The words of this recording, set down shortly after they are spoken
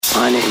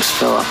My name's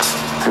Philip,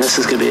 and this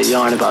is gonna be a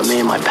yarn about me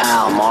and my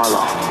pal,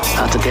 Marlo.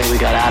 About the day we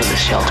got out of the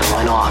shelter and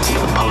went off into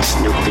the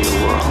post-nuclear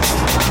world,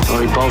 where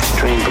we both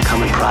dreamed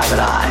becoming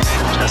private eyes,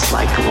 just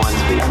like the ones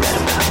we read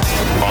about.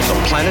 On the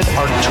planet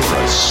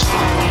Arcturus,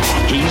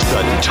 he's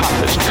the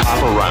toughest cop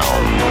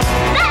around.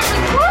 That's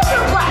the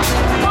Clover Blast,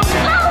 the most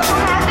powerful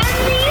habit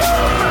in the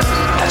universe.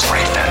 That's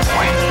right, fat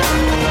boy.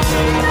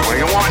 What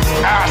do you want,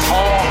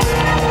 asshole?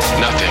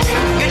 Nothing.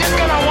 You're just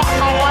gonna walk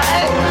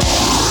away?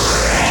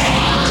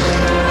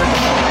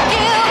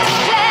 Guilty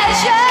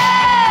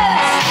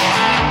pleasures,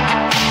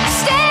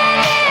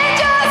 standing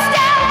just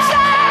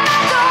outside my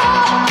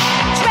door.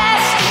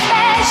 Drastic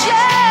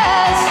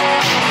measures,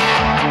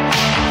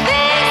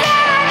 things that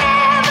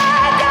I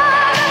never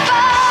done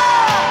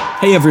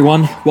before. Hey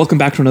everyone, welcome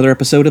back to another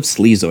episode of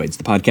Sleazoids,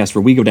 the podcast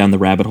where we go down the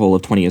rabbit hole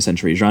of 20th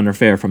century genre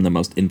fare, from the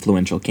most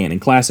influential canon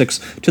classics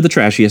to the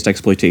trashiest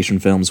exploitation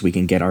films we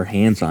can get our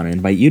hands on, and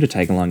invite you to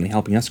tag along in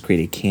helping us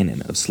create a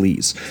canon of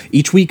sleaze.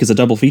 Each week is a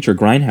double feature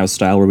Grindhouse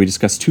style where we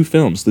discuss two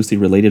films loosely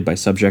related by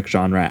subject,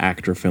 genre,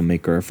 actor,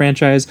 filmmaker, or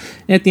franchise,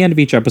 and at the end of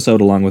each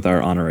episode, along with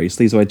our honorary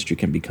Sleazoids, which you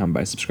can become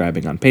by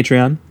subscribing on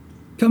Patreon.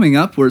 Coming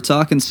up, we're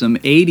talking some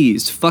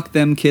 80s fuck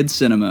them kids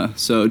cinema,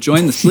 so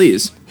join the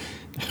sleaze.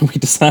 We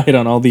decide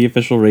on all the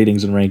official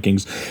ratings and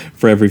rankings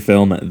for every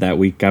film that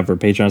we cover.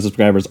 Patreon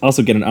subscribers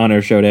also get an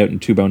on-air shout-out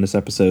and 2 bonus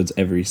episodes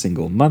every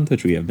single month,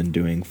 which we have been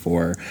doing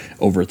for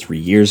over 3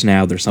 years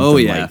now. There's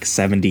something like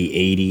 70,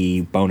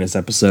 80 bonus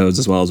episodes,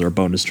 as well as our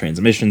bonus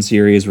transmission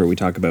series, where we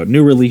talk about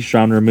new release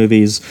genre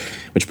movies,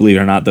 which, believe it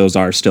or not, those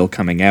are still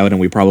coming out, and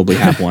we probably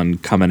have one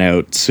coming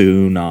out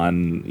soon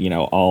on, you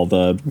know, all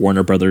the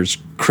Warner Brothers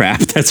crap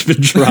that's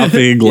been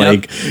dropping,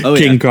 like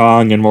King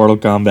Kong and Mortal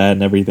Kombat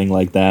and everything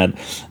like that.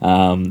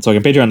 So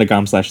again,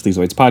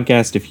 patreon.com/Sleazoids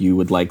podcast if you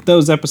would like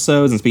those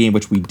episodes. And speaking of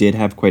which, we did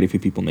have quite a few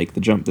people make the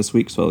jump this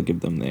week, so I'll give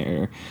them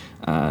their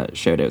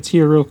shout outs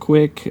here real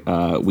quick.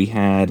 We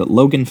had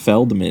Logan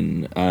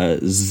Feldman,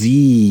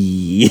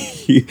 Z,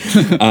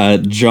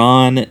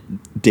 John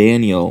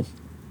Daniel,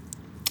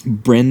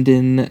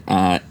 Brendan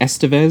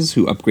Estevez,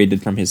 who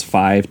upgraded from his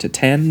 5 to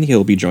 10.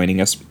 He'll be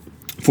joining us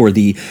for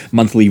the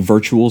monthly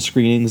virtual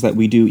screenings that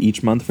we do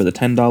each month for the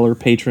 $10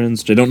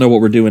 patrons. I don't know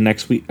what we're doing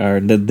next week or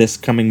this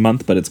coming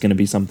month, but it's going to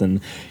be something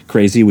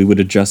crazy. We would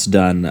have just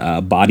done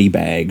Body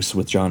Bags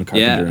with John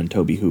Carpenter and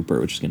Toby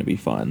Hooper, which is going to be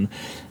fun.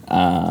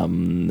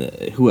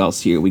 Who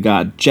else here? We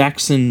got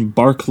Jackson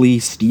Barkley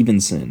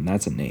Stevenson.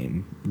 That's a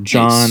name.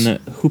 John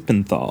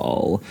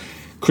Hoopenthal.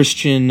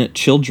 Christian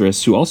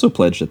Childress, who also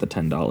pledged at the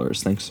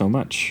 $10. Thanks so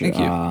much. Thank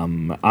you.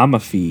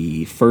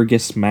 Amafi,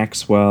 Fergus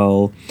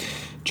Maxwell,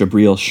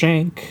 Jabril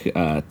Shank,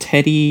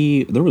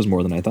 Teddy, there was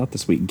more than I thought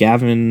this week,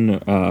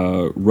 Gavin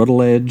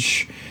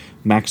Rutledge,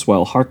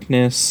 Maxwell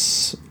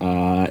Harkness,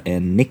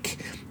 and Nick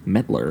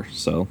Metler.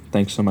 So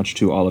thanks so much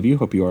to all of you.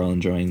 Hope you are all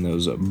enjoying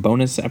those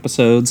bonus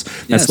episodes.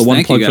 That's the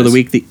one plug for the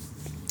week.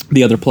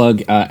 The other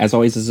plug, as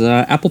always, is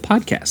Apple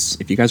Podcasts.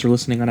 If you guys are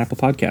listening on Apple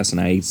Podcasts, and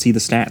I see the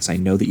stats, I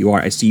know that you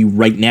are. I see you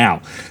right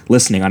now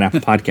listening on Apple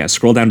Podcasts.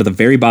 Scroll down to the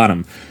very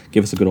bottom.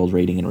 Give us a good old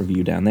rating and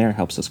review down there.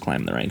 Helps us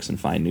climb the ranks and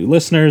find new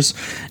listeners.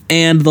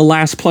 And the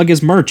last plug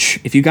is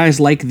merch. If you guys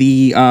like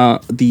the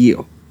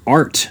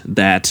art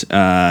that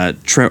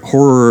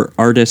horror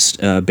artist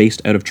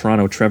based out of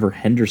Toronto, Trevor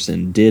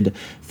Henderson, did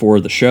for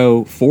the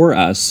show for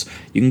us,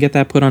 you can get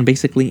that put on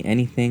basically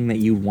anything that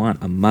you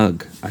want. A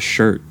mug, a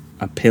shirt,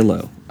 a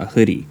pillow, a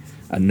hoodie,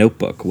 a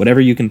notebook, whatever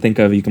you can think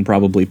of, you can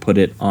probably put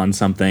it on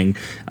something.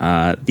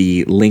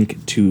 The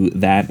link to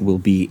that will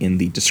be in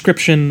the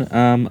description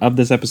of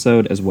this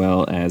episode, as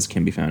well as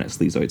can be found at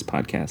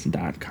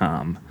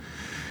sleazoidspodcast.com.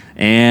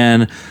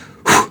 And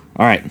all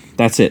right,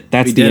 that's it.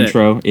 That's the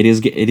intro. It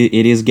is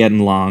getting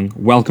long.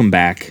 Welcome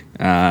back.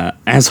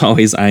 As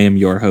always, I am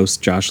your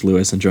host, Josh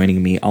Lewis, and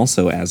joining me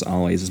also, as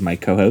always, is my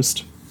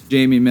co-host,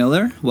 Jamie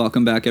Miller.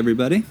 Welcome back,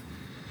 everybody.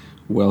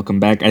 Welcome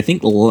back. I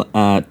think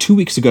 2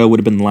 weeks ago would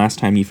have been the last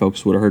time you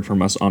folks would have heard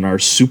from us on our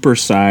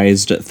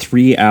supersized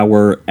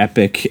 3-hour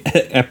epic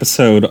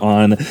episode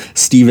on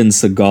Steven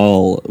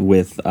Seagal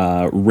with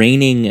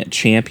reigning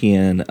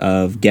champion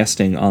of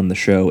guesting on the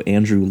show,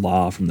 Andrew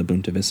Law from the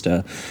Bunta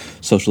Vista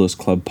Socialist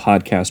Club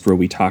podcast, where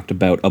we talked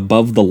about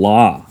Above the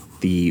Law,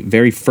 the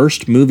very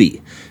first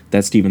movie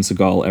that Steven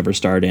Seagal ever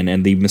starred in,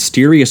 and the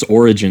mysterious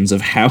origins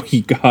of how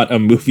he got a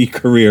movie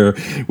career,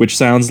 which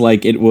sounds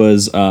like it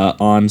was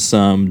on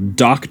some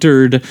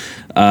doctored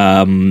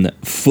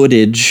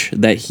footage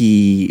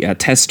that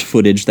test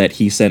footage that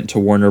he sent to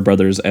Warner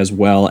Brothers, as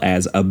well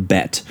as a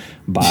bet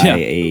by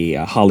a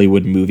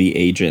Hollywood movie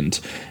agent.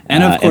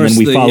 And of course,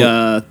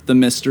 the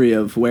mystery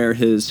of where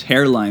his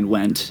hairline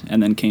went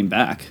and then came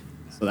back.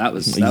 So that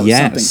was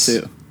something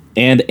too.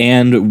 And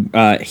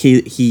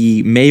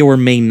he may or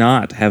may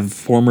not have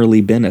formerly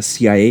been a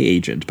CIA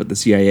agent, but the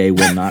CIA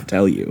will not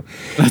tell you.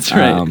 That's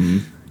right.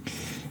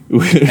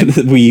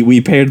 We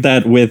paired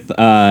that with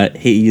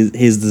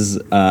his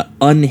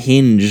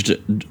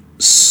unhinged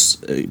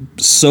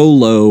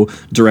solo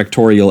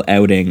directorial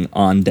outing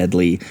on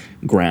deadly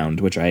ground,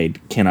 which I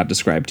cannot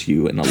describe to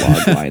you in a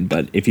log line.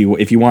 But if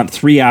you want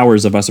 3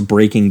 hours of us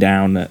breaking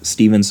down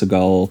Steven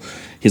Seagal,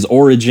 his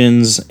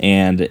origins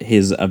and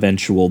his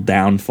eventual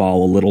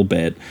downfall a little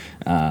bit,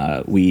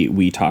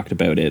 we talked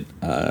about it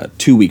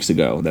 2 weeks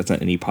ago. That's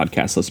any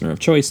podcast listener of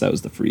choice. That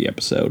was the free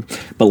episode.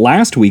 But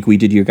last week we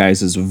did your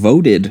guys'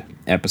 voted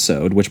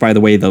episode, which, by the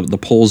way, the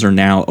polls are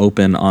now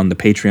open on the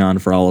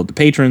Patreon for all of the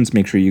patrons.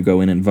 Make sure you go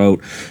in and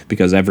vote,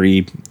 because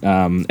every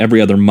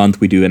other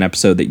month we do an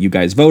episode that you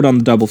guys vote on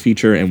the double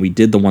feature, and we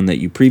did the one that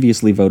you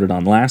previously voted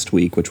on last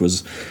week, which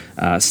was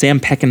Sam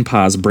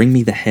Peckinpah's Bring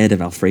Me the Head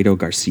of Alfredo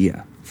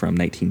Garcia from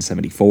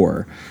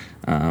 1974,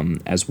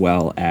 as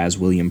well as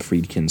William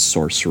Friedkin's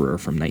Sorcerer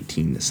from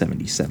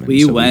 1977.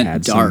 We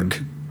went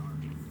dark.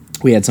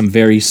 We had some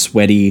very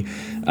sweaty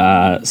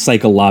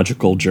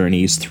psychological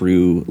journeys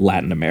through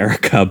Latin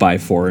America by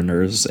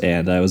foreigners,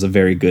 and it was a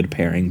very good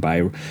pairing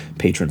by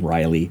patron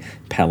Riley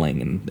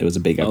Pelling, and it was a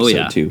big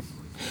episode too.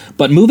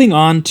 But moving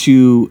on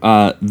to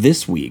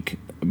this week,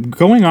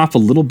 going off a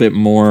little bit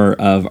more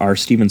of our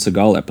Steven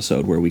Seagal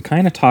episode, where we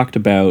kind of talked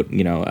about,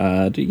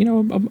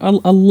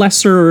 a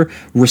lesser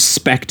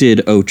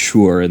respected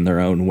auteur in their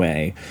own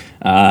way.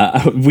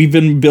 We've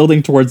been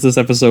building towards this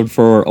episode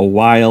for a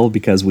while,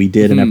 because we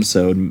did an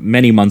episode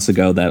many months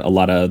ago that a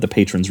lot of the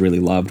patrons really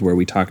loved, where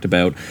we talked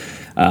about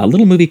a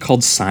little movie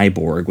called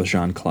Cyborg with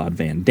Jean-Claude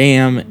Van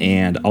Damme,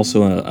 and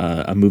also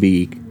a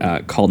movie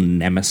called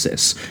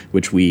Nemesis,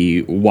 which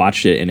we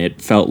watched it, and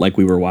it felt like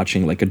we were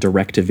watching like a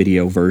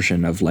direct-to-video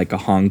version of like a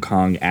Hong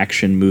Kong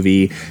action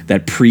movie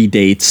that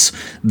predates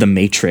The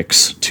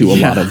Matrix to a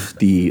lot of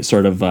the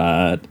sort of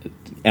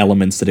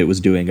elements that it was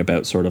doing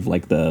about sort of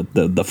like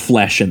the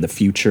flesh and the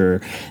future,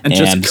 and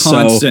just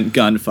constant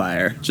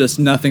gunfire, just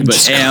nothing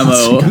but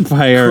ammo,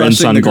 gunfire and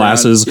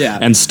sunglasses,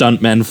 and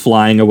stuntmen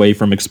flying away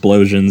from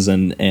explosions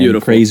and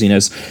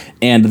craziness.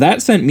 And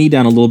that sent me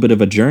down a little bit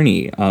of a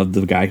journey of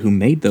the guy who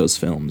made those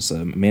films,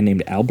 a man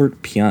named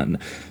Albert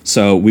Pyun.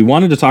 So we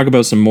wanted to talk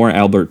about some more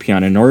Albert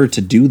Pyun. In order to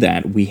do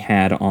that, we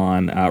had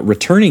on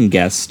returning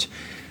guest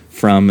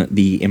from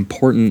the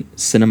Important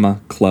Cinema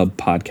Club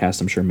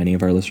podcast. I'm sure many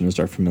of our listeners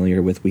are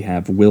familiar with. We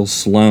have Will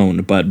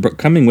Sloan, but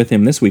coming with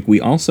him this week,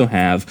 we also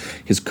have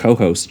his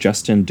co-host,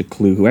 Justin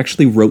Decloux, who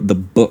actually wrote the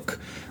book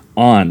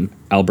on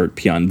Albert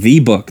Pyun, the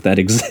book that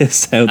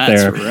exists out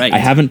there. Right. I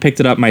haven't picked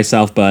it up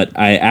myself, but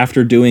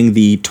after doing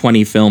the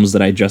 20 films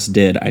that I just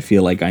did, I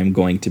feel like I'm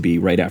going to be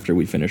right after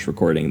we finish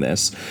recording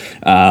this.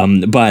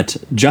 But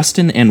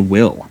Justin and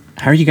Will,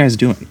 how are you guys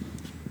doing?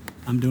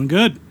 I'm doing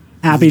good.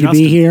 Happy to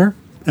be here.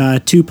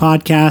 2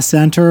 podcasts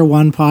enter,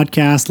 1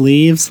 podcast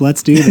leaves.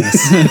 Let's do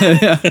this.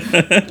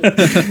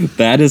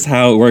 That is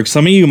how it works.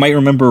 Some of you might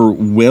remember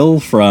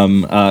Will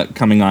from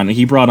coming on.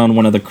 He brought on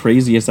one of the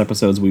craziest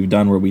episodes we've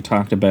done, where we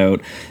talked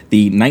about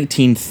the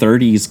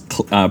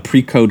 1930s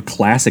pre-code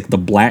classic, The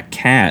Black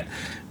Cat,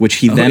 which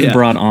he then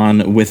brought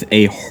on with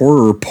a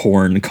horror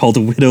porn called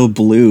Widow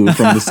Blue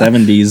from the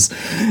 70s.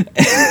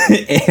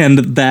 And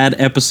that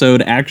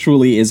episode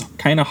actually is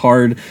kind of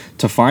hard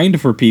to find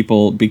for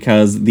people,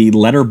 because the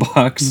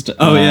Letterboxd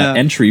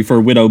entry for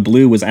Widow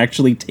Blue was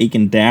actually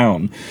taken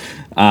down.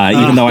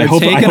 Even though I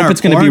hope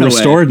it's going to be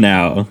restored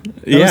now.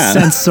 Those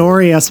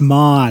censorious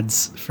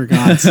mods, for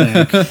God's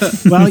sake.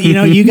 Well,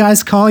 you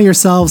guys call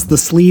yourselves the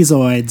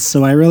Sleazoids,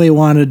 so I really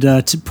wanted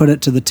to put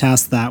it to the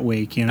test that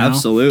week.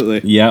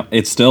 Absolutely. Yeah,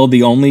 it's still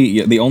the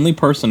only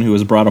person who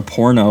has brought a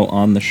porno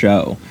on the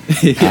show.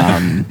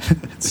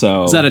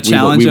 So is that a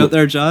challenge out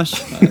there, Josh?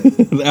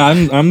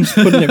 I'm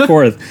putting it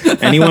forth.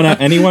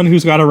 Anyone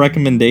who's got a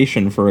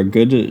recommendation for a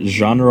good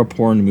genre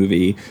porn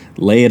movie,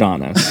 lay it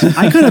on us.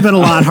 I could have been a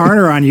lot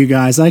harder on you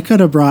guys. I could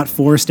have brought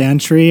Forced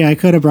Entry. I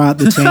could have brought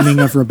The Taming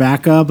of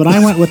Rebecca, but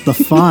I went with the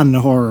fun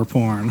horror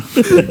porn.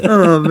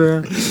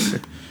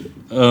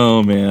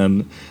 Oh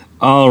man.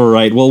 All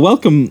right. Well,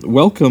 welcome,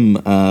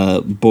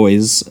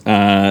 boys.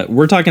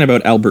 We're talking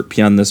about Albert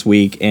Pyun this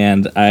week,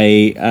 and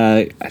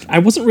I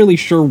wasn't really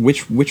sure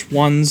which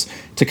ones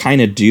to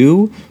kind of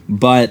do,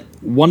 but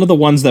one of the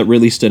ones that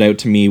really stood out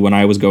to me when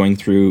I was going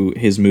through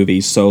his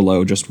movies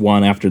solo, just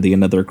one after the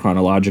another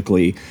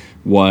chronologically,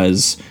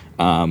 was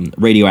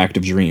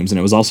Radioactive Dreams, and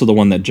it was also the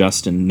one that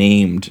Justin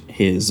named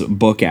his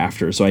book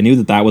after, so I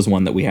knew that was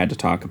one that we had to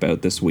talk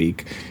about this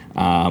week.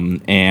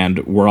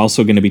 And we're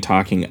also going to be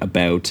talking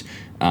about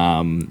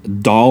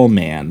Doll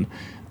Man.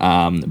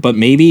 But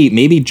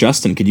maybe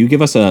Justin, could you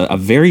give us a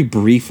very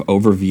brief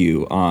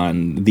overview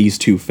on these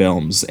 2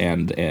 films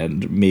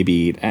and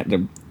maybe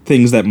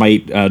things that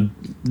might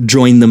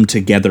join them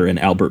together in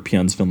Albert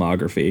Pyun's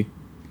filmography?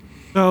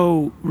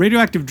 So,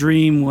 Radioactive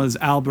Dream was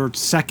Albert's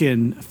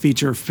second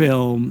feature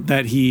film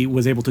that he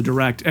was able to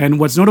direct. And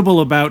what's notable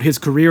about his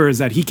career is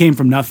that he came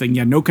from nothing. He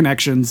had no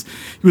connections.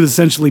 He was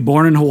essentially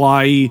born in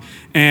Hawaii,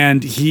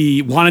 and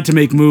he wanted to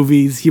make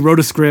movies. He wrote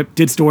a script,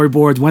 did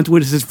storyboards, went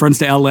with his friends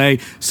to LA,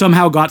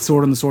 somehow got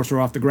Sword and the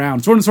Sorcerer off the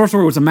ground. Sword and the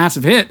Sorcerer was a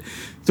massive hit.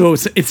 So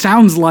it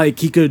sounds like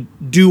he could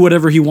do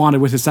whatever he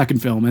wanted with his second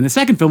film. And the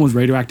second film was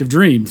Radioactive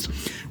Dreams,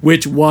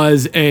 which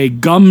was a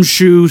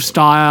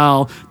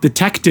gumshoe-style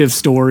detective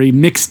story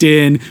mixed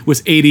in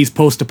with 80s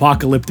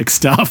post-apocalyptic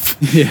stuff.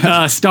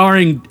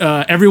 Starring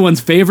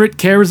everyone's favorite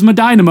charisma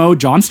dynamo,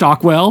 John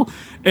Stockwell,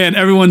 and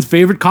everyone's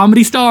favorite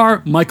comedy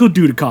star, Michael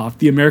Dudikoff,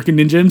 the American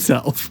Ninja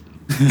himself.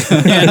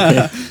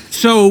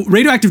 So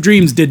Radioactive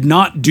Dreams did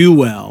not do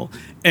well.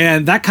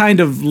 And that kind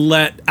of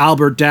let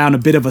Albert down a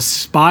bit of a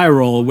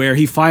spiral where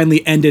he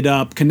finally ended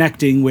up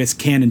connecting with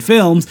Cannon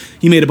Films.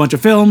 He made a bunch of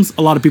films.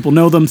 A lot of people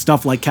know them,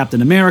 stuff like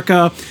Captain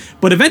America.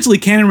 But eventually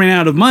Cannon ran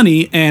out of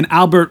money and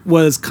Albert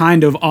was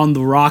kind of on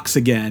the rocks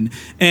again.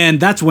 And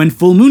that's when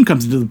Full Moon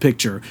comes into the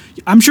picture.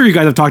 I'm sure you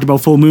guys have talked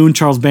about Full Moon,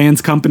 Charles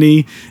Band's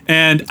company.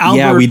 And Albert...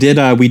 Yeah,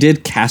 we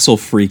did Castle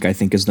Freak, I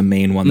think is the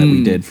main one that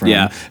we did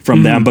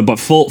from them. But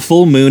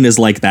Full Moon is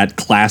like that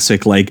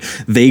classic, like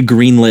they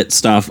greenlit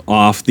stuff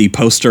off the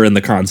poster and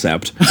the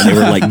concept, and they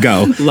were like,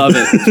 go. Love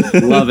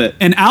it.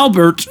 And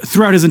Albert,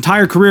 throughout his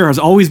entire career, has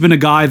always been a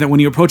guy that when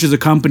he approaches a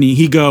company,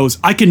 he goes,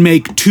 I can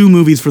make 2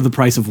 movies for the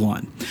price of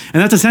 1.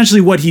 And that's essentially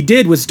what he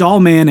did with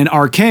Dollman and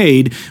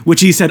Arcade,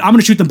 which he said, I'm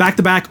going to shoot them back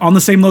to back on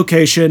the same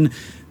location.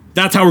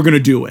 That's how we're going to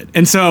do it.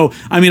 And so,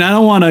 I mean, I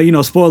don't want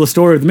to, spoil the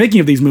story of the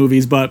making of these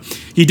movies, but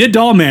he did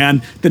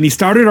Dollman, then he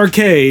started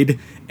Arcade,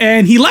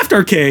 and he left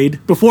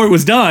Arcade before it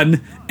was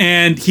done,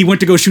 and he went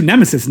to go shoot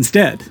Nemesis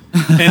instead.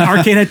 And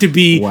Arcade had to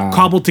be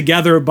cobbled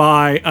together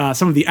by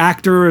some of the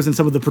actors and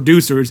some of the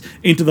producers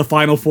into the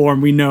final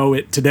form we know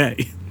it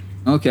today.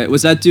 Okay,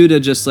 was that due to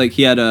just like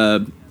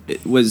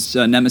was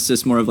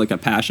Nemesis more of like a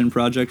passion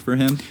project for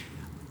him?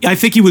 I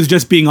think he was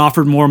just being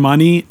offered more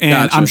money, and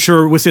Gotcha. I'm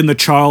sure within the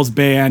Charles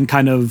Band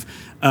kind of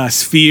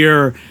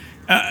sphere,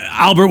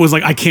 Albert was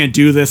like, I can't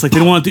do this. Like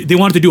they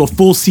wanted to do a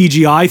full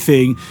CGI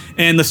thing,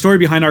 and the story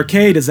behind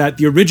Arcade is that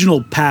the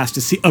original pass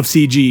of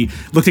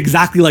CG looked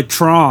exactly like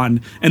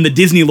Tron, and the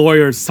Disney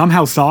lawyers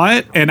somehow saw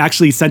it and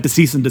actually sent a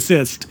cease and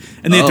desist,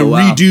 and they had to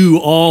redo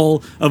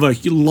all of a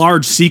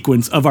large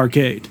sequence of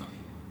Arcade.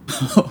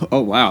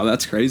 Oh wow,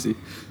 that's crazy.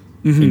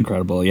 Mm-hmm.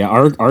 Incredible. Yeah,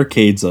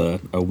 Arcade's a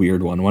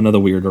weird one of the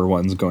weirder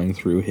ones going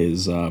through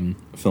his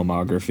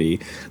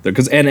filmography,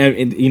 because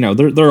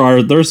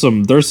there's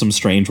some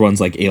strange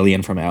ones, like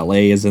Alien from LA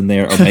is in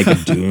there, Omega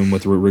Doom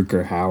with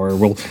Rutger Hauer.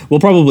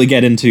 We'll probably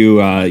get into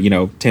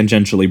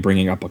tangentially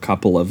bringing up a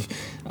couple of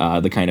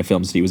the kind of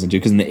films that he was into,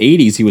 because in the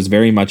 80s he was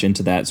very much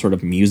into that sort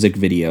of music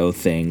video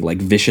thing, like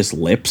Vicious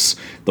Lips,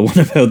 the one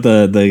about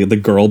the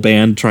girl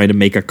band trying to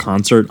make a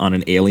concert on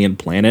an alien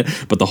planet,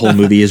 but the whole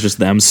movie is just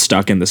them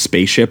stuck in the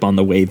spaceship on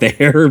the way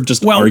there,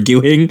 just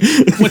arguing.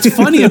 What's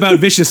funny about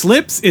Vicious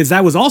Lips is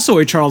that was also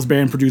a Charles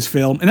Band produced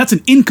film, and that's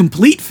an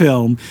incomplete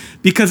film,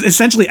 because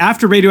essentially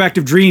after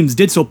Radioactive Dreams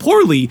did so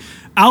poorly,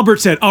 Albert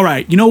said, all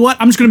right, you know what?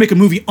 I'm just going to make a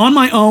movie on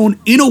my own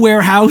in a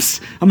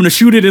warehouse. I'm going to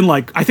shoot it in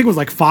I think it was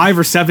 5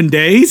 or 7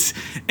 days.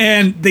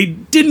 And they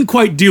didn't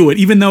quite do it,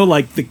 even though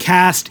the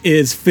cast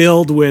is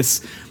filled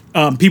with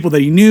people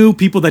that he knew,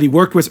 people that he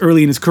worked with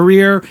early in his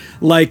career.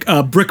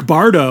 Brick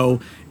Bardo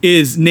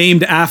is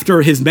named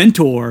after his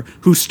mentor,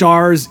 who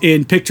stars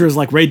in pictures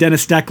like Ray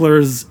Dennis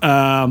Steckler's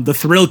The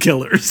Thrill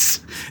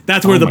Killers.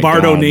 That's where the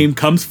Bardo name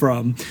comes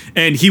from.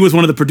 And he was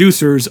one of the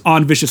producers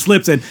on Vicious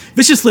Lips. And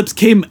Vicious Lips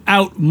came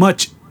out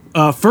much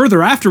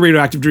further after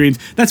Radioactive Dreams.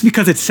 That's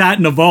because it sat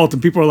in a vault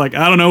and people are like,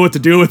 I don't know what to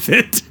do with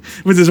it.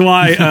 Which is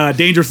why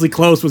Dangerously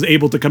Close was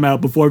able to come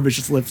out before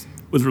Vicious Lips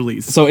was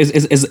released. So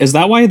is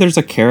that why there's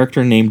a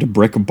character named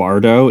Brick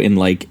Bardo in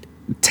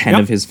 10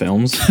 of his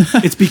films?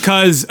 It's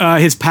because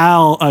his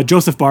pal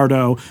Joseph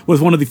Bardo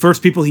was one of the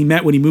first people he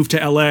met when he moved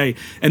to LA,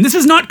 and this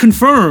is not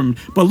confirmed,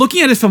 but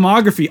looking at his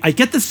filmography, I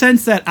get the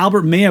sense that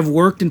Albert may have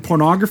worked in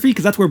pornography,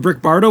 because that's where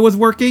Brick Bardo was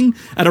working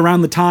at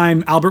around the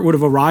time Albert would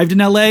have arrived in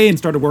LA and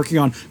started working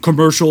on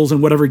commercials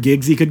and whatever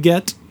gigs he could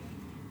get.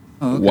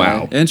 Oh, okay.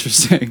 Wow,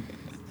 interesting.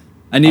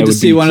 I need to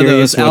see one of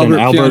those Albert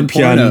Pyun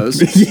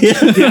pornos.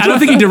 Yeah, I don't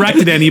think he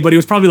directed any, but he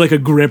was probably a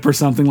grip or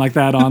something like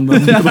that on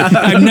them.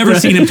 I've never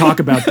seen him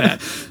talk about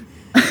that.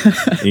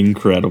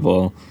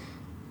 Incredible.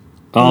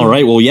 All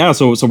right, well, yeah,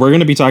 so we're going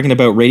to be talking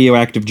about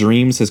Radioactive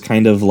Dreams, his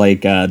kind of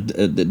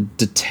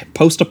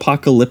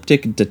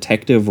post-apocalyptic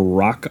detective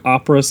rock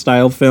opera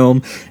style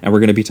film, and we're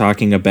going to be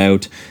talking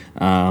about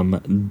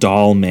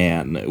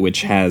Dollman,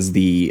 which has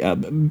the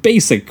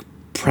basic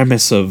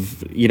premise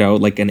of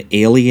an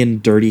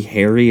alien Dirty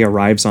Harry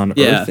arrives on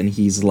Earth and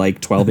he's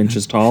 12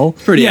 inches tall.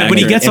 Pretty accurate. When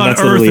he gets on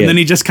Earth and then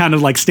he just kind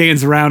of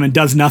stands around and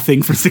does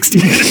nothing for 60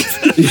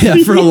 minutes.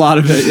 Yeah, for a lot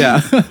of it.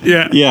 Yeah.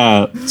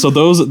 So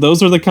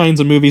those are the kinds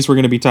of movies we're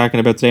going to be talking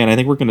about today, and I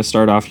think we're going to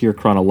start off here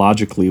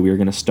chronologically. We're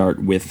going to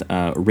start with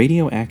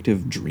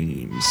Radioactive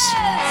Dreams.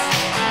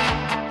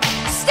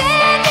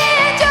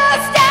 Standing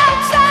just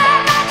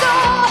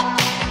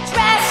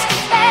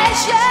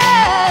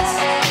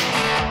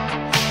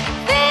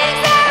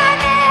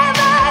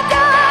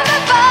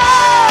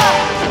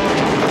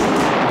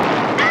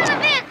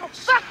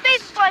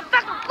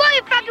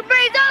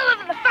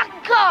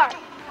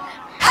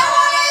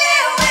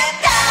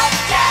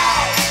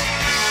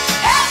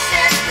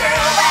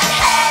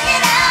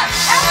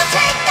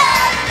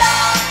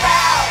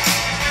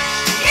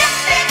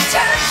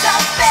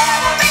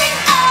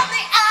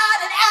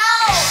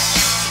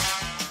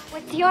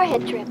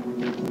overhead trip.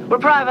 We're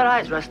private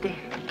eyes, Rusty.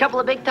 Couple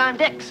of big-time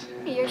dicks.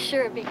 You're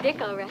sure a big dick,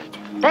 all right.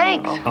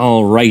 Thanks.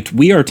 All right,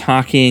 we are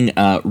talking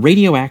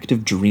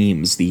Radioactive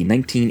Dreams, the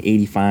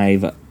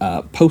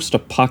 1985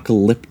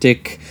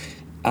 post-apocalyptic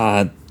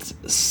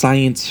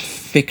science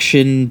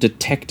fiction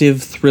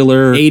detective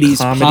thriller 80s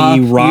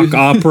comedy pop. rock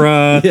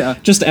opera. Yeah.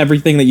 Just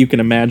everything that you can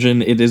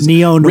imagine. It is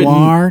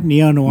Neo-noir.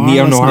 Yep.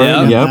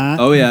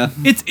 Oh, yeah.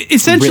 It's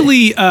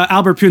essentially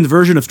Albert Pune's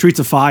version of Streets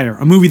of Fire,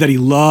 a movie that he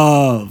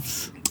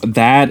loves.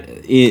 That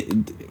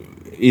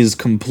is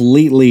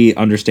completely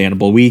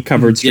understandable. We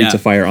covered Streets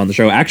of Fire on the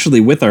show, actually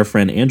with our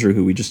friend Andrew,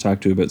 who we just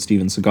talked to about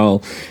Steven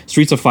Seagal.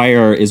 Streets of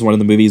Fire is one of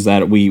the movies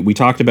that we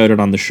talked about it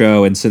on the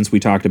show, and since we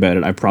talked about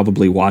it, I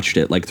probably watched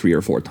it like 3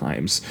 or 4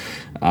 times.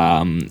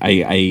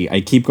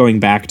 I keep going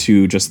back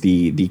to just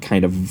the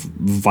kind of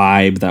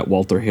vibe that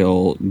Walter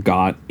Hill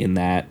got in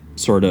that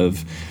sort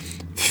of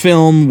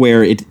film,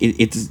 where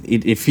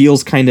it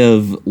feels kind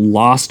of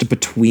lost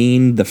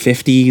between the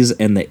 50s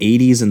and the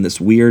 80s in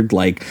this weird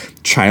like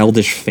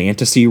childish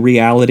fantasy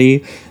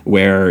reality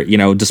where, you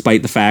know,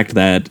 despite the fact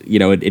that, you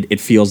know,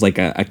 it feels like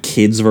a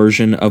kid's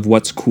version of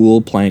what's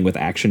cool playing with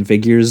action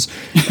figures.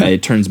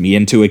 It turns me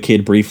into a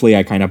kid briefly.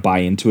 I kind of buy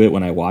into it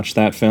when I watch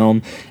that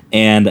film.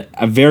 And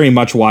very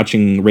much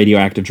watching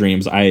Radioactive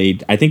Dreams, I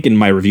think in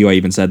my review I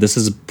even said this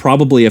is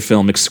probably a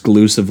film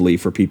exclusively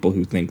for people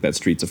who think that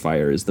Streets of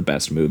Fire is the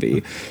best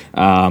movie.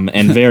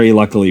 And very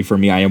luckily for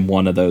me, I am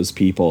one of those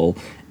people.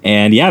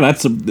 And yeah,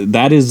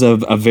 that is a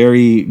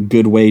very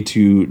good way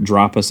to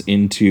drop us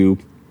into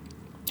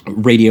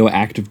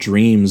Radioactive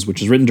Dreams,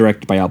 which is written and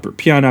directed by Albert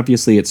Pyun.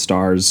 Obviously, it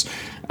stars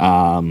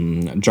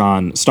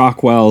John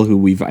Stockwell, who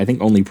we've, I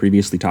think, only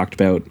previously talked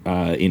about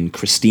in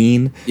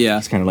Christine. Yeah.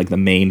 He's kind of like the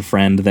main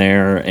friend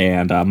there.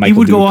 And Michael He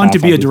would go on Dudikoff, to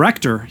be a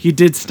director. He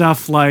did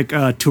stuff like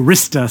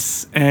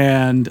Touristas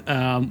and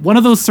one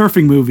of those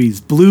surfing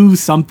movies, Blue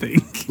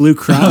something. Blue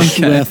Crush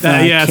with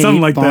Kate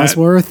something like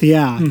Bosworth. that.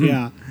 Yeah,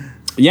 yeah.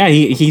 Yeah,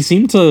 he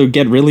seemed to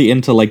get really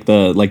into like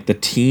the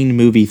teen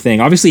movie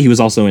thing. Obviously, he was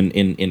also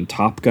in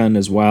Top Gun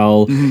as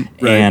well,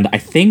 right. And I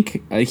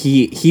think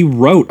he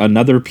wrote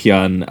another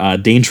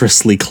Pyun,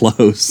 Dangerously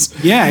Close.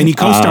 Yeah, and he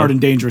co-starred in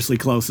Dangerously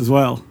Close as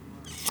well.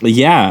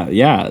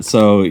 Yeah.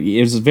 So it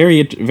was very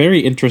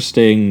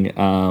interesting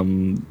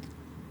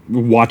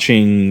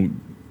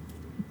watching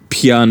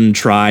Pyun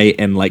try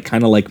and like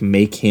kind of like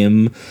make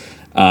him.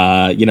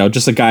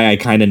 Just a guy I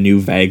kind of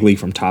knew vaguely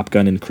from Top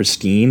Gun and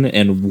Christine,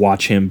 and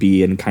watch him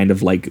be in kind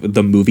of like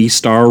the movie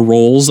star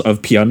roles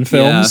of Pyun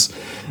films.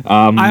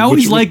 Yeah. I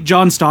always like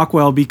John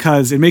Stockwell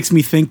because it makes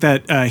me think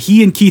that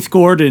he and Keith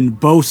Gordon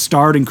both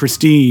starred in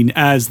Christine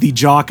as the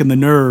jock and the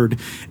nerd.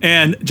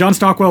 And John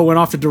Stockwell went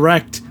off to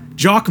direct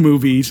jock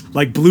movies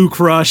like Blue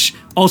Crush,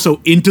 also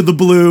Into the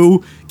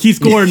Blue. Keith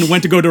Gordon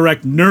went to go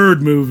direct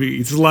nerd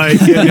movies like,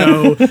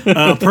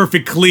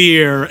 Perfect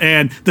Clear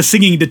and The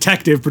Singing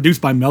Detective, produced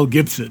by Mel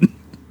Gibson.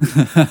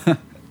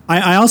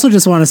 I also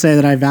just want to say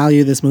that I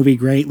value this movie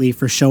greatly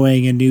for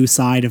showing a new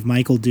side of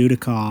Michael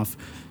Dudikoff.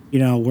 You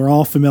know, we're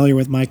all familiar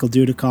with Michael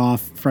Dudikoff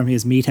from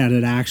his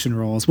meat-headed action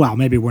roles. Well,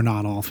 maybe we're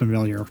not all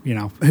familiar. You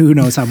know, who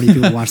knows how many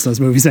people watch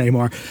those movies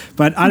anymore.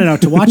 But I don't know,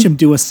 to watch him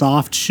do a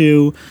soft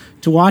shoe,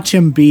 to watch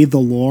him be the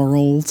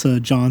Laurel to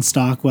John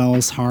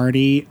Stockwell's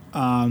Hardy,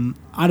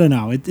 I don't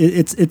know.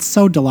 It's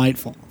so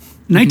delightful.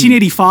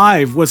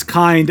 1985 was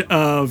kind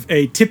of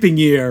a tipping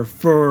year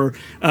for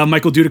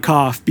Michael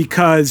Dudikoff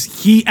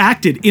because he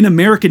acted in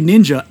American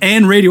Ninja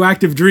and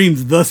Radioactive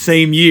Dreams the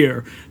same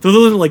year. So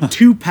those are like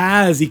two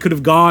paths he could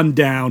have gone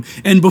down.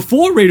 And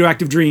before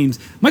Radioactive Dreams,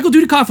 Michael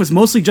Dudikoff was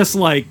mostly just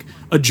like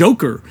a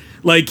joker.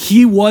 Like,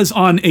 he was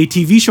on a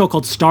TV show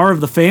called Star of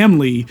the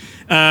Family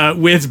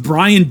with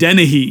Brian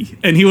Dennehy,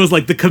 and he was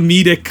like the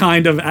comedic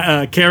kind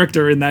of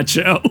character in that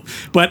show.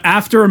 But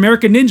after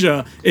American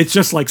Ninja, it's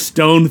just like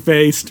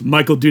stone-faced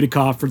Michael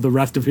Dudikoff for the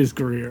rest of his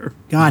career.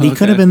 God, he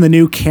could have been the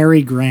new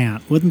Cary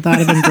Grant. Wouldn't that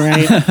have been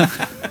great?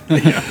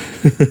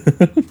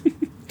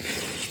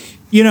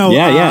 You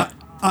know,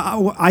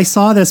 I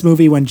saw this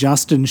movie when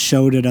Justin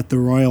showed it at the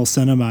Royal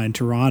Cinema in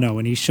Toronto,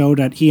 and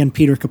he and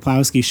Peter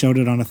Kaplowski showed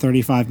it on a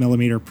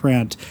 35mm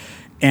print.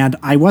 And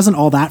I wasn't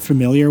all that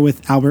familiar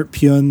with Albert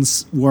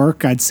Pyun's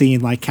work. I'd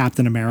seen like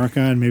Captain America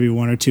and maybe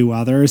one or two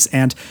others.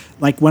 And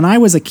like when I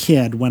was a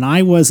kid, when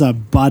I was a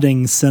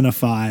budding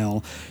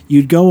cinephile,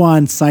 you'd go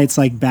on sites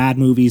like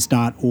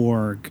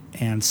badmovies.org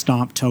and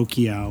Stomp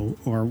Tokyo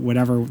or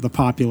whatever the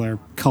popular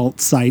cult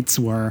sites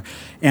were.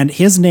 And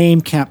his name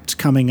kept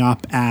coming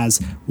up as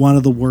one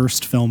of the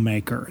worst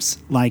filmmakers.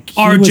 Like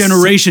our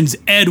generation's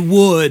Ed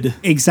Wood.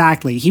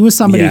 Exactly. He was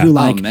somebody who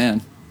like... Oh,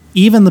 man.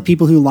 Even the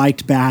people who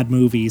liked bad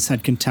movies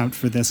had contempt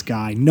for this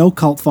guy. No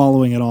cult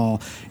following at all.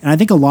 And I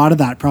think a lot of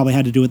that probably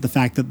had to do with the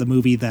fact that the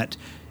movie that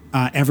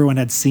everyone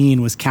had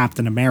seen was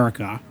Captain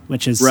America,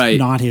 which is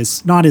not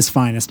his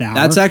finest hour.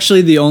 That's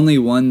actually the only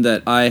one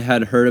that I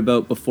had heard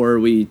about before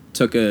we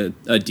took a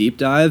deep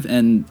dive,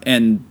 and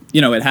you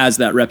know, it has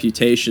that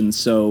reputation.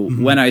 So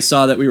when I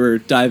saw that we were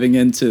diving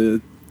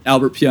into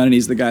Albert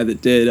Pioni's the guy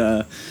that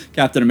did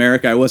Captain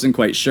America, I wasn't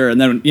quite sure. And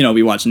then,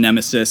 we watched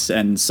Nemesis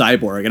and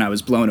Cyborg, and I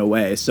was blown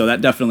away. So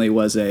that definitely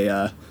was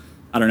an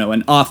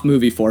off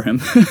movie for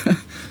him.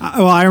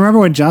 Well, I remember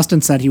when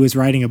Justin said he was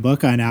writing a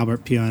book on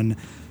Albert Pyun.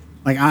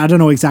 Like, I don't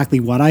know exactly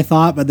what I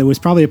thought, but there was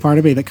probably a part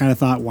of me that kind of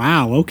thought,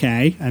 wow,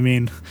 okay. I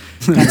mean,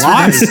 well,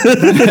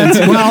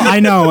 I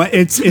know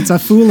it's a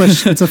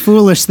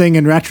foolish thing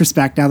in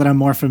retrospect now that I'm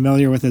more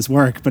familiar with his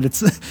work, but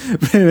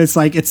it's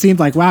like, it seemed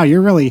like, wow,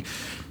 you're really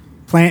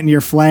planting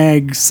your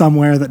flag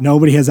somewhere that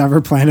nobody has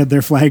ever planted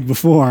their flag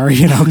before.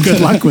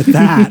 Good luck with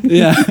that.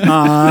 Yeah.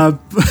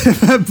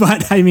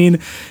 But I mean,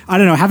 I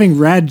don't know, having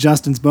read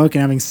Justin's book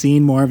and having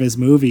seen more of his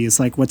movies,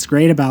 like what's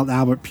great about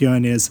Albert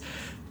Pyun is,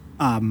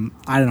 I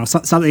don't know,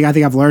 something I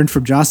think I've learned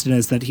from Justin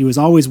is that he was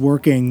always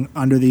working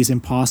under these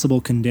impossible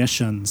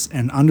conditions,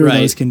 and under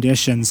those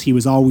conditions, he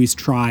was always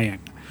trying.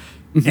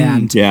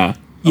 And there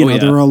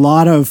were a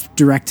lot of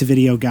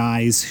direct-to-video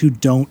guys who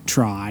don't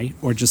try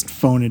or just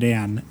phone it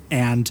in.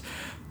 And,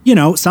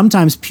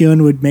 sometimes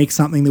Pyun would make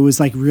something that was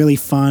like really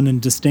fun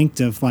and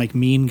distinctive, like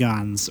Mean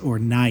Guns or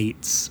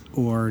Nights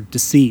or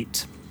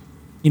Deceit.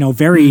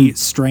 Very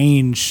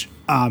strange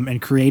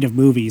and creative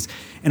movies.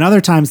 And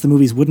other times the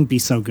movies wouldn't be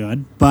so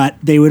good, but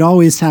they would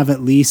always have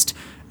at least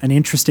an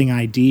interesting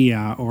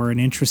idea or an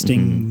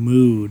interesting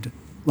mood.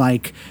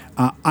 Like,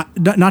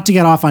 not to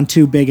get off on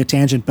too big a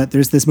tangent, but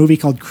there's this movie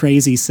called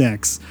Crazy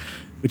Six,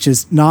 which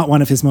is not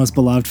one of his most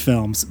beloved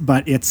films,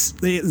 but it's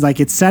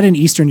set in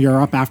Eastern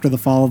Europe after the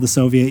fall of the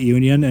Soviet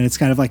Union, and it's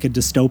kind of like a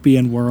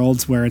dystopian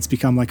world where it's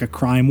become like a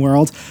crime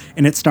world.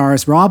 And it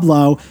stars Rob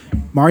Lowe,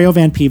 Mario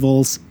Van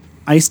Peebles,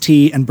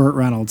 Ice-T, and Burt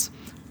Reynolds,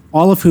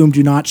 all of whom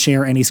do not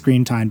share any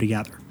screen time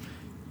together.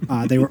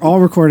 They were all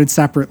recorded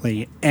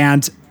separately,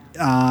 and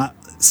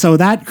so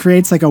that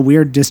creates like a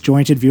weird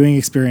disjointed viewing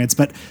experience,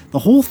 but the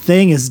whole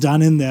thing is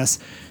done in this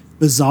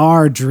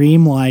bizarre,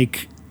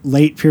 dreamlike,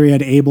 late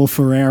period Abel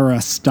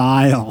Ferrara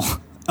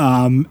style.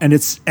 And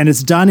it's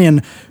done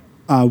in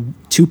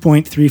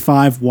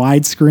 2.35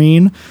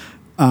 widescreen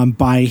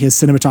by his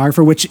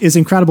cinematographer, which is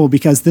incredible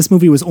because this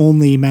movie was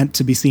only meant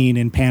to be seen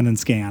in pan and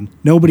scan.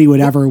 Nobody would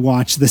ever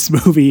watch this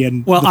movie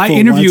in Well, I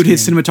interviewed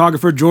his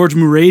cinematographer, George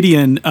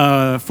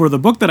Muradian, for the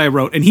book that I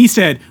wrote, and he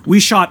said, we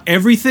shot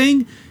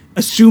everything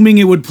assuming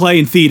it would play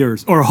in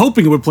theaters or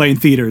hoping it would play in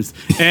theaters.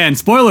 And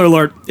spoiler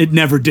alert, it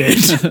never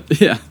did.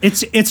 Yeah.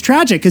 It's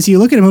tragic because you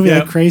look at a movie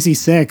like Crazy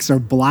Six or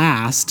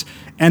Blast,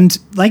 and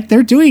like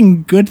they're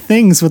doing good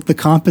things with the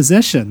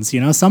compositions.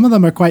 Some of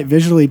them are quite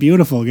visually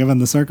beautiful given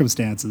the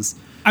circumstances.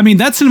 I mean,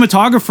 that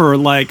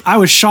cinematographer, like, I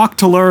was shocked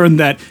to learn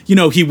that,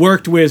 he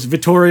worked with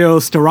Vittorio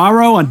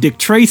Storaro on Dick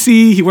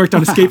Tracy. He worked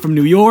on Escape from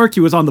New York.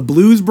 He was on the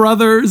Blues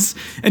Brothers.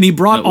 And he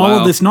brought all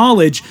of this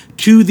knowledge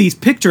to these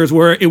pictures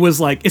where it was,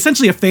 like,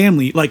 essentially a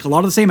family. Like, a lot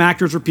of the same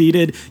actors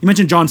repeated. You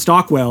mentioned John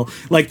Stockwell.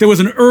 Like, there was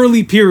an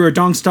early period where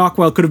John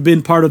Stockwell could have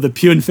been part of the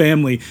Pyun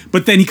family,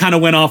 but then he kind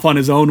of went off on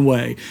his own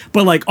way.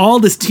 But, like, all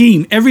this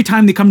team, every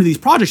time they come to these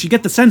projects, you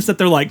get the sense that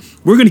they're like,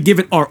 we're going to give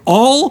it our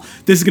all.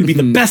 This is going to be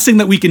the best thing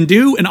that we can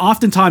do. And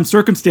oftentimes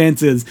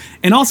circumstances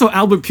and also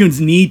Albert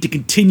Pyun's need to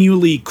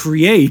continually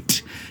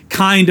create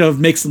kind of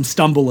makes them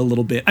stumble a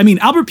little bit. I mean,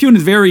 Albert Pyun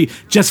is very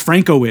Jess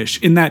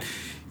Franco-ish in that,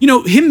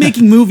 him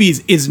making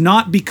movies is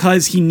not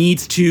because he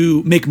needs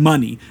to make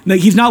money.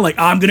 Like, he's not like,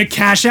 I'm going to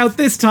cash out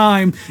this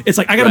time. It's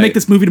like, I got to make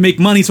this movie to make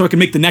money so I can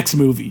make the next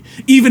movie.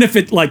 Even if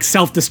it like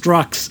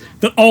self-destructs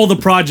all the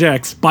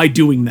projects by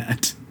doing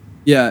that.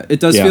 Yeah, it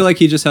does feel like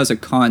he just has a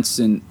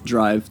constant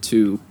drive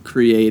to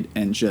create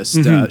and just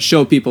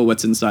show people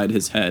what's inside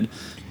his head,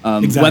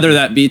 whether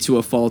that be to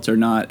a fault or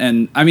not.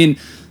 And I mean,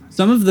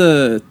 some of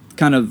the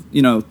kind of,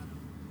 the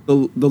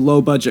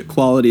low budget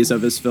qualities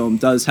of his film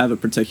does have a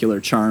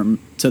particular charm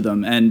to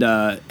them.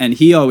 And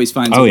he always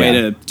finds a way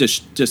to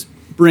just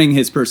bring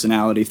his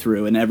personality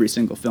through in every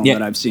single film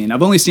that I've seen.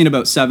 I've only seen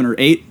about 7 or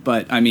 8,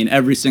 but I mean,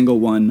 every single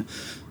one,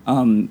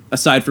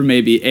 aside from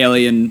maybe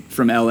Alien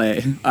from LA,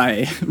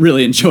 I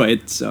really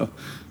enjoyed. So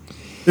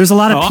there's a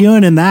lot of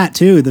Pyun in that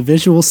too. The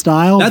visual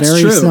style,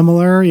 very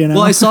similar.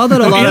 Well, I saw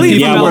that a lot of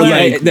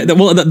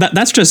people.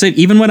 That's just it.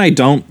 Even when I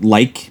don't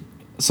like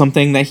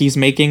something that he's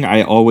making,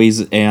 I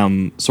always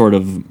am sort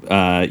of,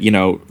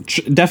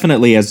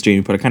 definitely, as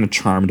Jamie put it, kind of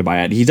charmed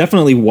by it. He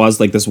definitely was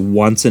like this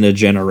once in a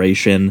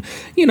generation,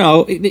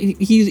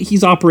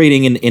 he's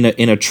operating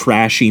in a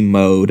trashy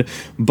mode,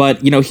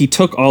 but, he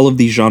took all of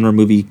these genre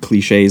movie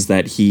cliches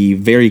that he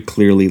very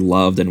clearly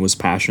loved and was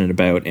passionate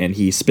about, and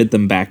he spit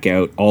them back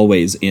out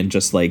always in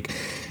just like,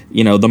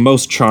 the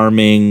most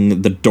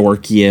charming, the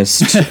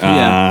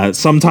dorkiest,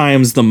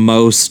 sometimes the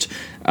most...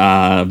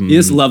 he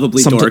is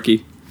lovably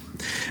dorky.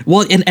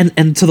 Well,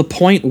 and to the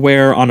point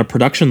where on a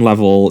production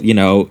level, you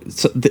know,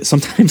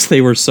 sometimes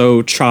they were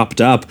so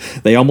chopped up,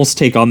 they almost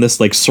take on this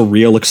like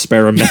surreal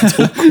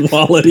experimental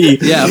quality.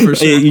 Yeah, for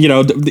sure. You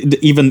know,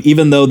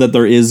 even though that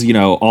there is, you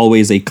know,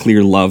 always a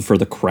clear love for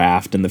the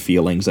craft and the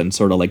feelings and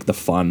sort of like the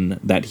fun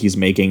that he's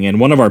making. And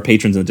one of our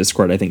patrons in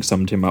Discord, I think,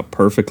 summed him up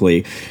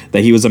perfectly,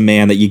 that he was a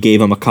man that you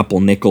gave him a couple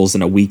nickels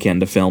in a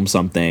weekend to film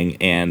something,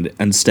 and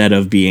instead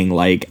of being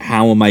like,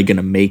 how am I going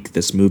to make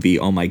this movie?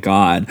 Oh my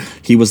God.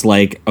 He was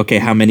like, okay,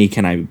 how many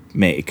can I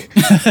make?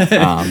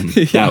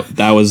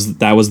 That was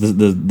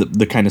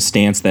the kind of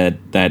stance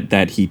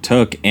that he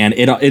took. And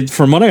it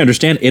from what I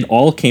understand, it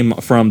all came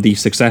from the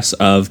success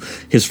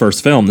of his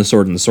first film, The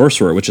Sword and the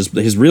Sorcerer, which is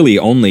his really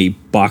only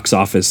box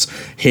office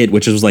hit,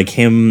 which was like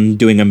him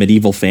doing a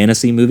medieval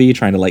fantasy movie,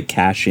 trying to like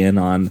cash in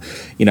on,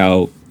 you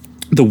know,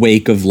 the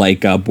wake of like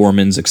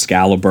Borman's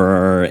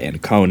Excalibur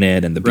and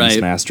Conan and the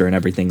Beastmaster and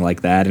everything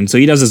like that. And so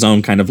he does his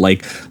own kind of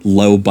like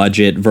low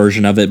budget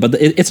version of it. But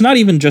it's not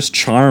even just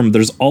charm.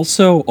 There's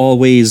also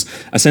always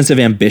a sense of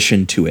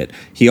ambition to it.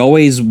 He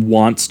always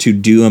wants to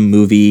do a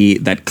movie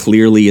that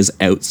clearly is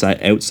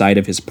outside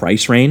of his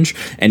price range.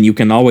 And you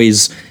can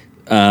always,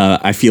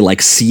 I feel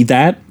like, see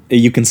that.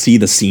 You can see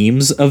the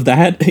seams of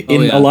that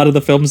in a lot of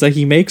the films that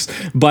he makes,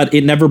 but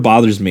it never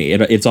bothers me.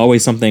 It's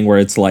always something where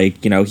it's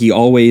like, you know, he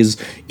always,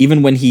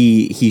 even when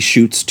he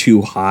shoots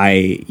too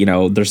high, you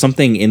know, there's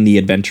something in the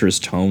adventurous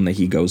tone that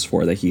he goes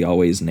for that he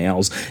always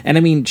nails. And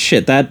I mean,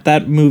 shit,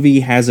 that movie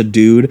has a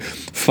dude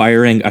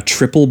firing a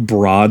triple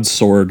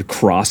broadsword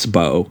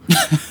crossbow,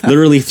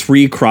 literally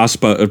three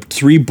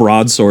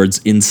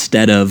broadswords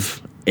instead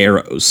of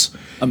arrows.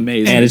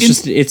 Amazing. And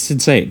it's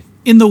insane.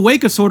 In the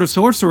wake of Sword of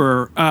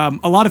Sorcerer,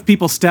 a lot of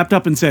people stepped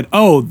up and said,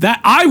 "Oh,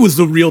 that I was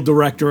the real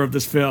director of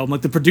this film,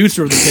 like the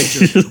producer of the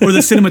picture or the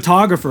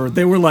cinematographer."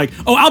 They were like,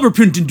 "Oh, Albert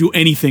Pyun didn't do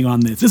anything on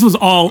this. This was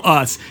all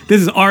us.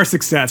 This is our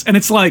success." And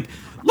it's like,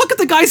 look at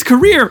the guy's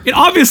career. It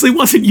obviously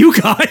wasn't you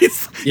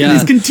guys. Yeah.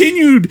 He's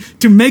continued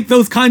to make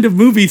those kind of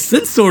movies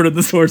since Sword of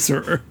the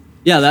Sorcerer.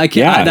 Yeah, that's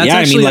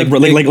actually I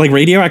mean, like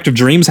Radioactive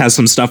Dreams has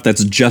some stuff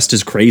that's just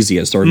as crazy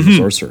as Sword of the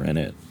Sorcerer in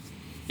it.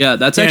 Yeah,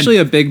 that's actually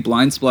a big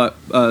blind spot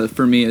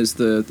for me is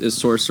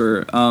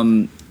Sorcerer.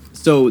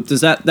 So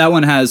does that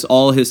one has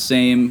all his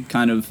same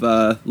kind of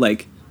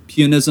like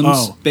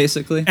Pyunisms,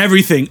 basically?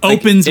 Everything like,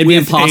 opens it'd with be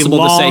impossible a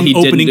long to say he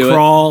opening didn't do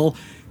crawl,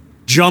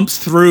 jumps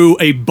through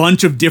a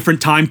bunch of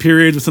different time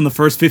periods within the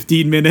first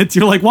 15 minutes.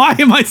 You're like, why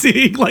am I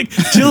seeing like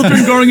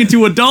children growing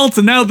into adults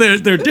and now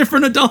they're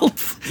different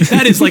adults?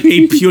 That is like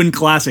a Pyun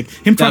classic.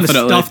 Him trying to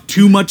stuff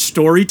too much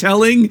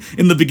storytelling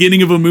in the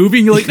beginning of a movie.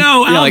 And you're like,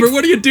 no, Albert, like,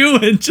 what are you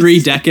doing? 3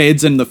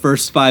 decades in the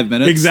first 5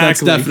 minutes.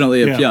 Exactly. That's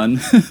definitely a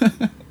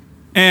Pyun.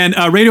 And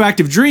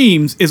Radioactive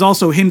Dreams is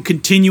also him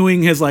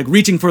continuing his like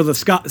reaching for the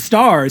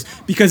stars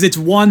because it's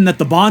one that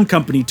the Bond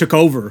company took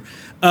over.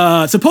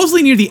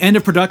 Supposedly near the end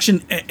of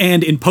production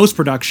and in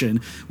post-production,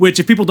 which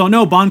if people don't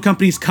know, Bond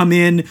companies come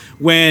in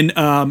when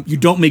you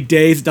don't make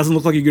days. It doesn't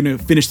look like you're going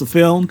to finish the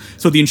film.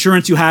 So the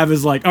insurance you have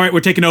is like, all right, we're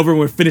taking over and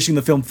we're finishing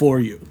the film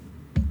for you.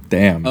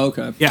 Damn.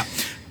 Okay. Yeah.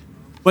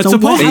 But so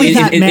supposedly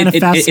that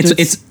manifested...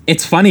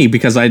 It's funny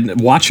because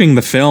watching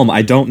the film,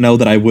 I don't know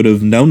that I would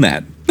have known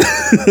that.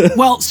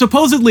 Well,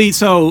 supposedly,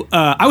 so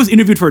I was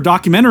interviewed for a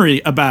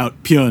documentary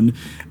about Pyun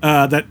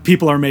that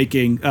people are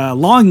making,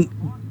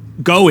 long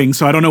going,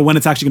 so I don't know when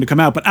it's actually going to come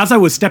out. But as I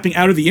was stepping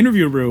out of the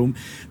interview room,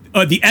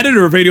 the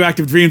editor of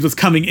Radioactive Dreams was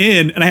coming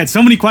in, and I had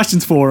so many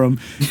questions for him.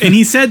 And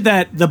he said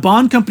that the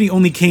Bond company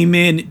only came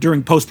in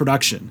during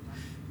post-production,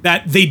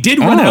 that they did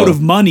run out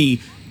of money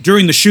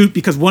during the shoot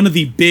because one of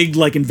the big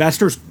like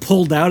investors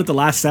pulled out at the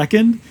last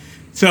second.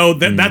 So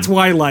that's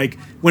why, like,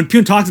 when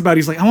Pyun talks about it,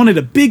 he's like, I wanted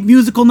a big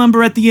musical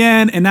number at the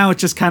end, and now it's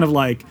just kind of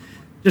like,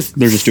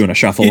 they're just doing a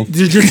shuffle.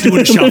 They're just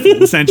doing a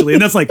shuffle, essentially.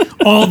 And that's like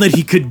all that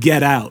he could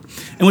get out.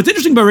 And what's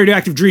interesting about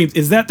Radioactive Dreams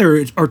is that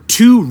there are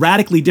 2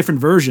 radically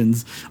different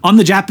versions. On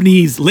the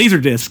Japanese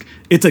Laserdisc,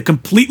 it's a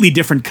completely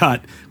different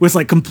cut with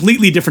like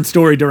completely different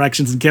story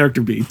directions and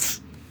character beats.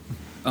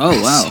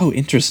 Oh, wow. So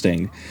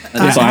interesting. So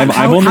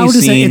I've only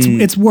seen...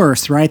 It's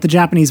worse, right? The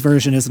Japanese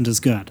version isn't as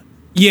good.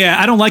 Yeah,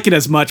 I don't like it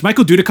as much.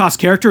 Michael Dudikoff's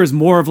character is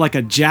more of like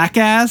a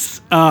jackass.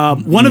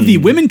 One of the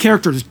women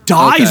characters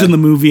dies in the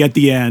movie at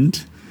the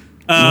end.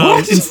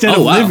 Instead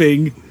of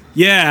living.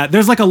 Yeah,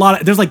 there's like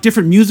there's like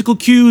different musical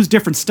cues,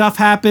 different stuff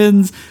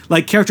happens,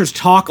 like characters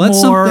talk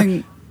more.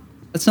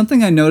 That's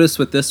something I noticed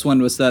with this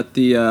one was that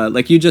the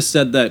like you just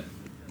said that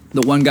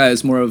the one guy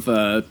is more of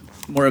a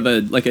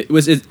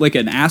was it like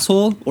an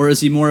asshole, or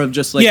is he more of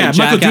just like a jackass?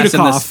 Michael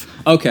Dudikoff.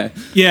 Okay.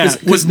 Yeah,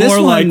 was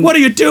more like, what are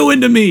you doing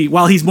to me?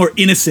 While he's more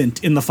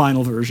innocent in the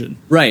final version.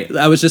 Right.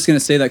 I was just going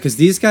to say that because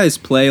these guys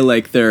play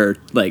like they're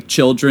like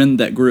children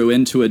that grew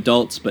into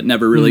adults but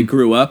never really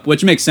grew up,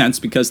 which makes sense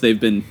because they've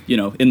been, you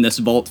know, in this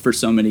vault for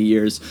so many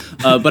years.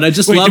 But I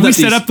just love that. Did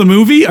we set up the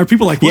movie? Are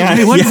people like,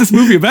 what is this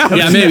movie about?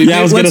 Yeah, maybe. Yeah,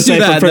 I was going to say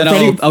that.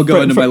 I'll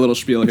go into my little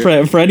spiel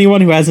here. For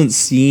anyone who hasn't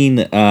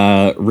seen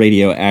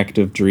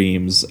Radioactive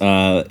Dreams,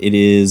 it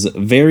is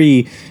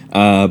very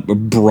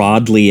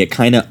broadly, it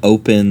kind of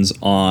opens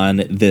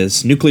on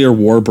this nuclear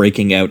war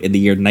breaking out in the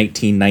year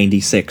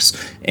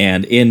 1996,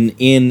 and in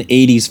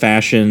 80s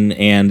fashion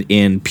and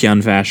in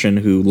Pyun fashion,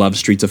 who loves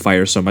Streets of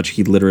Fire so much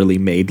he literally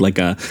made like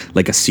a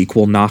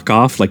sequel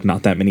knockoff like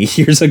not that many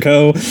years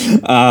ago.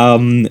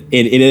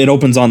 It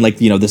opens on like,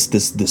 you know, this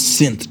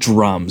synth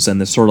drums and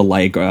this sort of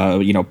like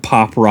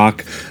pop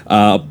rock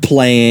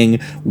playing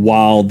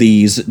while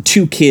these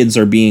two kids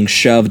are being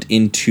shoved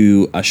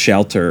into a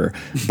shelter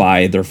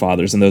by their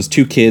fathers, and those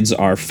two kids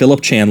are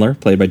Philip Chandler,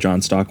 played by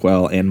John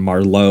Stockwell, and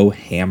Marlo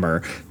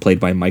Hammer, played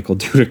by Michael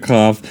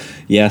Dudikoff.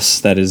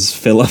 Yes, that is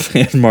Philip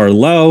and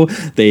Marlo.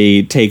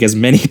 They take as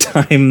many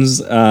times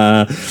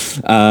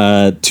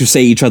to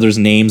say each other's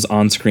names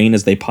on screen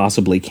as they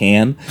possibly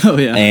can. Oh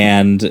yeah,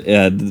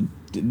 and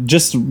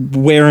just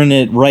wearing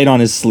it right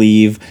on his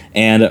sleeve.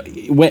 And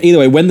either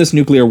way, when this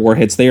nuclear war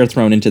hits, they are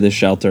thrown into this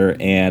shelter,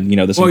 and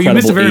this incredible 80s you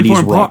missed a very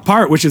important rock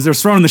part, which is they're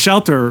thrown in the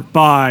shelter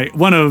by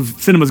one of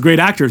cinema's great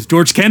actors,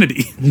 George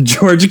Kennedy.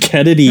 George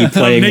Kennedy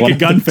playing one of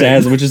the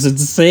dads, which is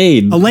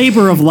insane. A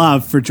labor of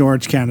love for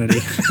George Kennedy.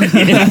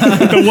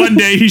 The one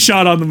day he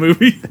shot on the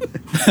movie.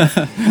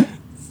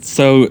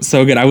 So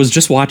good. I was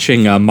just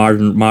watching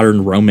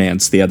Modern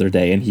Romance the other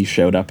day, and he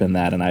showed up in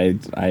that, and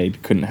I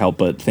couldn't help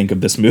but think of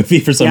this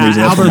movie for some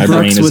reason. That's Albert where my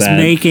Brooks brain was is at.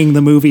 making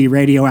the movie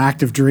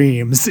Radioactive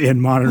Dreams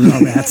in Modern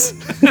Romance.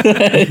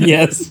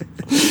 Yes.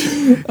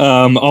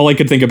 All I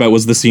could think about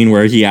was the scene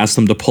where he asked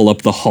them to pull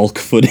up the Hulk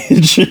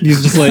footage. And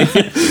he's just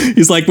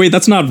like, wait,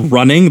 that's not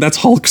running, that's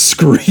Hulk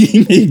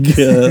screaming.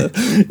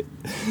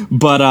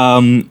 But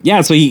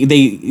so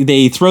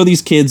they throw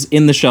these kids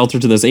in the shelter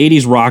to this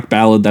 80s rock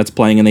ballad that's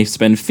playing, and they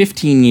spend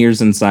 15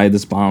 years inside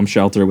this bomb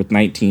shelter with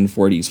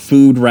 1940s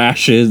food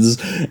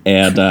rations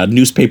and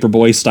newspaper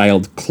boy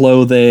styled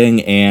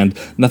clothing and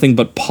nothing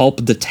but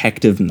pulp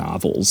detective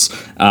novels.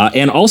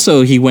 And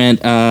also he went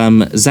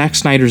Zack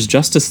Snyder's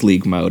Justice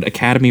League mode,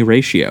 Academy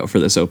ratio, for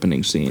this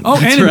opening scene. Oh,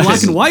 and in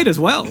black and white as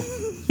well.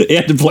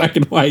 And in black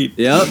and white.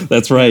 Yep.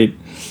 That's right.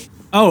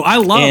 Oh, I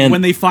love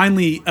when they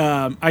finally.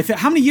 How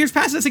many years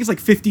passed? I think it's like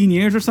 15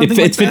 years or something.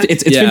 It's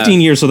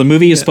 15 years. So the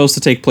movie is supposed to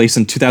take place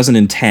in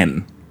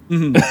 2010.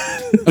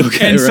 Mm-hmm.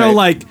 Okay, and so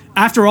like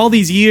after all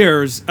these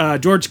years,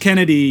 George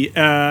Kennedy,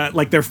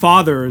 like their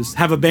fathers,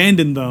 have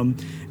abandoned them,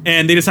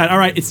 and they decide, all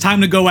right, it's time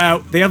to go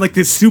out. They have like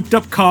this souped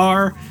up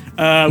car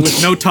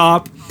with no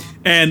top,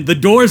 and the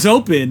doors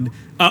open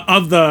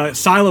of the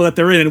silo that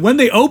they're in, and when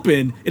they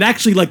open, it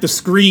actually like the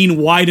screen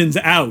widens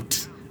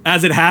out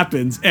as it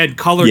happens, and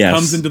color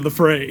comes into the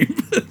frame.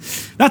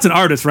 That's an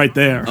artist right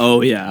there.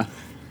 Oh yeah.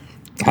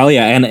 Hell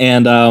yeah,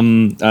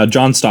 and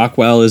John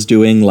Stockwell is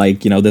doing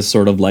like this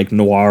sort of like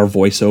noir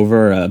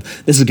voiceover.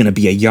 This is gonna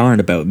be a yarn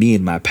about me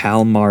and my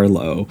pal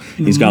Marlo.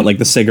 Mm-hmm. He's got like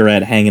the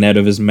cigarette hanging out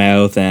of his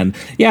mouth, and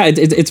yeah,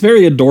 it's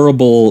very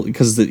adorable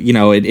because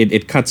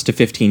it cuts to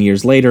 15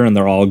 years later and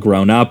they're all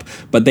grown up,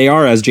 but they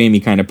are, as Jamie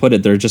kind of put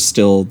it, they're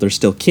still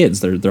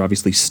kids. They're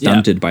obviously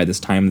stunted by this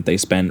time that they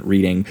spent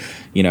reading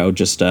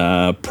just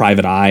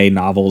private eye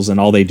novels, and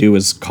all they do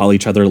is call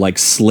each other like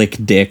slick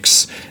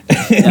dicks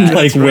and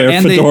like wear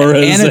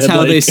fedoras. And it's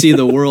how they see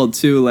the world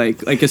too.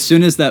 Like as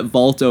soon as that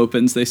vault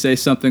opens, they say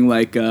something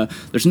like,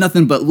 "There's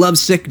nothing but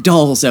lovesick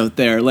dolls out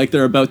there." Like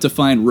they're about to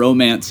find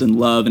romance and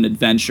love and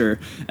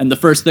adventure. And the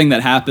first thing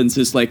that happens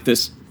is like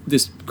this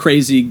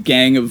crazy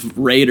gang of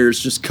raiders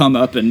just come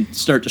up and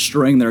start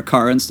destroying their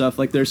car and stuff.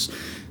 Like there's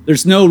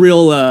no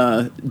real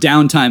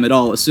downtime at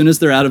all. As soon as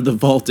they're out of the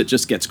vault, it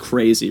just gets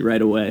crazy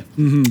right away.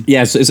 Mm-hmm.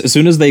 Yeah, so as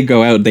soon as they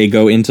go out, they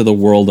go into the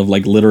world of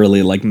like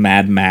literally like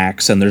Mad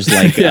Max, and there's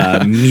like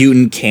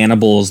mutant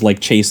cannibals like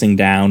chasing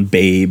down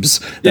babes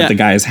that the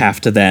guys have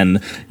to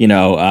then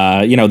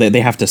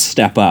they have to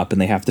step up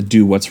and they have to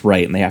do what's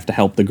right and they have to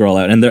help the girl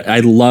out. And I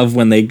love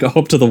when they go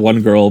up to the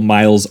one girl,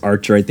 Miles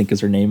Archer, I think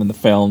is her name in the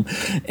film,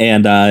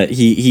 and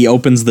he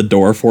opens the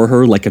door for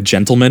her like a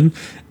gentleman,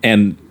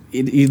 and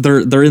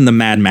they're in the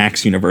Mad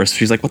Max universe.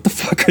 She's like, what the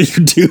fuck are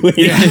you doing?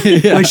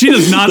 Yeah. Like she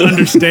does not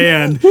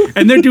understand.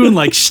 And they're doing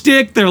like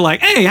shtick. They're like,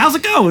 hey, how's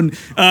it going?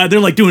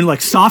 They're like doing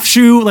like soft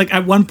shoe. Like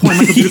at one point,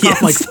 Michael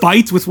Dudikoff like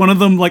fights with one of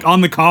them like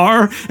on the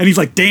car, and he's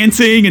like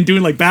dancing and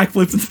doing like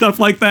backflips and stuff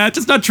like that.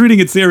 Just not treating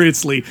it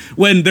seriously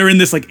when they're in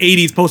this like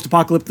 80s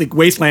post-apocalyptic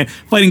wasteland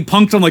fighting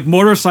punks on like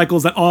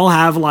motorcycles that all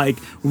have like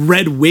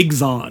red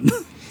wigs on.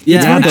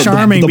 Yeah, it's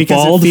charming the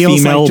because bald it feels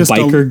female like just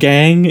biker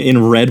gang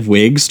in red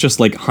wigs, just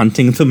like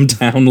hunting them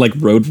down like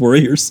Road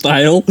Warrior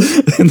style,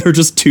 and they're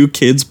just two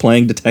kids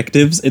playing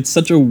detectives. It's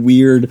such a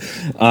weird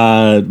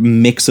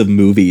mix of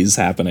movies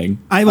happening.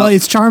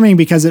 It's charming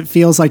because it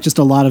feels like just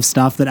a lot of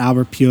stuff that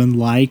Albert Pyun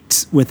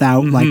liked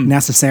without like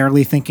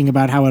necessarily thinking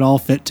about how it all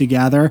fit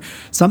together.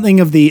 Something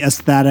of the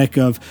aesthetic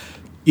of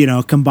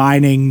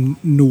combining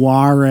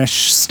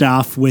noirish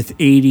stuff with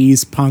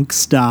 80s punk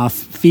stuff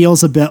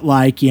feels a bit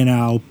like,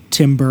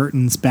 Tim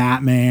Burton's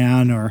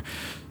Batman or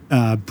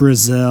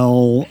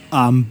Brazil.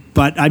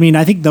 But I mean,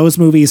 I think those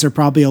movies are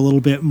probably a little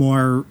bit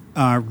more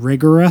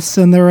rigorous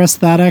in their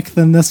aesthetic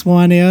than this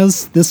one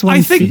is. This one,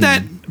 I think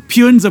that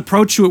Pyun's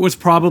approach to it was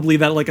probably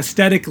that, like,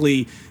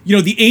 aesthetically, you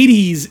know, the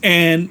 80s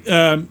and,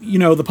 you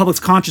know, the public's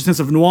consciousness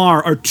of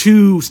noir are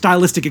two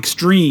stylistic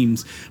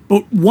extremes.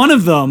 But one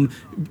of them,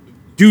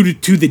 due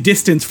to the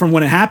distance from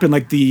when it happened,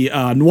 like the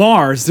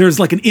noirs, there's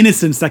like an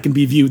innocence that can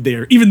be viewed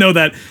there, even though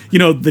that, you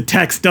know, the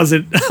text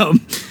doesn't,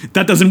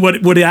 that doesn't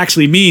what it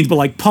actually means. But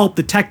like pulp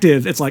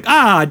detective, it's like,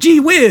 gee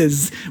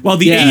whiz. While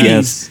the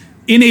 80s,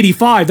 in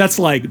 85, that's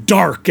like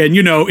dark and,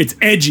 you know, it's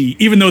edgy,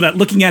 even though that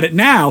looking at it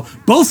now,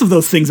 both of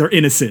those things are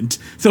innocent.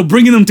 So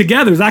bringing them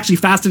together is actually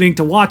fascinating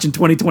to watch in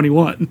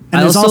 2021. And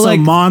there's also like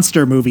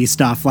monster movie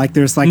stuff. Like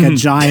there's like a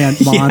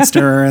giant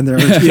monster and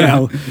there's, you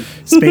know,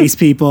 space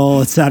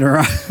people,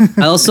 etc.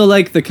 I also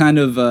like the kind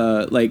of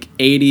like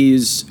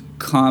 80s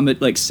comedy,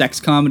 like sex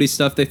comedy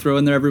stuff they throw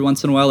in there every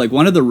once in a while. Like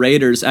one of the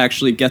raiders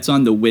actually gets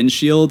on the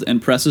windshield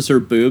and presses her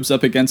boobs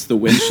up against the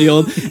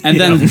windshield and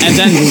then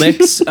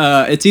licks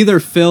it's either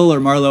Phil or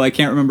Marlo, I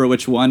can't remember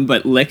which one,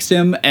 but licks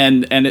him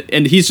and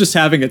he's just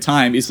having a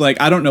time. He's like,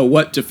 I don't know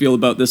what to feel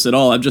about this at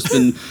all. I've just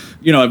been,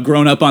 you know, I've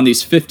grown up on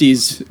these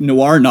 50s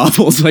noir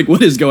novels. Like,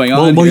 what is going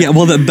on?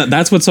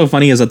 That's what's so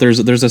funny is that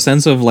there's a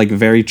sense of like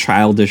very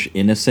childish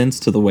innocence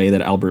to the way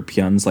that Albert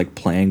Pyun's like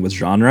playing with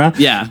genre.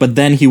 Yeah. But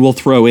then he will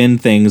throw in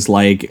things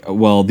like,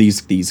 well,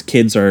 these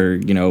kids are,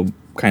 you know,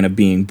 kind of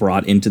being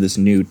brought into this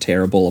new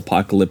terrible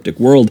apocalyptic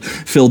world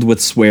filled with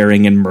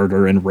swearing and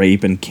murder and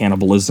rape and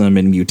cannibalism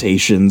and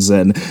mutations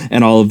and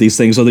all of these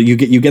things, so that you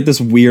get this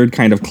weird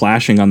kind of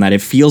clashing on that.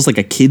 It feels like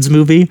a kids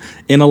movie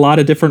in a lot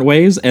of different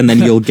ways, and then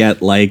you'll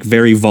get like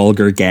very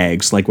vulgar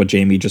gags like what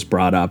Jamie just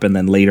brought up, and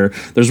then later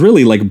there's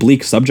really like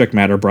bleak subject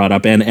matter brought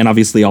up, and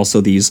obviously also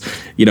these,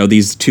 you know,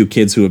 these two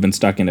kids who have been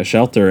stuck in a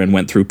shelter and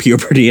went through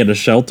puberty at a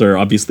shelter,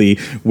 obviously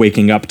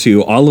waking up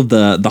to all of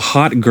the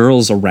hot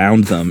girls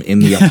around them in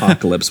the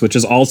apocalypse, which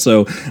is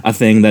also a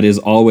thing that is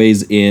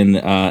always in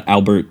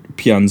Albert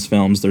Pyun's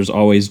films. There's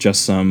always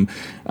just some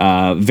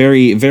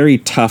very, very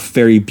tough,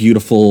 very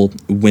beautiful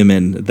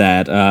women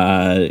that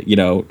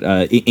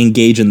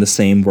engage in the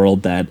same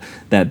world that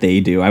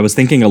they do. I was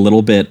thinking a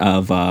little bit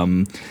of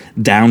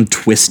Down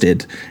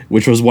Twisted,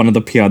 which was one of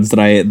the Pyuns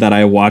that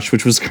I watched,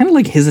 which was kind of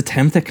like his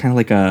attempt at kind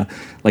of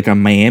like a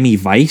Miami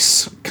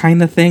Vice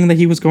kind of thing that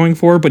he was going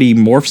for, but he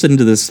morphs it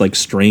into this like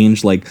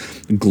strange like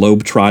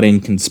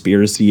globe-trotting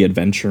conspiracy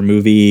adventure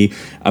movie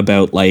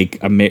about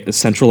like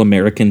Central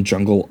American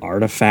jungle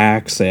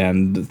artifacts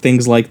and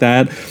things like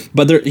that.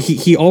 But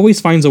he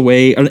always finds a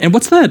way. And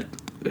what's that?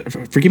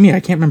 Forgive me, I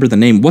can't remember the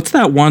name. What's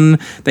that one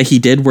that he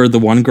did where the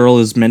one girl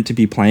is meant to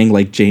be playing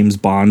like James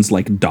Bond's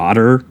like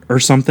daughter or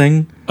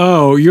something?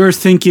 Oh, you're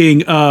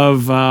thinking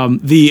of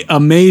the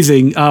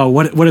amazing.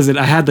 What is it?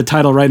 I had the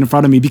title right in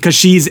front of me because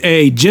she's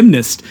a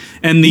gymnast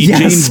and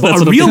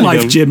a real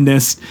life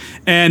gymnast,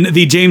 and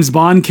the James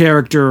Bond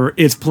character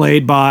is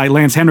played by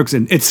Lance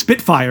Henriksen. It's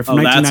Spitfire from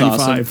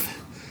 1995. That's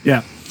awesome.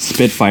 Yeah,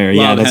 Spitfire.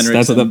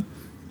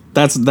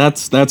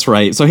 That's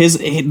right. So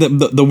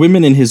the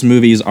women in his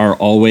movies are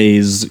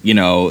always, you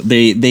know,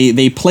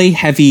 they play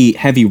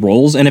heavy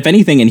roles, and if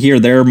anything in here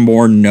they're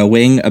more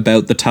knowing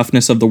about the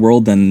toughness of the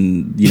world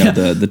than, you know,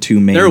 the two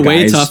main guys. They're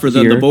way tougher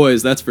than the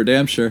boys, that's for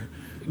damn sure.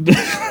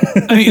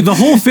 I mean, the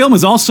whole film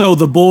is also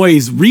the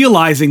boys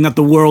realizing that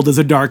the world is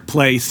a dark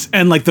place,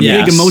 and like the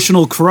big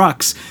emotional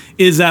crux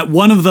is that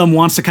one of them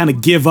wants to kind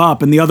of give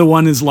up and the other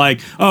one is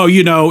like, oh,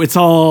 you know, it's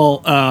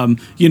all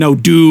you know,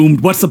 doomed.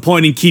 What's the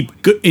point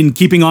in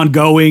keeping on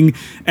going?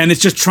 And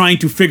it's just trying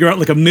to figure out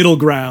like a middle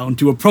ground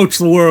to approach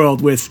the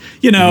world with,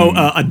 you know,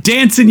 a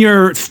dance in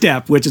your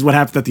step, which is what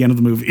happens at the end of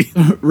the movie.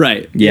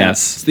 Right.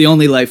 Yes. It's the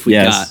only life we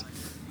got.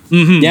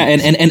 Mm-hmm. Yeah,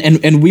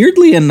 and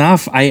weirdly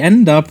enough, I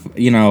end up,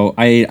 you know,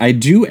 I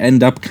do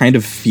end up kind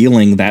of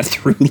feeling that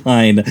through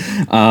line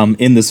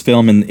in this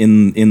film and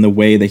in the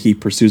way that he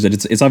pursues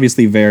it. It's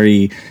obviously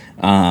very,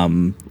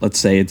 let's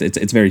say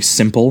it's very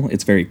simple.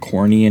 It's very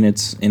corny in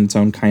its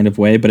own kind of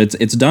way, but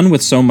it's done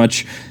with so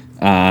much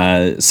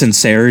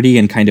sincerity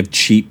and kind of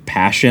cheap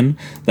passion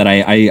that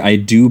I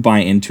do buy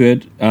into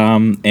it,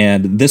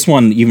 and this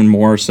one even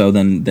more so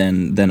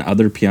than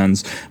other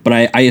Pyuns. But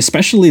I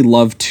especially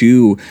love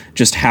too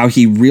just how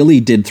he really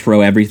did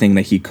throw everything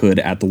that he could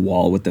at the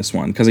wall with this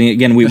one, because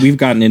again we've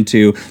gotten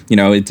into, you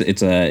know,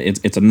 it's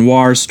a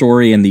noir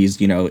story, and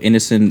these, you know,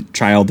 innocent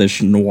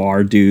childish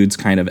noir dudes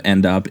kind of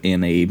end up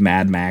in a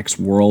Mad Max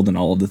world and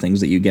all of the things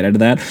that you get out of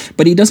that.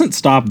 But he doesn't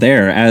stop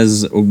there.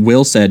 As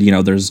Will said, you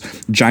know, there's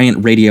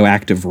giant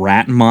radioactive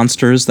rat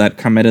monsters that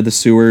come out of the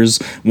sewers.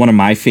 One of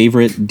my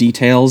favorite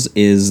details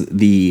is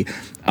the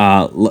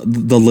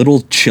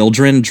little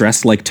children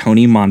dressed like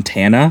Tony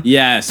Montana.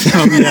 Yes.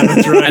 Oh, yeah,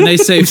 that's right. And they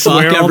say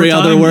fuck every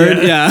other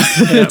word. Yeah.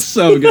 It's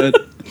so good.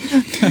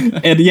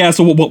 And yeah,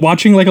 so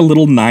watching like a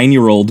little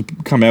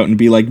 9-year-old come out and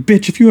be like,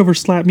 bitch, if you ever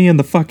slap me in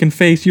the fucking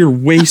face, you're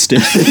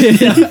wasted.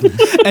 Yeah.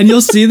 And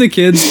you'll see the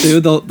kids too,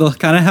 they'll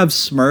kind of have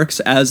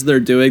smirks as they're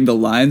doing the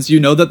lines. You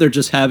know that they're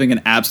just having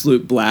an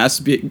absolute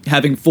blast,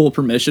 having full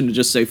permission to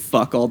just say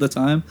fuck all the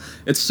time.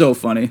 It's so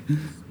funny.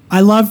 I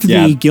loved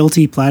the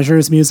Guilty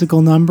Pleasures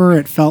musical number.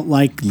 It felt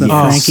like the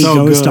Frankie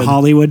Goes to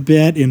Hollywood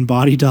bit in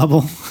Body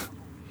Double.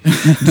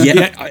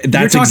 Yeah,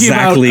 that's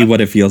exactly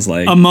what it feels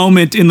like. A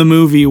moment in the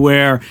movie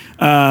where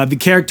the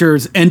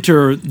characters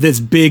enter this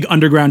big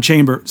underground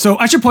chamber. So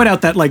I should point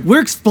out that like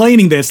we're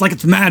explaining this like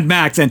it's Mad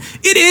Max, and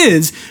it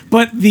is,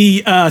 but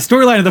the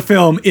storyline of the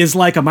film is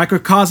like a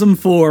microcosm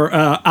for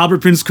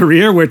Albert Prune's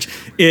career, which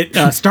it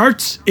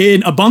starts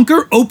in a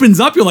bunker, opens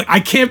up, you're like, I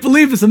can't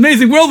believe this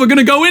amazing world we're going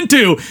to go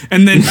into,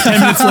 and then 10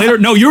 minutes later,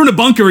 no, you're in a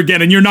bunker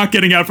again, and you're not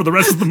getting out for the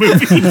rest of the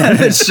movie.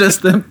 It's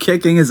just them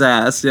kicking his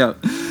ass. Yeah.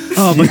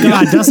 Oh my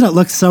God, doesn't it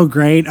look so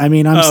great? I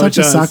mean, I'm such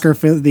a sucker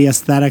for the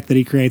aesthetic that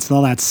he creates, with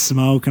all that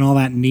smoke and all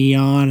that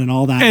neon and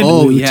all that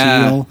blue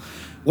teal.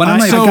 One of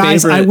my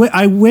guys,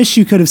 I wish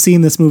you could have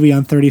seen this movie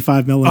on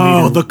 35 millimeter.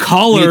 Oh, the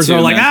colors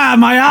are like,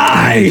 my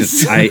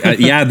eyes.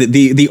 Yeah,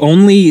 the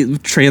only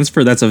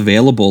transfer that's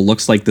available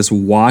looks like this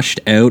washed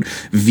out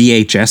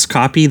VHS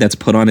copy that's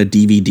put on a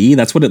DVD.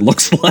 That's what it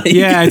looks like.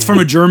 Yeah, it's from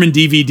a German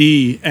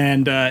DVD,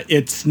 and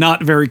it's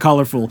not very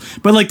colorful.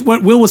 But like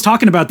what Will was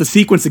talking about, the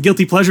sequence, the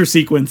guilty pleasure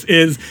sequence,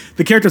 is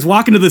the characters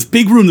walk into this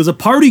big room. There's a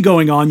party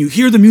going on. You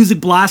hear the music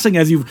blasting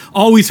as you've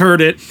always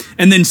heard it,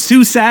 and then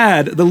Sue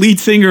Sad, the lead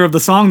singer of the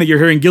song that you're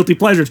hearing, Guilty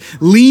Pleasures,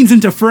 leans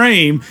into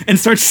frame and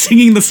starts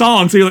singing the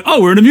song. So you're like,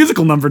 oh, we're in a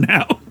musical number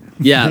now.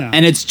 Yeah,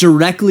 and it's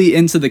directly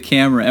into the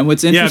camera. And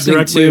what's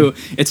interesting too,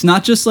 it's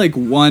not just like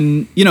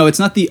one, it's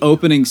not the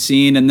opening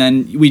scene and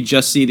then we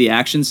just see the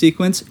action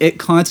sequence. It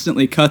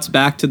constantly cuts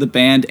back to the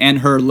band and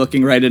her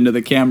looking right into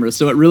the camera.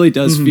 So it really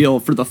does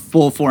feel for the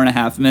full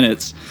 4.5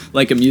 minutes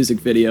like a music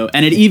video.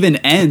 And it even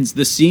ends,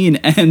 the scene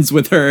ends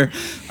with her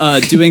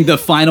doing the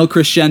final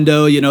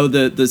crescendo,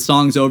 the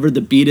song's over, the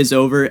beat is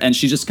over, and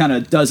she just kind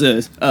of does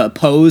a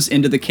pose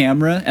into the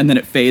camera and then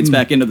it fades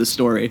back into the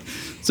story.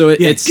 So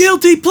it's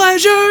Guilty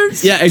Pleasures.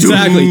 Yeah,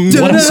 exactly.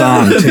 What a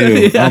song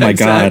too. Oh my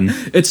God.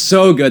 It's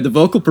so good. The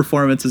vocal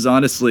performance is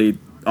honestly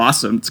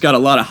awesome. It's got a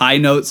lot of high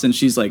notes and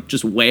she's like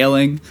just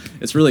wailing.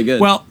 It's really good.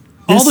 Well,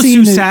 all the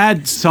Sue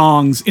Sad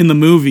songs in the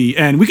movie,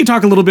 and we can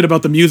talk a little bit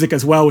about the music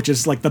as well, which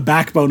is like the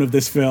backbone of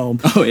this film.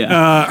 Oh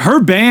yeah.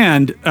 Her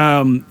band,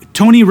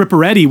 Tony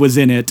Ripperetti was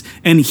in it,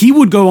 and he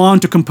would go on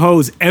to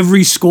compose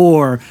every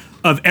score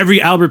of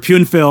every Albert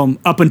Pune film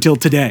up until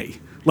today.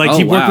 Like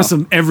he worked with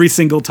them every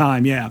single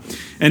time, yeah.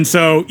 And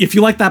so if you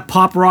like that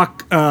pop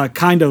rock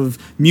kind of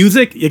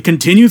music, it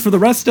continues for the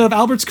rest of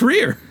Albert's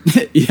career.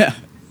 Yeah,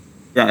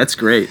 it's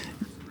great.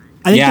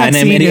 I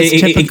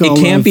think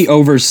it can't be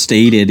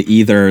overstated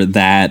either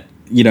that,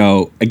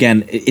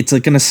 again, it's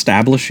like an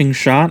establishing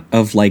shot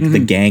of like the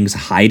gang's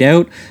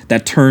hideout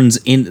that turns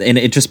in and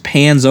it just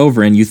pans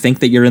over and you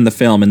think that you're in the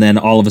film and then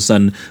all of a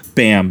sudden,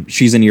 bam,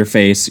 she's in your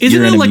face.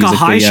 Isn't it like a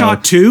high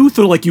shot too?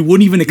 So like you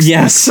wouldn't even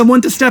expect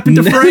someone to step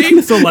into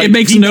frame. So like it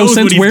makes no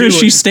sense. Where is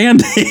she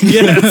standing?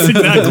 Yes,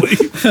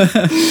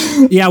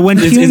 exactly. Yeah, when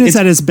Pune is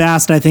at his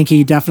best, I think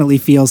he definitely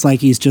feels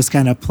like he's just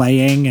kind of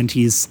playing and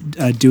he's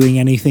doing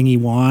anything he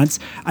wants.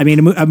 I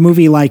mean, a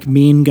movie like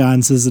Mean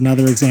Guns is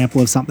another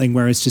example of something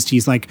where it's just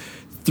he's like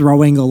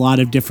throwing a lot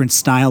of different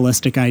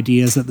stylistic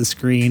ideas at the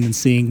screen and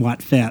seeing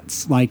what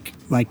fits. Like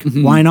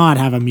why not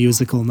have a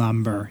musical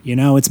number?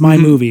 It's my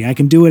movie. I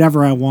can do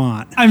whatever I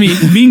want. I mean,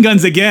 Mean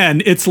Guns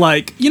again, it's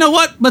like, you know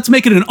what? Let's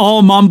make it an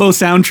all mambo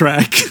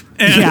soundtrack.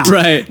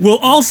 And we'll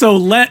also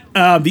let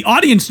the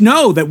audience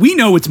know that we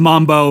know it's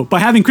mambo by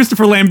having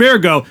Christopher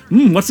Lambert go,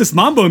 what's this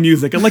mambo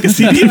music? I'd like a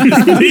CD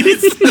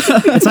release.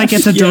 It's like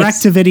it's a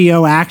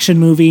direct-to-video action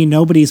movie.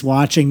 Nobody's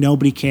watching.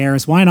 Nobody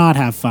cares. Why not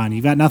have fun?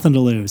 You've got nothing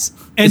to lose.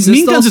 And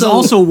Mean Guns is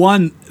also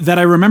one that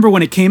I remember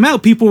when it came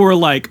out, people were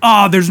like,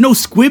 there's no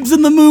squibs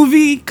in the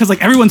movie because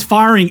like everyone's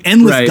firing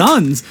endless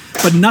guns,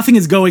 but nothing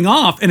is going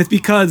off. And it's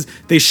because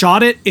they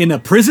shot it in a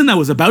prison that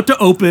was about to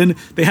open.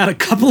 They had a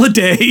couple of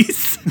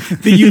days.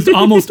 They used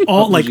almost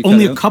all, like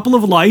only a couple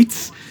of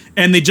lights,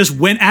 and they just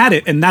went at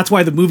it, and that's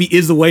why the movie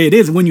is the way it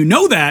is. And when you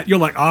know that, you're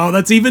like, oh,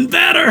 that's even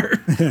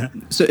better.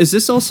 So is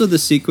this also the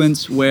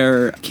sequence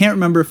where, I can't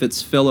remember if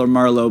it's Phil or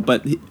Marlowe,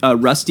 but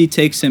Rusty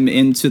takes him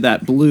into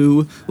that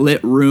blue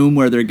lit room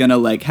where they're gonna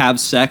like have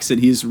sex,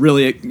 and he's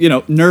really,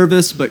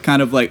 nervous, but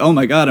kind of like, oh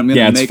my God, I'm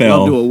gonna make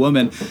love to a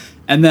woman.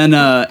 And then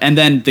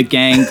the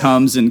gang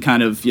comes and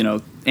kind of,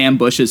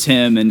 ambushes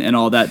him and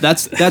all that.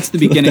 That's the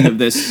beginning of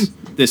this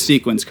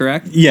sequence,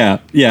 correct? Yeah.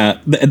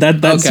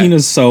 That scene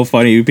is so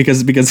funny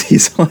because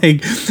he's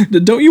like,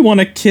 don't you want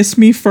to kiss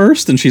me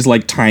first? And she's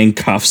like tying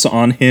cuffs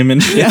on him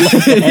and shit like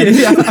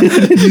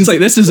that. It's like,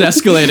 this is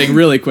escalating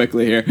really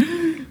quickly here.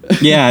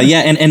 Yeah,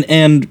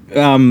 and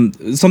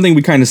something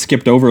we kind of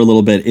skipped over a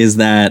little bit is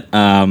that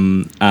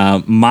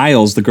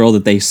Miles, the girl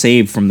that they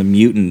saved from the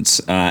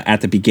mutants at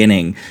the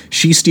beginning,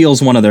 she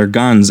steals one of their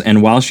guns,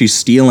 and while she's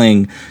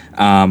stealing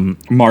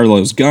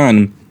Marlowe's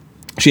gun,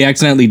 she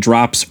accidentally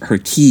drops her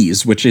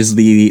keys, which is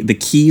the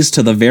keys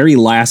to the very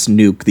last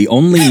nuke, the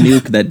only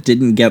nuke that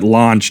didn't get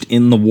launched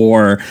in the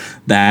war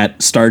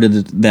that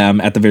started them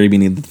at the very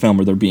beginning of the film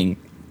where they're being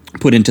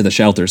put into the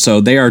shelter.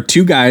 So they are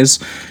two guys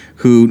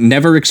who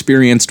never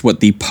experienced what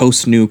the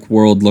post-nuke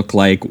world looked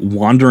like,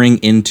 wandering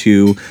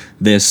into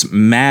this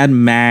Mad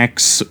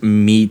Max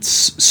meets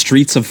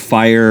Streets of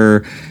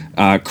Fire,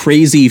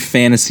 crazy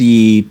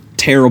fantasy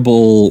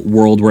terrible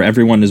world where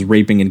everyone is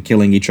raping and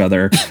killing each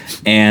other,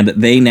 and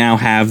they now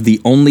have the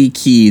only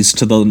keys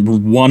to the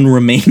one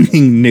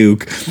remaining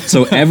nuke.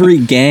 So every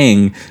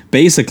gang,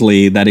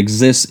 basically, that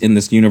exists in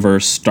this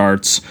universe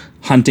starts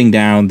hunting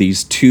down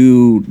these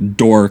two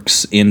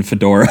dorks in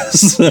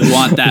fedoras who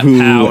want that who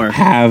power.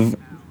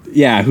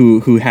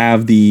 Who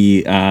have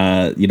the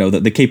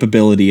the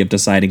capability of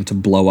deciding to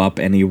blow up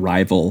any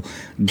rival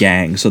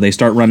gang. So they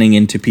start running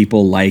into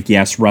people like,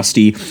 yes,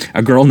 Rusty,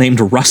 a girl named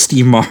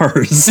Rusty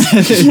Mars,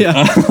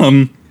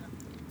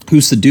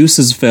 who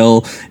seduces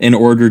Phil in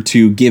order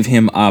to give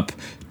him up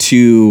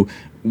to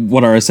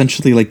what are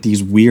essentially like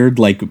these weird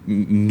like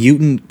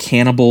mutant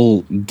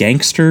cannibal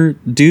gangster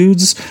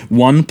dudes.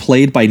 One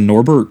played by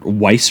Norbert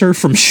Weiser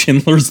from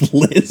Schindler's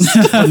List.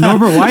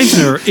 Norbert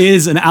Weiser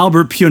is an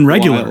Albert Pune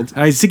regular.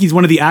 I think he's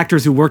one of the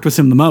actors who worked with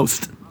him the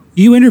most.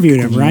 You interviewed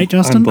him, right,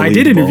 Justin? I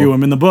did interview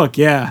him in the book,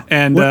 yeah.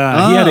 And he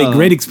had a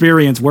great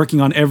experience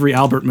working on every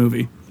Albert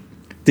movie.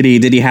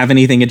 Did he have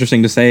anything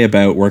interesting to say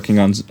about working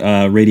on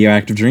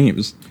Radioactive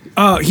Dreams?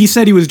 He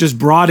said he was just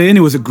brought in.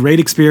 It was a great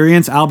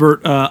experience.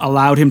 Albert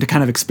allowed him to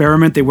kind of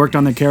experiment. They worked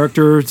on the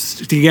characters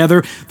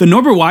together. The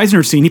Norbert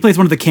Weiser scene, he plays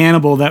one of the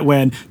cannibal that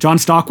when John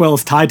Stockwell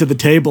is tied to the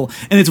table.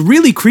 And it's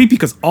really creepy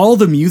because all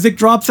the music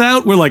drops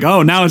out. We're like,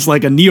 oh, now it's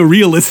like a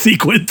neorealist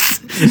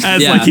sequence.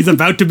 As like he's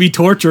about to be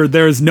tortured.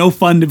 There is no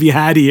fun to be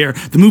had here.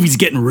 The movie's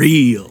getting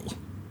real.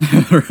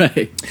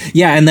 Right.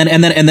 Yeah, and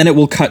then it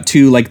will cut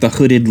to like the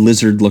hooded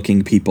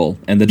lizard-looking people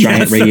and the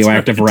giant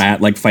radioactive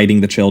rat like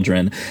fighting the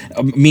children.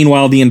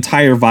 Meanwhile, the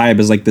entire vibe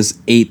is like this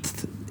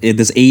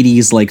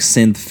 80s like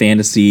synth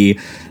fantasy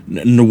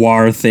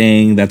noir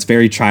thing that's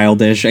very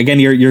childish. Again,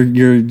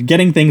 you're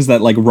getting things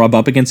that like rub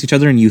up against each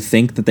other, and you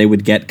think that they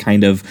would get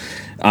kind of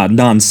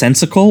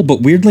nonsensical, but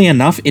weirdly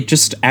enough, it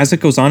just, as it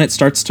goes on, it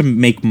starts to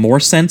make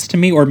more sense to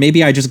me, or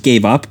maybe I just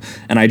gave up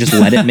and I just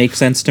let it make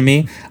sense to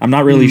me. I'm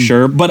not really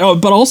sure, but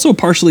also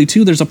partially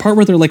too, there's a part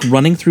where they're like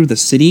running through the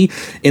city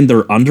in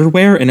their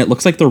underwear, and it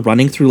looks like they're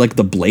running through like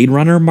the Blade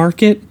Runner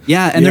market.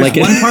 Yeah, and there's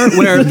one part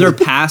where they're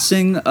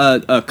passing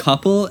a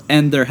couple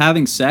and they're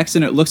having sex,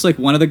 and it looks like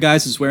one of the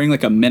guys is wearing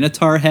like a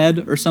minotaur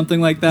head or something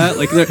like that.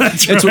 Like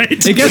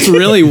it gets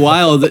really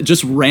wild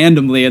just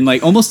randomly, and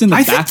like almost in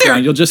the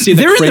background you'll just see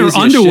the craziest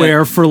shit.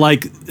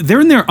 They're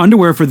in their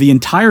underwear for the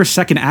entire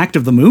second act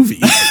of the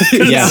movie.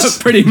 Yeah,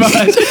 pretty much.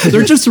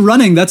 They're just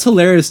running. That's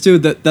hilarious too.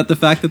 That the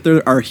fact that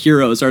there are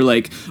heroes are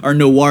like our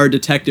noir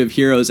detective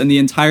heroes, and the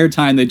entire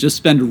time they just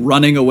spend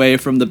running away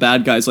from the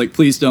bad guys. Like,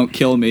 please don't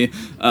kill me.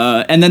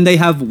 And then they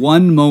have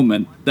one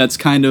moment that's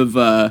kind of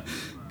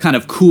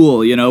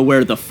cool, you know,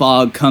 where the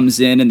fog comes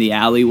in the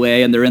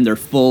alleyway and they're in their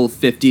full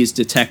 50s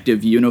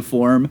detective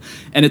uniform.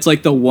 And it's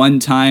like the one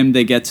time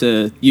they get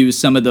to use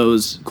some of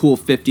those cool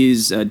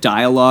 50s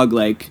dialogue,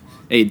 like,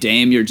 hey,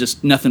 dame, you're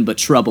just nothing but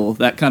trouble,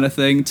 that kind of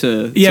thing.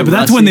 But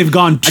that's when they've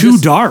gone too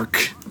dark.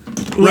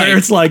 Where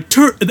it's like,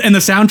 and the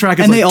soundtrack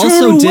is and they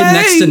also did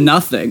next to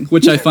nothing,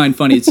 which I find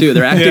funny too.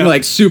 They're acting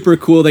like super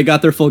cool. They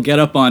got their full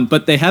getup on,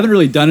 but they haven't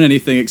really done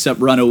anything except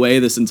run away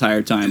this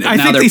entire time. I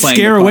think they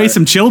scare away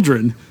some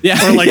children.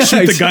 Yeah. Or like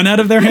shoot the gun out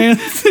of their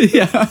hands.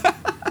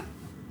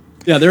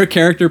 Yeah, their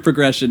character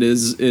progression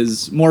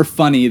is more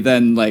funny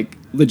than like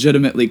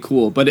legitimately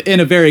cool, but in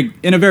a very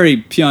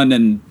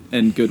Pune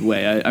and good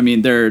way. I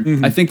mean,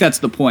 I think that's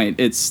the point.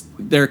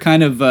 They're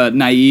kind of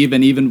naive,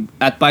 and even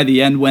by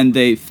the end when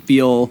they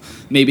feel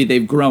maybe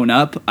they've grown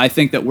up, I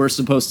think that we're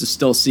supposed to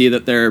still see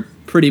that they're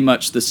pretty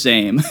much the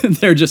same.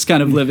 They're just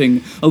kind of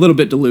living a little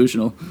bit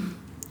delusional.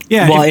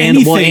 Yeah,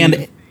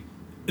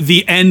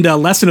 the end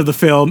lesson of the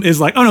film is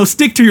like, oh no,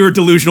 stick to your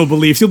delusional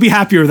beliefs. You'll be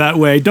happier that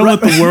way. Don't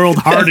let the world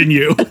harden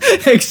you.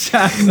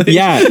 Exactly.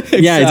 Yeah.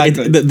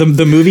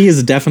 The movie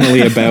is definitely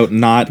about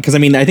not, because I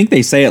mean, I think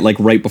they say it like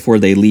right before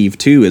they leave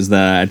too, is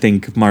that I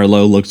think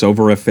Marlowe looks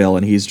over at Phil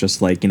and he's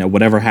just like, you know,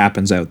 whatever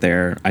happens out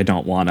there, I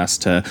don't want us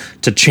to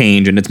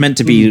change. And it's meant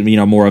to be, you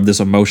know, more of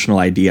this emotional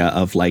idea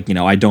of like, you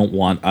know, I don't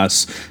want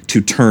us to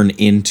turn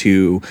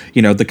into,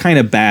 you know, the kind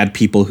of bad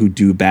people who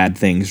do bad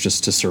things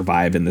just to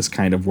survive in this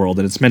kind of world.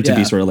 And it's meant to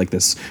be sort of like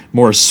this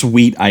more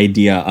sweet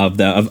idea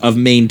of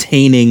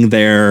maintaining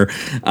their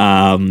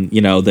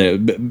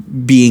the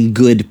being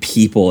good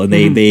people, and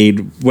they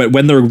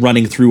when they're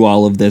running through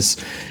all of this,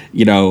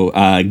 you know,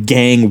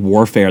 gang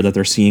warfare that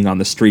they're seeing on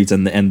the streets,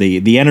 and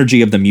the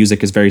energy of the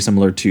music is very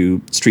similar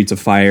to Streets of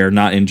Fire,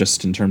 not in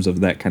just in terms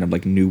of that kind of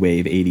like new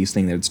wave 80s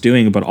thing that it's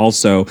doing, but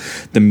also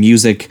the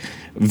music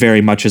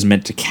very much is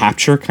meant to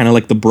capture kind of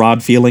like the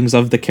broad feelings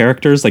of the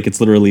characters. Like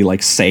it's literally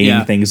like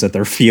saying things that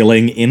they're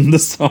feeling in the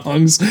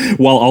songs,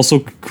 while also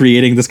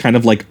creating this kind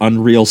of like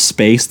unreal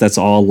space that's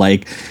all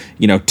like,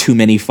 you know, too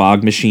many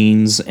fog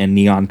machines and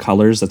neon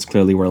colors. That's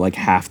clearly where like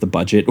half the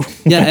budget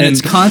went. Yeah, and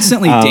it's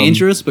constantly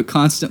dangerous but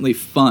constantly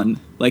fun.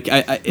 Like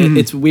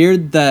it's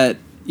weird that,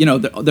 you know,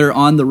 they're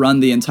on the run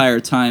the entire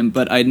time,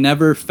 but I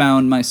never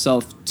found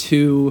myself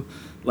too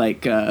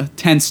like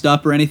tensed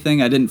up or anything.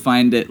 I didn't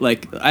find it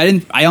like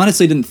I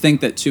honestly didn't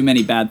think that too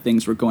many bad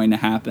things were going to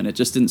happen. It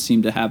just didn't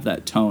seem to have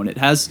that tone. It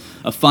has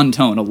a fun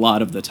tone a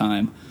lot of the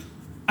time.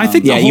 I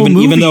think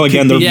even though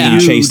again they're being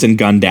chased and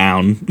gunned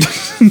down.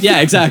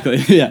 Yeah, exactly.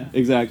 Yeah,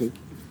 exactly.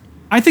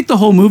 I think the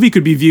whole movie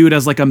could be viewed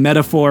as like a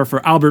metaphor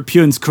for Albert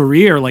Pujo's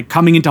career, like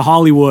coming into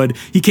Hollywood.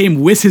 He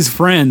came with his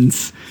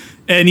friends,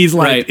 and he's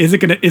like, "Is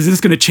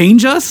this gonna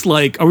change us?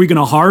 Like, are we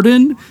gonna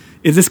harden?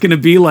 Is this gonna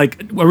be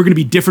like, are we gonna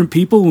be different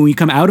people when we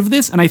come out of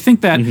this?" And I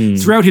think that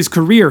throughout his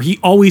career, he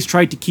always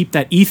tried to keep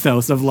that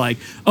ethos of like,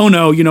 "Oh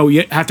no,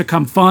 you have to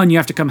come fun, you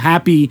have to come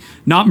happy,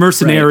 not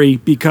mercenary,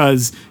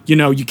 because you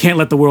can't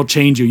let the world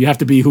change you. You have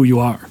to be who you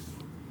are."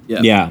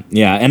 Yeah,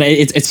 and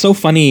it's so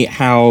funny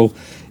how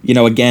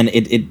again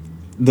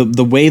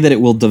the way that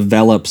it will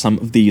develop some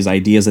of these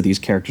ideas that these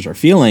characters are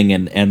feeling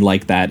and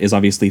like that is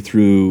obviously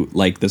through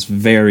like this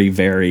very,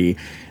 very,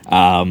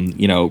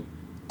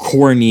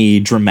 corny,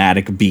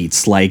 dramatic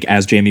beats. Like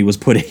as Jamie was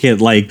putting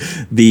it, like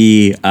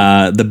the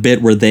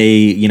bit where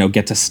they,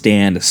 get to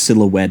stand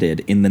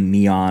silhouetted in the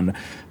neon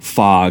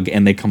fog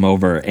and they come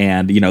over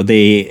and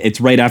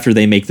it's right after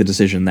they make the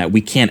decision that we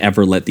can't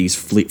ever let these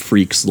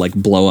freaks like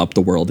blow up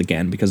the world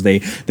again, because they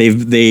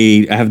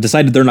have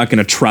decided they're not going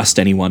to trust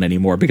anyone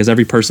anymore, because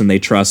every person they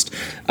trust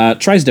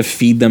tries to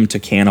feed them to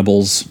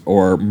cannibals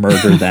or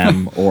murder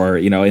them or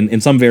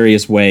in some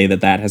various way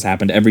that has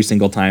happened every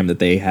single time that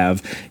they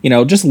have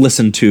just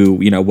listened to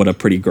what a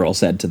pretty girl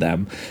said to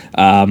them.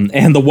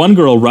 And the one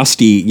girl,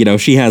 Rusty,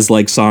 she has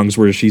like songs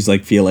where she's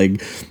like feeling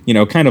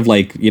kind of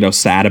like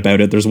sad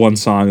about it. There's one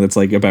song that's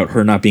like about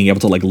her not being able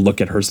to like look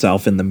at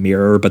herself in the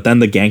mirror, but then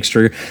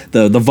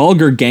the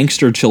vulgar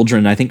gangster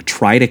children, I think,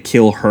 try to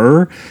kill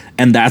her,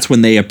 and that's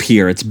when they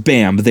appear. It's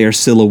bam, their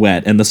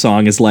silhouette, and the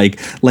song is like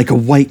a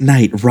white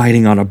knight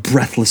riding on a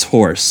breathless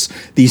horse.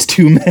 These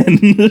two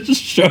men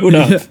showed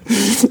up,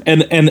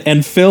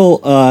 and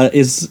Phil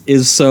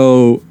is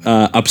so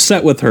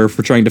upset with her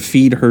for trying to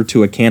feed her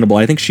to a cannibal.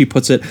 I think she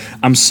puts it,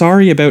 "I'm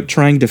sorry about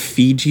trying to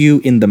feed you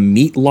in the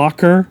meat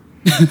locker."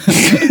 but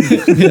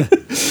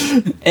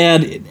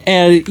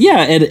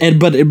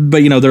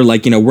they're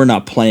like, we're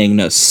not playing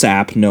no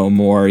sap no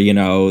more.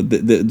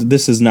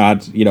 This is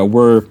not,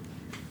 we're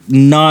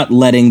not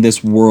letting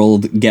this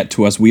world get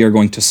to us. We are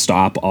going to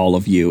stop all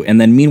of you. And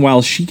then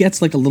meanwhile, she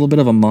gets like a little bit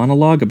of a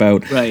monologue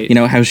about,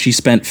 how she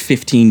spent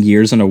 15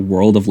 years in a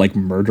world of like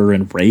murder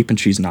and rape, and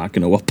she's not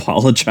going to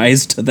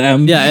apologize to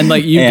them. Yeah, and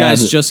like you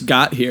guys just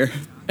got here.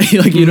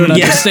 Like you don't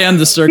understand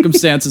the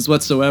circumstances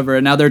whatsoever,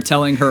 and now they're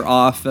telling her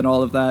off and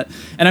all of that.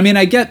 And I mean,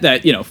 I get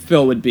that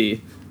Phil would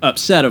be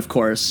upset, of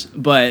course,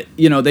 but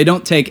they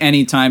don't take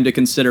any time to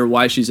consider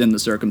why she's in the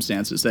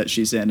circumstances that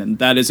she's in, and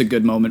that is a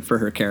good moment for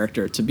her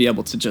character to be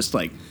able to just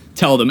like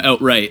tell them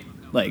outright,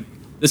 like,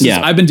 this is,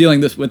 I've been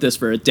dealing with this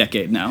for a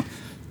decade now.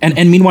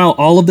 And meanwhile,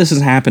 all of this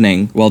is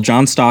happening while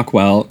John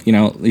Stockwell,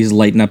 he's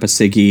lighting up a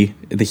ciggy,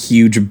 the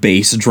huge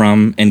bass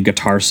drum and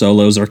guitar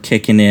solos are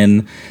kicking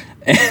in.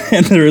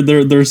 And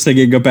they're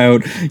singing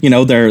about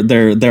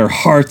their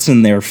hearts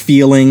and their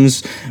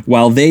feelings,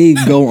 while they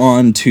go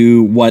on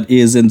to what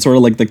is in sort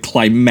of like the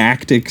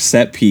climactic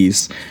set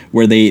piece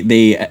where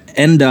they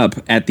end up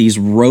at these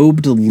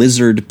robed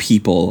lizard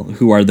people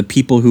who are the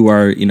people who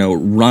are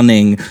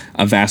running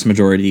a vast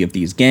majority of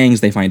these gangs.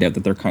 They find out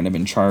that they're kind of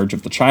in charge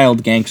of the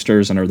child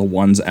gangsters and are the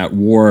ones at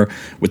war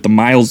with the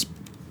Miles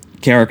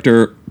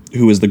character,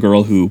 who is the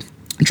girl who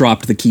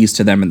dropped the keys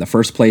to them in the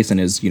first place and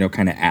is,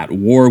 kind of at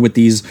war with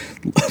these,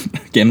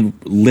 again,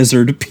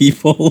 lizard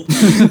people.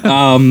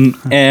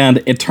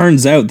 And it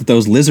turns out that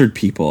those lizard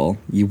people,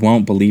 you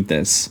won't believe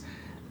this,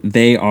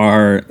 they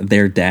are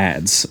their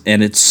dads.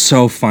 And it's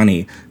so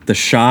funny. The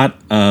shot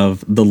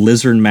of the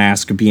lizard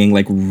mask being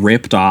like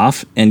ripped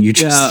off and you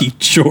just see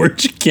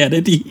George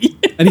Kennedy.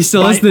 And he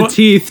still has the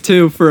teeth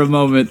too for a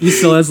moment. He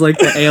still has like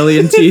the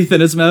alien teeth in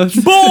his mouth.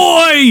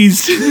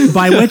 Boys!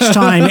 By which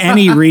time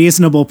any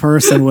reasonable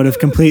person would have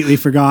completely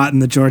forgotten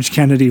that George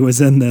Kennedy was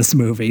in this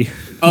movie.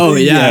 Oh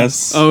yeah.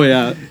 Yes. Oh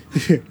yeah.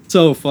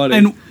 So funny.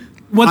 And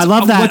what's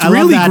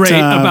really great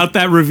about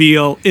that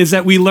reveal is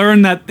that we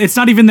learn that it's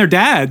not even their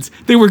dads.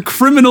 They were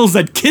criminals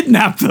that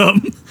kidnapped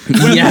them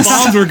when the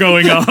bombs were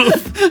going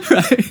off.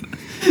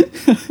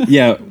 Right.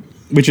 Yeah.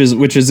 Which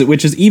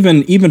is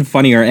even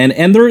funnier,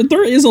 and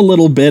there is a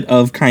little bit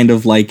of kind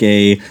of like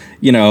a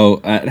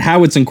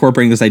how it's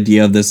incorporating this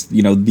idea of this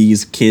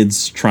these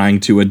kids trying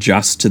to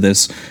adjust to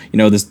this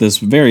this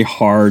very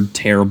hard,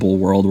 terrible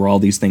world where all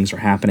these things are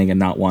happening and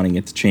not wanting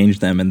it to change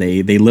them, and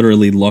they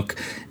literally look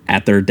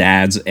at their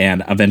dads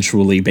and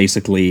eventually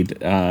basically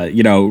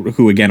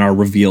who again are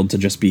revealed to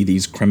just be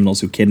these criminals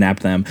who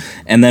kidnapped them,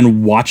 and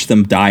then watch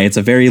them die. It's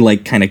a very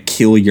like kind of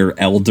kill your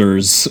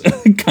elders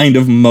kind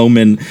of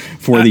moment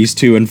for these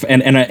two, and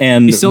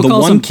he still the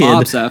calls one him kid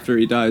Pops after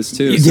he dies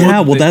too. Yeah,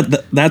 well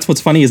that's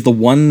what's funny is the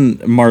one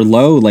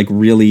Marlowe like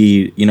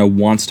really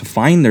wants to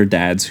find their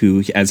dads,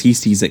 who as he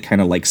sees it kind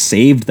of like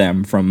saved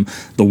them from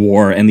the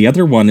war, and the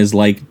other one is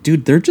like,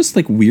 dude, they're just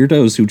like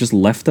weirdos who just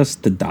left us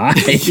to die.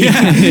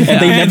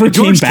 And they never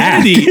came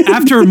back. Kennedy,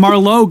 after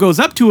Marlowe goes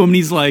up to him and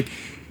he's like,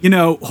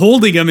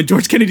 holding him, and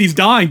George Kennedy's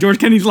dying, George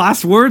Kennedy's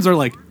last words are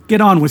like,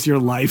 get on with your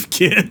life,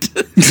 kid.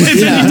 And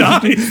then he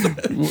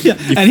dies. Yeah.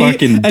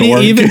 And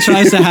he even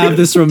tries to have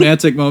this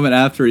romantic moment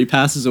after he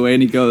passes away,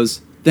 and he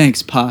goes,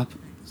 "Thanks, Pop.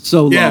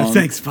 So long." Yeah,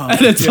 thanks, Pop.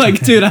 And it's like,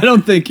 dude, I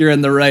don't think you're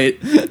in the right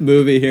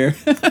movie here.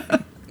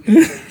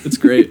 It's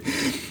great.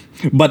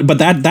 But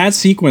that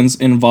sequence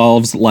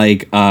involves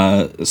like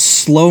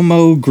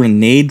slow-mo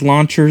grenade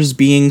launchers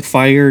being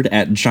fired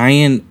at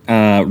giant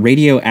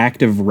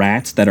radioactive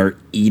rats that are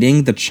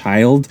eating the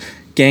child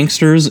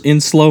gangsters in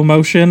slow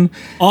motion.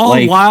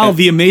 All while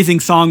the amazing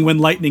song "When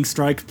Lightning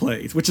Strikes"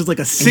 plays, which is like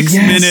a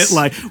 6-minute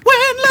like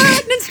 "When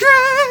Lightning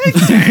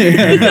Strikes."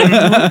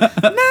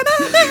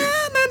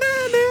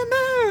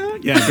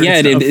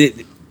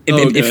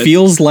 It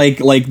feels like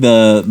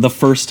the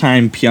first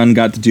time Pyun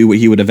got to do what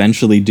he would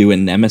eventually do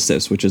in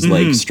Nemesis, which is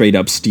like straight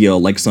up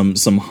steel, like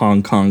some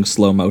Hong Kong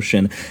slow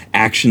motion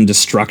action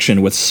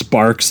destruction with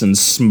sparks and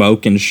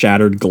smoke and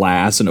shattered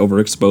glass and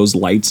overexposed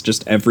lights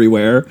just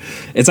everywhere.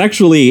 It's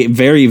actually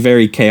very,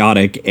 very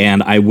chaotic,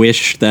 and I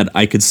wish that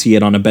I could see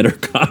it on a better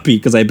copy,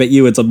 because I bet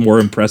you it's more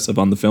impressive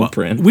on the film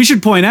print. We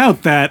should point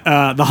out that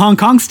the Hong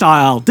Kong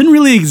style didn't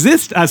really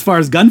exist as far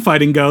as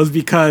gunfighting goes,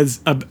 because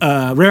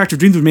Radioactive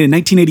Dreams was made in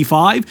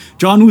 1985.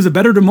 John Woo's A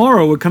Better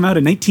Tomorrow would come out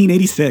in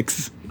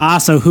 1986.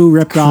 So who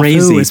ripped off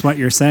who is what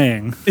you're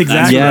saying.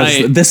 Exactly.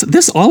 Yes, right.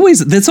 This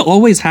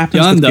always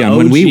happens with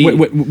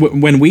Pyun.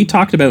 When we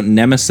talked about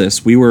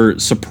Nemesis, we were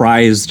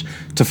surprised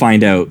to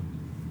find out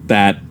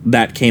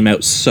that came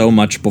out so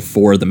much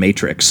before The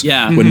Matrix.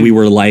 Yeah. When we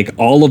were like,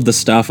 all of the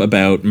stuff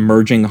about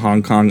merging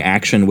Hong Kong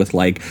action with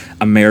like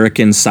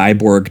American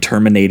cyborg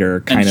Terminator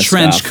kind of stuff.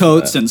 And trench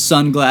coats and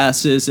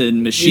sunglasses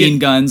and machine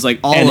guns,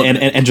 like all of it.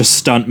 And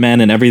just stuntmen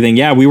and everything.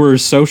 Yeah, we were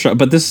so shocked.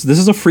 But this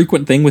is a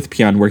frequent thing with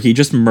Pyun, where he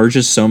just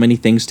merges so many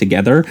things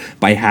together.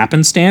 By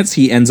happenstance,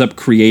 he ends up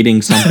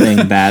creating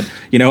something that,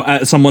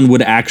 someone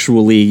would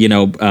actually,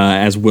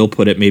 as Will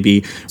put it,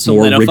 maybe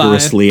more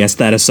rigorously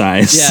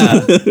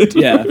aestheticize.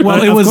 Yeah.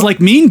 Well, it was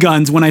like Mean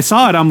Guns. When I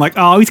saw it, I'm like,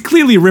 oh, he's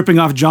clearly ripping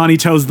off Johnny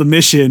Toe's The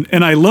Mission.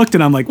 And I looked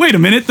and I'm like, wait a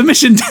minute, The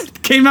Mission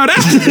came out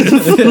after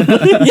this.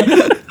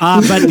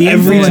 But the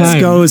influence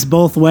goes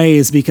both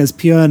ways, because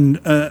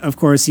Pyun, of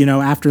course,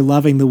 after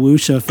loving the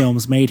wuxia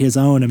films, made his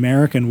own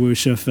American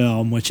wuxia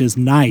film, which is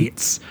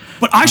Knights.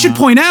 But I should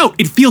point out,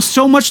 it feels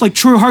so much like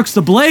True Hearts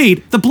The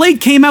Blade. The Blade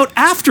came out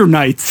after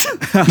Knights.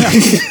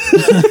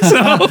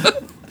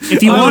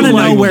 If you want to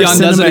know where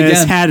cinema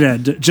is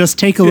headed, just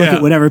take a look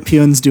at whatever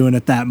Pyun's doing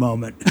at that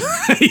moment.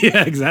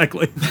 Yeah,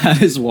 exactly.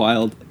 That is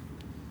wild.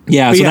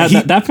 Yeah,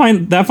 so that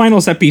final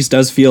set piece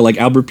does feel like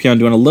Albert Pyun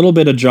doing a little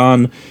bit of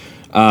John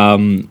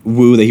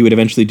Woo that he would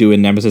eventually do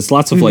in Nemesis.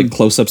 Lots of like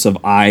close-ups of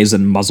eyes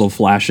and muzzle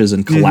flashes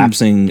and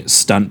collapsing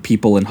stunt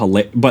people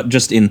but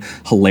just in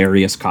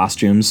hilarious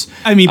costumes.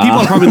 I mean, people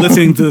are probably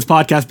listening to this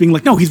podcast being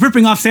like, no, he's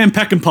ripping off Sam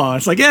Peckinpah.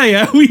 It's like,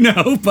 yeah, we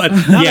know, but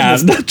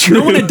not true.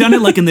 No one had done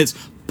it like in this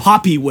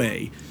poppy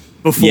way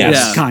before,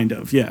 kind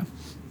of, yeah.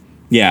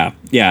 Yeah.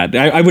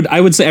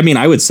 I would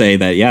say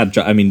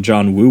that,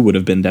 John Woo would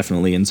have been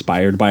definitely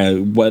inspired by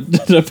what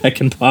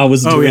Peckinpah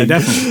was doing. Oh, yeah,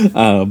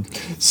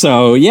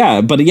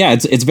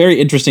 definitely. It's very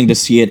interesting to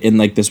see it in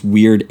like this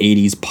weird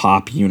 80s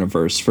pop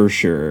universe for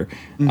sure.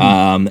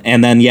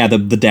 And then,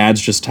 the dads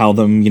just tell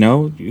them,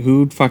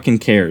 who fucking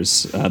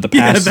cares? The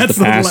past is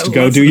the past.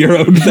 Go do your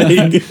own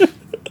thing.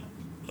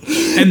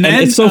 And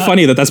then it's so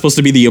funny that that's supposed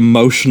to be the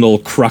emotional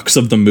crux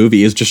of the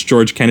movie, is just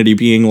George Kennedy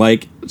being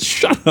like,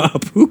 shut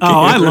up, who cares?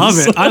 Oh, I love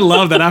it. I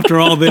love that after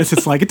all this,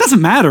 it's like, it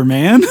doesn't matter,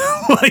 man.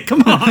 Like,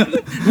 come on.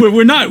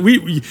 We're not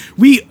going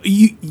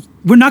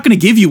to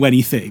give you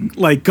anything.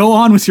 Like, go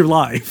on with your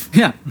life.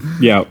 Yeah.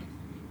 Yep.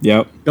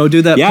 Go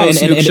do that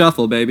post-Snoop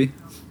shuffle, baby.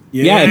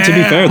 Yeah, and to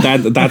be fair,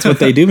 that's what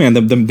they do, man.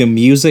 The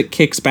music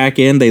kicks back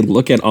in. They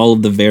look at all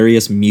of the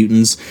various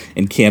mutants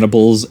and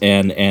cannibals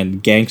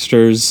and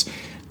gangsters.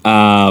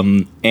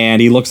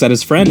 And he looks at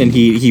his friend, and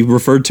he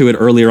referred to it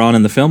earlier on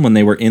in the film when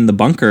they were in the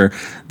bunker,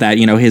 that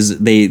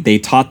they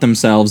taught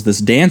themselves this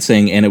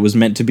dancing, and it was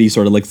meant to be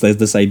sort of like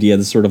this idea,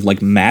 this sort of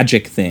like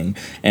magic thing.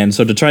 And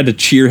so to try to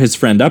cheer his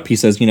friend up, he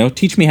says,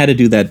 teach me how to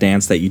do that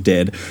dance that you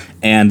did.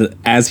 And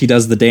as he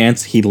does the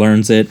dance, he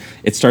learns it.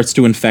 It starts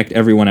to infect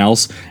everyone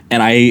else,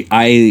 and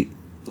I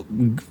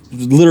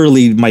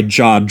literally my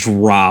jaw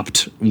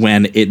dropped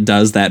when it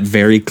does that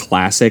very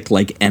classic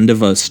like end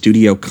of a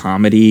studio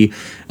comedy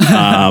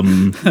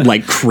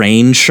like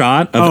crane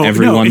shot of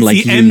everyone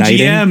like the uniting.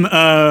 MGM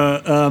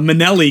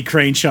Minnelli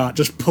crane shot,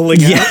 just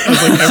pulling out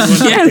of like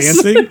everyone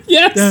dancing.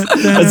 Yes,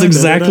 that's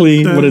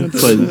exactly what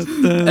it's like.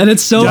 And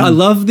it's so I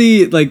love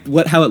the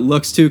how it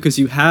looks too, because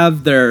you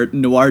have their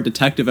noir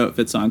detective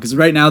outfits on, because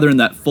right now they're in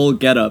that full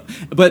getup,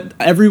 but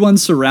everyone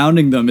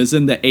surrounding them is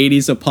in the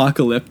 80s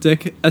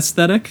apocalyptic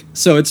aesthetic.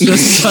 So it's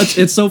just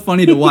it's so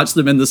funny to watch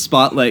them in the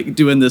spotlight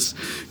doing this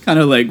kind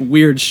of like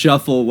weird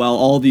shuffle while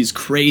all these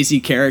crazy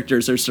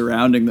characters are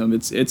surrounding them.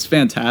 It's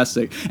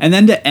fantastic. And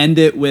then to end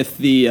it with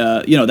the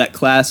that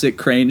classic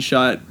crane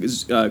shot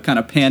is kind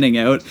of panning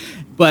out,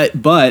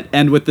 But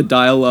and with the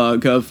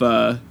dialogue of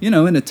in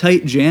a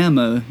tight jam,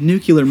 a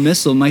nuclear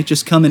missile might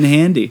just come in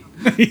handy,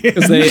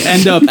 because they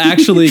end up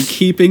actually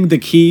keeping the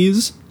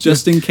keys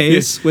just in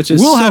case, which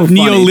is we'll have funny.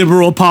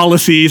 neoliberal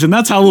policies, and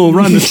that's how we'll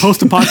run this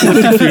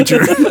post-apocalyptic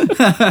future.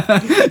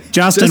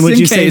 Justin, Just would in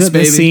you say case, that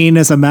this baby. scene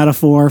is a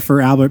metaphor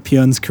for Albert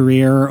Pyun's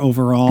career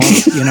overall?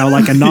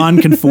 Like a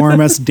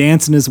nonconformist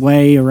dancing his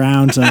way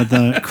around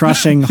the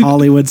crushing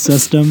Hollywood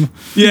system.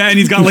 Yeah, and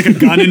he's got like a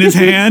gun in his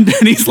hand,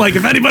 and he's like,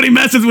 if anybody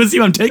messes with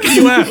you, I'm taking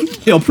you out.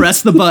 He'll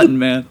press the button,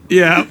 man.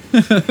 Yeah.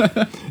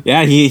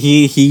 Yeah,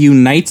 he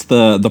unites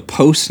the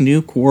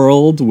post-nuke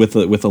world with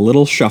a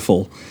little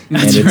shuffle,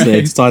 and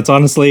it's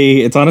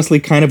honestly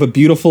kind of a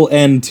beautiful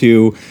end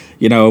to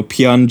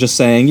Pyun just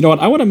saying, you know what,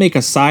 I want to make a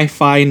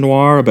sci-fi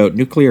noir about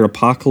nuclear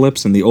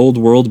apocalypse and the old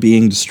world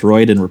being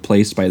destroyed and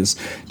replaced by this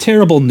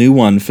terrible new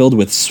one filled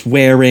with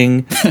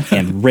swearing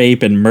and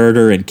rape and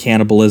murder and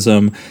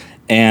cannibalism.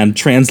 And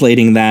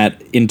translating that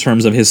in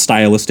terms of his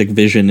stylistic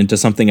vision into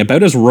something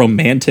about as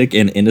romantic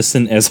and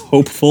innocent as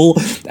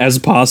hopeful as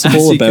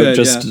possible,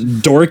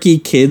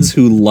 dorky kids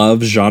who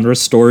love genre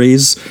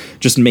stories,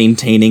 just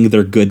maintaining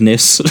their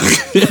goodness,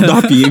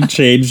 not being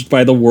changed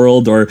by the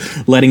world or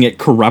letting it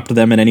corrupt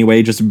them in any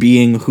way, just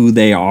being who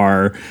they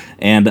are.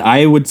 And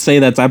I would say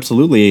that's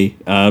absolutely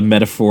a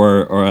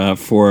metaphor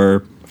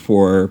for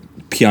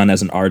Pyun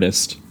as an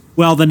artist.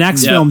 Well, the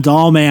next film,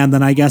 Doll Man,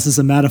 then I guess is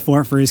a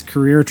metaphor for his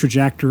career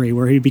trajectory,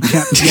 where he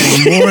kept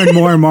getting more and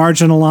more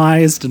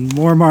marginalized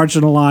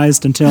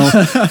until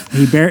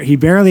he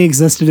barely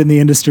existed in the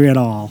industry at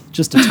all.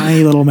 Just a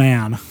tiny little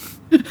man.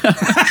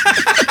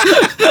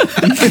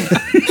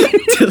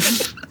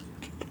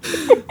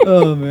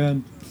 Oh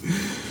man.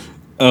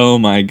 Oh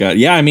my god.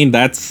 Yeah, I mean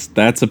that's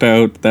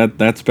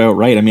about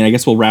right. I mean, I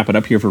guess we'll wrap it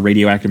up here for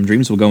Radioactive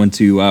Dreams. We'll go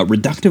into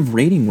reductive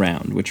rating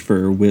round, which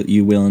for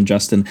Will and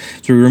Justin.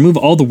 So we remove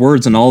all the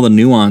words and all the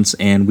nuance,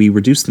 and we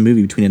reduce the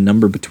movie between a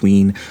number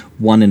between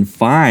 1 and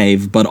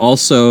 5, but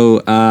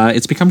also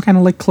it's become kind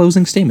of like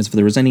closing statements. If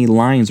there was any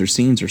lines or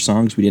scenes or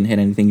songs we didn't hit,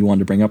 anything you wanted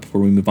to bring up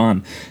before we move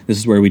on, this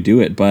is where we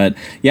do it. But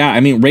yeah, I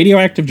mean,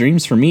 Radioactive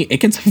Dreams for me, it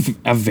gets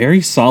a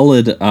very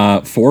solid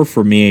 4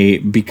 for me,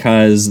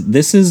 because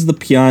this is the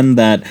Pyun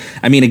that,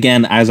 I mean,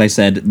 again, as I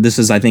said, this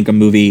is, I think, a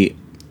movie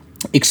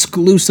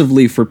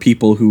exclusively for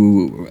people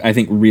who I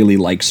think really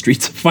like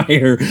Streets of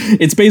Fire.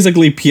 It's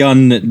basically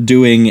Pyun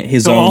doing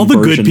his own all the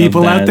version good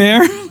people of that. out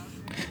there.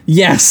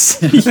 Yes.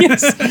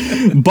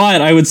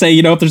 But I would say,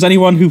 if there's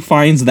anyone who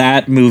finds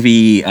that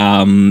movie,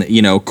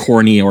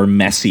 corny or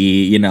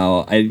messy,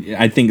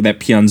 I think that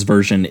Pyun's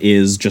version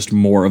is just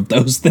more of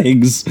those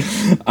things.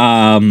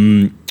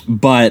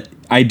 But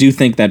I do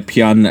think that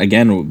Pyun,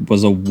 again,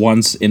 was a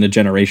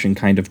once-in-a-generation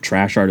kind of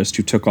trash artist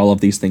who took all of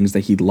these things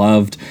that he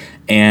loved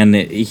and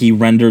he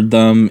rendered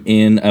them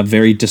in a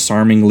very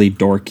disarmingly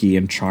dorky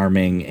and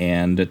charming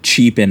and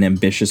cheap and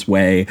ambitious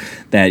way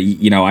that,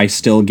 I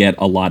still get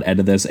a lot out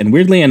of this. And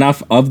weirdly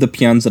enough, of the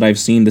Pyuns that I've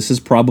seen, this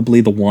is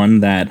probably the one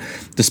that,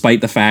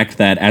 despite the fact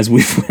that, as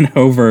we've went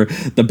over,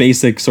 the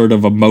basic sort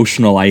of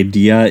emotional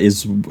idea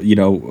is,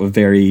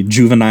 very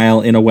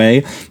juvenile in a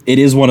way, it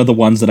is one of the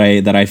ones that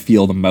I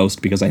feel the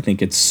most, because I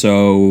think it's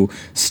so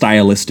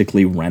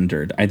stylistically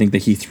rendered. I think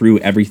that he threw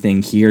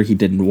everything here. He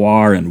did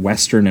noir and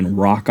western and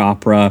rock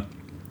opera,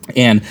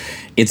 and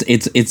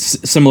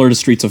it's similar to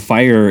Streets of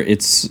Fire.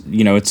 It's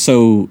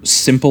so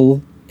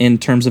simple in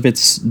terms of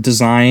its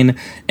design,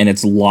 and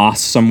it's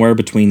lost somewhere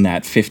between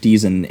that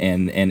 50s and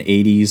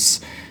 80s.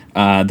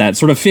 That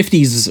sort of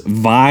 50s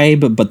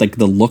vibe, but like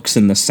the looks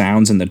and the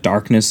sounds and the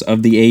darkness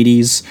of the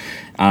 80s.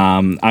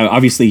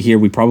 Obviously here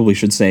we probably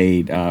should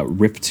say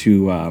rip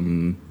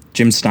to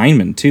Jim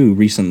Steinman too,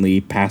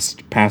 recently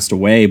passed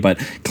away, but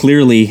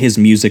clearly his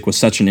music was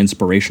such an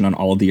inspiration on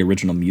all of the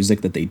original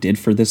music that they did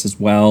for this as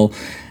well.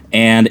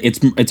 And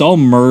it's all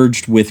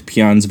merged with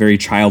Pyun's very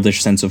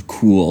childish sense of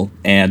cool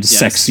and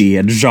sexy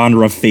and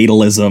genre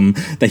fatalism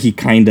that he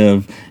kind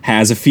of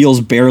has. It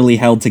feels barely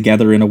held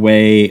together in a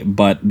way,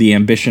 but the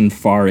ambition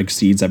far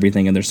exceeds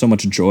everything. And there's so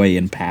much joy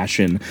and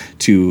passion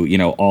to,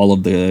 all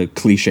of the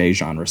cliche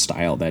genre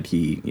style that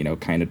he,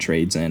 kind of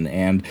trades in.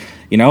 And,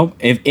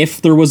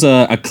 if there was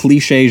a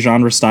cliche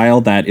genre style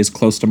that is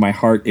close to my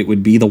heart, it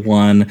would be the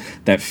one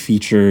that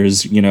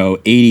features,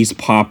 80s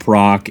pop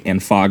rock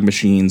and fog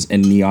machines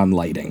and neon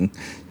lighting.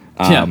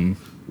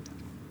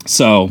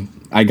 So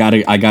I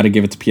gotta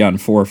give it to Pyun.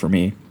 4 for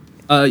me.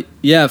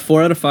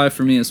 4 out of 5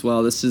 for me as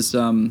well. This is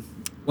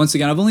once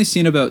again, I've only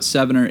seen about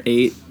 7 or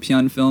 8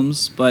 Pyun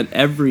films, but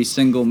every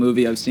single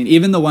movie I've seen,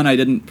 even the one I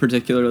didn't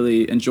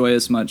particularly enjoy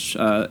as much,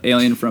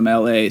 Alien from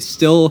LA,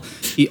 still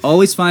he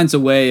always finds a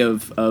way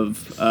of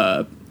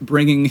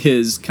bringing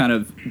his kind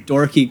of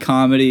dorky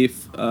comedy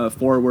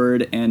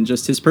forward, and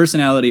just his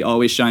personality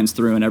always shines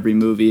through in every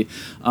movie.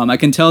 I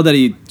can tell that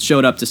he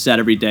showed up to set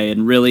every day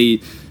and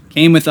really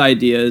came with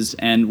ideas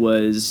and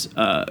was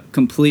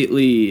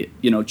completely,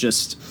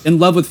 just in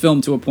love with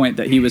film to a point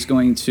that he was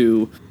going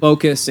to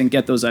focus and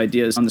get those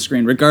ideas on the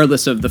screen,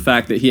 regardless of the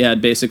fact that he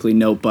had basically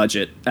no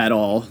budget at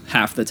all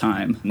half the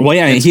time. Well,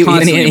 yeah,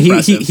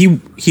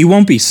 he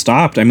won't be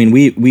stopped. I mean,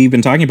 we've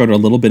been talking about it a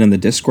little bit in the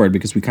Discord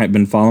because we've kind of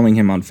been following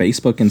him on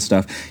Facebook and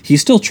stuff.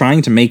 He's still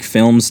trying to make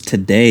films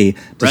today,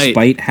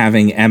 despite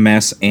having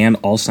MS and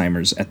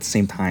Alzheimer's at the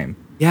same time.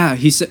 Yeah,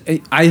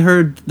 I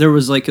heard there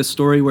was like a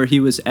story where he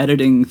was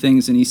editing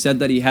things and he said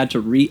that he had to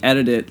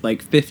re-edit it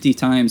like 50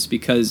 times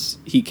because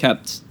he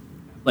kept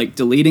like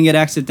deleting it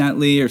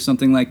accidentally or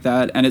something like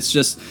that. And it's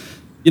just,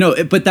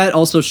 but that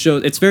also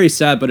shows, it's very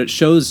sad, but it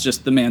shows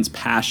just the man's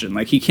passion.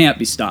 Like, he can't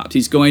be stopped.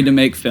 He's going to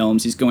make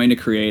films, he's going to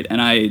create,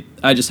 and I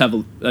just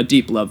have a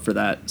deep love for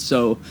that.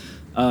 So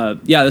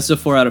this is a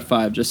 4 out of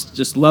 5.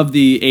 Just love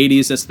the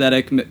 80s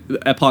aesthetic,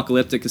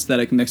 apocalyptic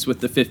aesthetic mixed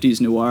with the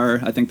 50s noir.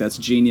 I think that's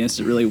genius.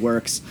 It really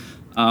works.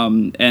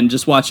 And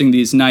just watching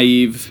these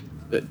naive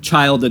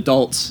child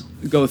adults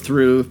go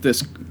through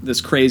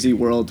this crazy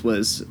world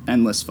was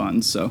endless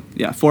fun. So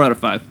yeah, 4 out of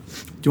 5.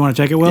 Do you want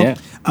to take it, Will?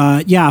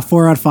 Yeah,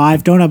 4 out of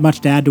 5. Don't have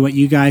much to add to what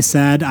you guys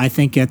said. I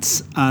think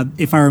it's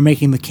if I were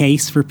making the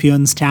case for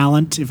Pyun's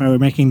talent, if I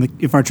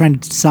were trying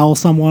to sell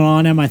someone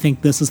on him, I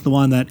think this is the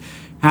one that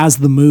has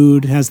the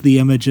mood, has the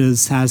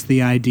images, has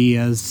the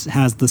ideas,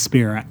 has the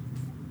spirit.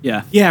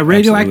 Yeah. Yeah,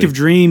 Radioactive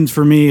Dreams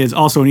for me is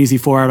also an easy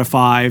 4 out of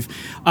 5.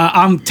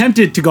 I'm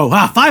tempted to go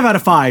 5 out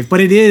of 5, but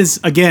it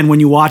is, again, when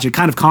you watch it,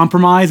 kind of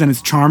compromise, and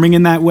it's charming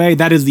in that way.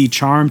 That is the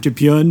charm to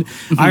Pyun.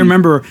 I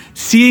remember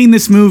seeing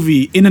this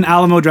movie in an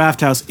Alamo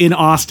Drafthouse in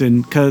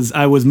Austin because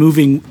I was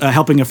moving,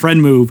 helping a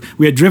friend move.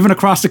 We had driven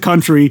across the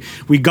country.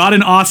 We got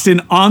in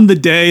Austin on the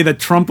day that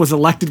Trump was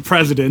elected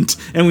president,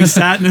 and we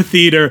sat in a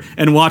theater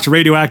and watched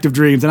Radioactive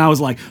Dreams, and I was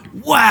like,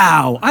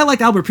 wow, I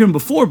liked Albert Pyun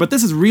before, but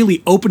this is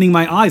really opening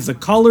my eyes. The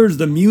colors,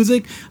 the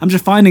music, I'm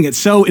just finding it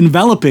so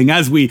enveloping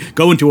as we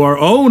go into our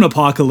own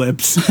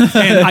apocalypse.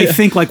 And I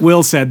think, like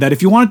Will said, that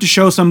if you wanted to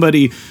show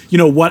somebody,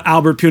 what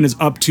Albert Pyun is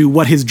up to,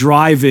 what his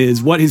drive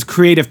is, what his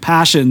creative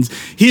passions,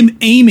 him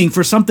aiming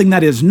for something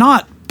that is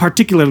not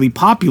particularly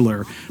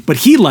popular, but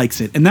he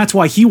likes it, and that's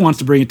why he wants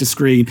to bring it to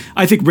screen.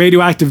 I think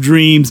Radioactive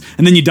Dreams,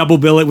 and then you double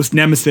bill it with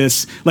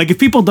Nemesis. Like, if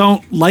people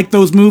don't like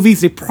those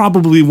movies, they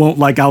probably won't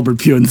like Albert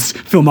Pyun's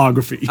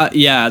filmography.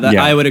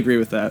 I would agree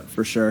with that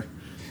for sure.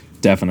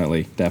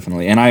 Definitely.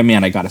 And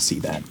I got to see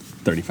that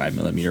 35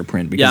 millimeter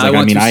print because I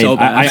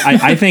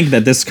I think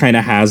that this kind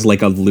of has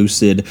like a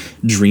lucid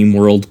dream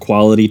world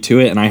quality to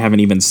it, and I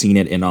haven't even seen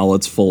it in all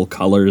its full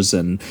colors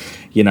and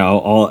I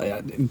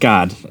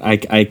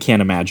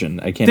can't imagine.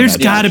 There's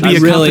got to be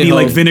a company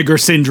like Vinegar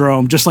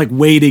Syndrome just like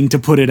waiting to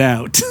put it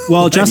out.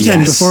 Well,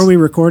 Justin, before we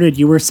recorded,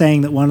 you were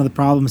saying that one of the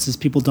problems is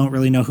people don't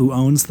really know who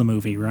owns the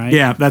movie, right?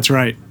 Yeah, that's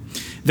right.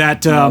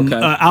 That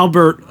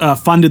Albert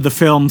funded the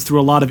film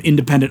through a lot of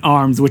independent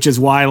arms, which is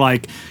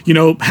why,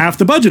 half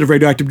the budget of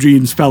Radioactive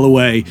Dreams fell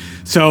away.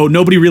 So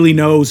nobody really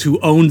knows who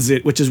owns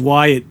it, which is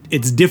why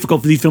it's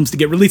difficult for these films to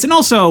get released. And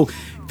also,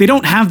 they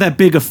don't have that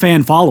big of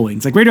fan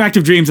followings. Like,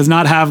 Radioactive Dreams does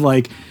not have,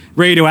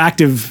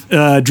 radioactive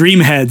dream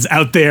heads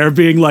out there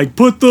being like,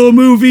 put the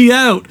movie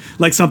out,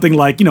 like something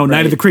like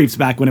Night of the Creeps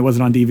back when it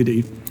wasn't on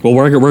DVD. Well,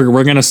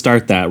 we're gonna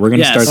start that. We're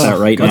gonna start that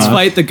right now. Let's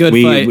fight the good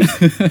fight.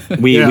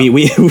 We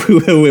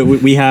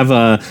have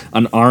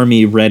an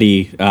army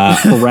ready.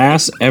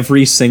 Harass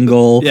every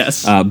single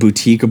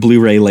boutique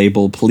Blu-ray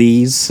label,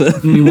 please.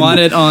 We want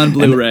it on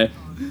Blu-ray.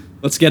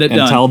 Let's get it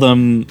done. And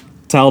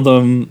tell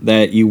them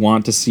that you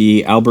want to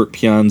see Albert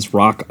Pyun's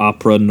rock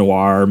opera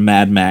noir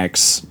Mad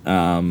Max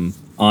on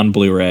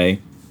Blu-ray,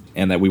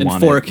 and that we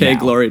want 4K it now.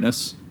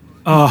 gloriness.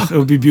 Oh, it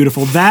would be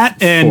beautiful.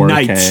 That and 4K.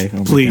 Night,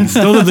 please.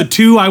 Those are the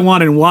two I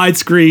want in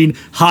widescreen,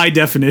 high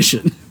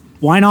definition.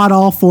 Why not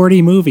all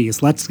 40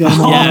 movies? Let's go.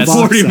 All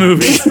 40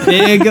 movies.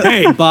 Big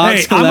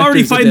box. I'm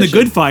already fighting the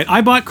good fight.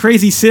 I bought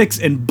Crazy Six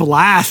and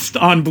Blast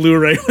on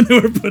Blu-ray when they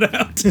were put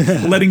out,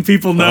 letting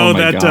people know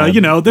that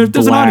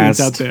there's an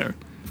audience out there.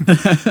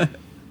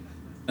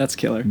 That's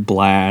killer.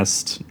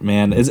 Blast,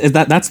 man.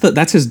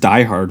 That's his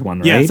Die Hard one,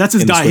 right? Yes, that's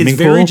his his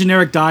very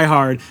generic Die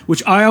Hard,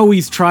 which I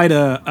always try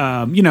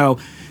to,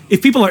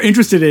 if people are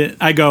interested in it,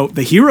 I go,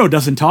 the hero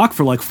doesn't talk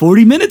for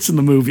 40 minutes in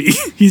the movie.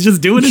 He's just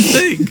doing his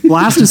thing.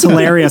 Blast is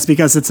hilarious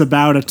because it's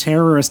about a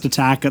terrorist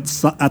attack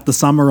at the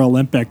Summer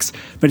Olympics,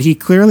 but he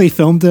clearly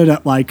filmed it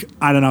at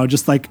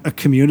just a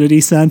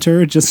community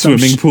center, just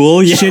swimming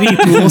pool, shitty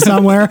pool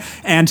somewhere,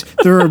 and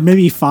there are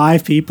maybe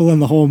 5 people in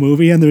the whole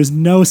movie, and there's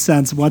no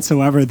sense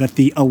whatsoever that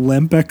the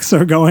Olympics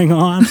are going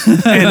on.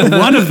 And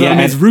one of them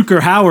is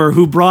Rutger Hauer,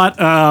 who brought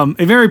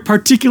a very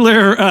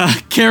particular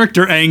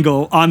character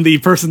angle on the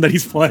person that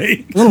he's playing.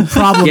 A little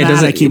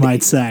problematic, you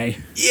might say.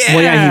 Yeah.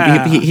 Well,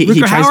 yeah, he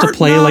tries to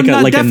play like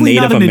a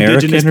Native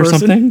American or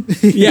something.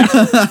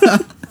 Yeah.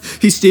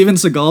 He Steven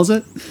Seagal's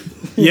it.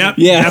 Yep.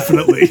 Yeah.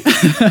 Definitely.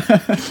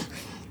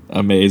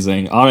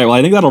 Amazing. All right. Well,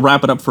 I think that'll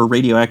wrap it up for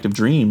Radioactive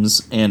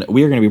Dreams, and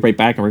we are going to be right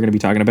back, and we're going to be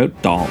talking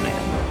about Doll Man.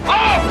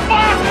 Oh, fuck!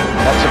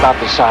 That's about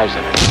the size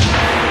of it.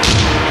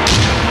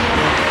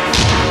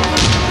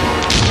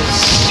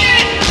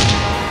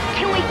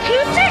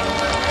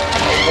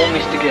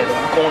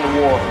 not going to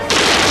war.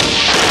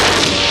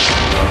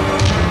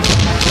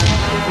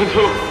 With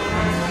who?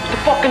 The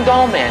fucking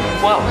doll man.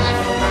 Who else?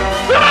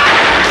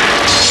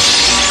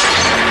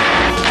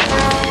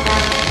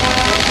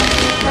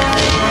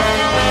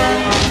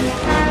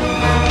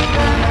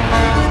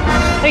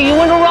 Hey, you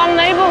in the wrong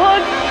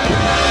neighborhood?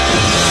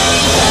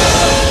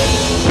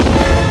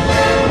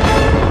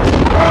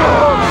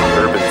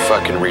 Urban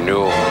fucking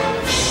renewal.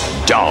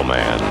 Doll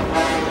Man.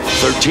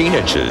 13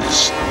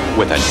 inches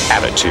with an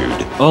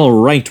attitude. All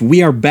right,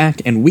 we are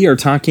back and we are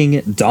talking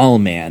Doll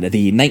Man,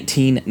 the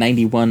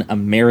 1991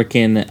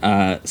 American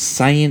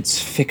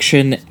science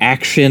fiction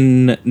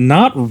action,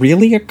 not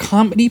really a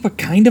comedy, but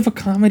kind of a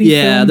comedy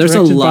film. Yeah, there's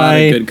a lot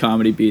of good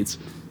comedy beats.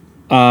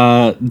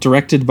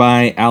 Directed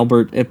by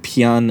Albert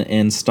Pyun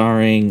and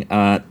starring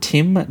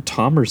Tim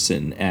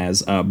Thomerson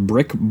as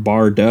Brick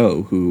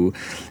Bardot, who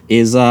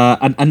is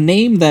a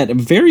name that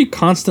very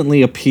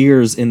constantly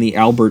appears in the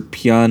Albert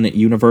Pyun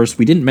universe.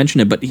 We didn't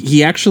mention it, but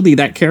he actually,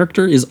 that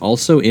character is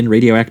also in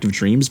Radioactive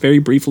Dreams very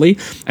briefly.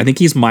 I think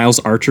he's Miles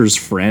Archer's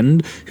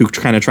friend who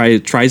kind of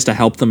tries to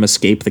help them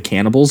escape the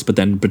cannibals, but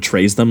then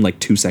betrays them like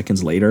 2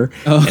 seconds later.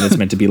 Oh. And it's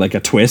meant to be like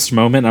a twist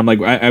moment. I'm like,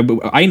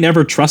 I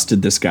never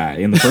trusted this guy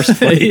in the first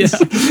place.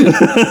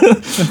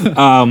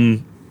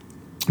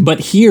 But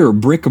here,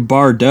 Brick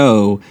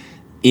Bardot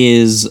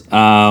is,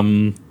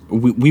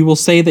 we will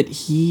say that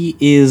he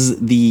is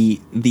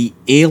the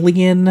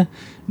alien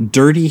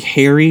Dirty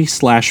Harry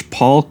 /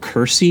 Paul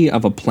Kersey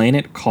of a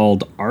planet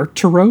called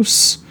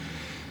Arturos.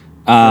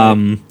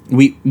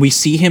 We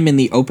see him in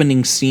the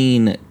opening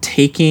scene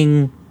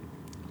taking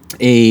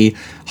a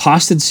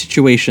hostage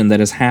situation that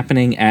is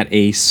happening at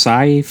a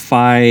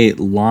sci-fi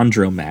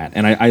laundromat,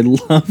 and I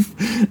love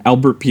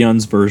Albert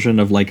Pyun's version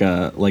of like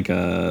a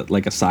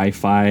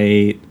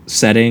sci-fi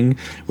setting,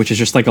 which is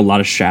just like a lot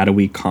of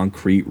shadowy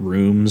concrete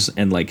rooms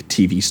and like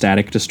TV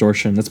static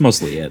distortion. That's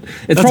mostly it.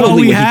 It's That's probably all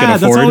we what had.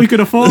 he could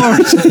afford.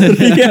 That's all we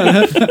could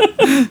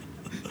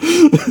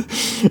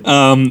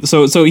afford.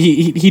 So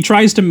he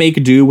tries to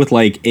make do with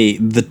like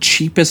the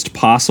cheapest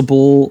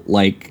possible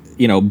like,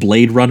 you know,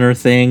 Blade Runner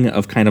thing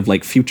of kind of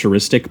like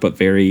futuristic but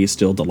very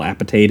still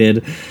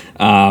dilapidated,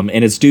 and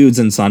it's dudes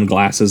in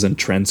sunglasses and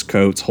trench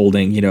coats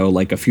holding, you know,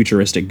 like a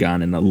futuristic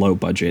gun in a low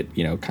budget,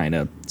 you know, kind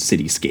of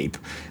cityscape.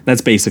 That's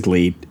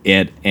basically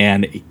it.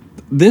 And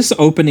this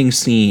opening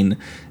scene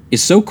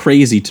is so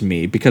crazy to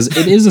me because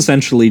it is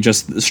essentially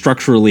just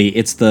structurally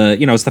it's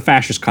the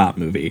fascist cop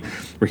movie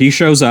where he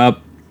shows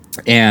up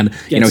and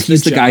you know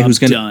he's the guy who's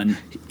gonna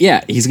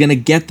he's gonna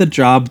get the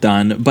job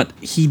done, but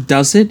he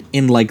does it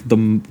in like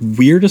the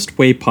weirdest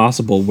way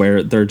possible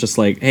where they're just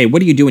like, hey,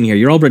 what are you doing here?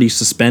 You're already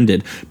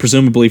suspended,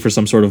 presumably for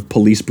some sort of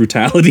police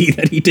brutality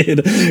that he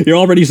did. You're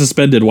already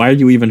suspended. Why are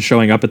you even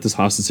showing up at this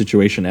hostage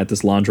situation at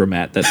this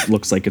laundromat that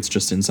looks like it's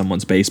just in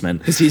someone's basement?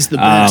 Because he's the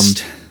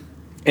best.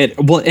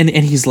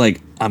 And he's like,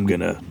 I'm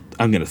gonna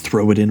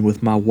throw it in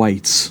with my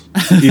whites.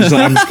 He's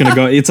like, I'm just gonna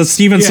go. It's a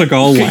Steven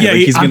Seagal line. Yeah, like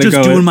he's I'm gonna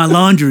just doing my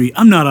laundry.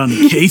 I'm not on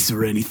a case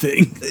or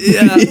anything.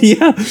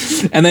 Yeah.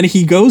 And then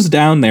he goes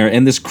down there,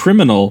 and this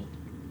criminal,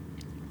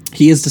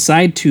 he has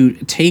decided to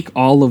take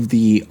all of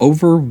the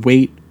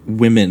overweight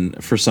women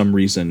for some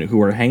reason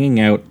who are hanging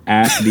out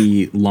at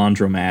the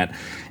laundromat,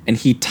 and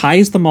he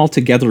ties them all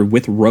together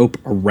with rope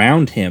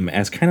around him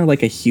as kind of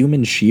like a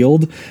human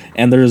shield.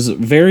 And there's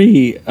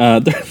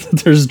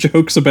there's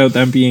jokes about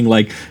them being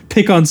like,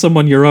 pick on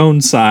someone your own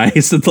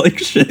size and like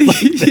shit like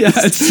this. Yeah,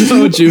 it's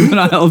so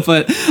juvenile,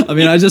 but I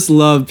mean, I just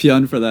love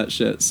Pyun for that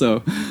shit.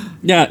 So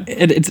yeah,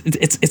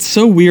 it's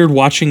so weird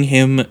watching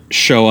him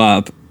show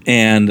up.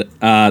 And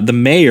the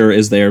mayor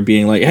is there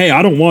being like, hey,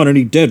 I don't want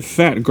any dead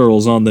fat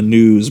girls on the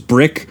news,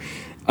 Brick.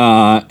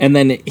 And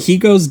then he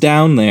goes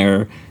down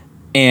there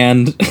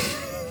and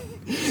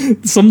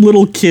some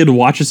little kid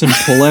watches him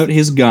pull out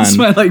his gun. It's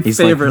my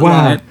favorite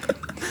line.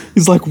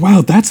 He's like, wow,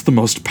 that's the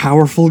most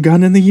powerful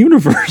gun in the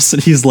universe.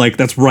 And he's like,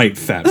 that's right,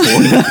 fat boy.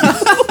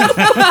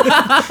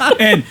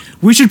 And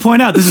we should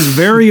point out, this is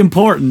very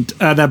important,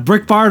 that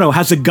Brick Bardot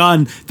has a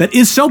gun that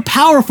is so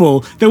powerful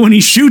that when he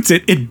shoots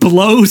it, it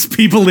blows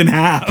people in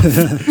half.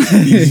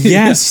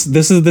 Yes,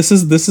 this is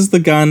the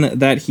gun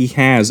that he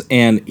has,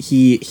 and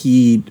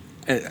he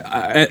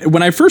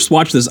when I first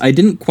watched this, I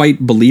didn't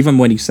quite believe him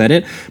when he said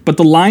it, but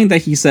the line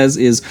that he says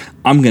is,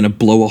 I'm going to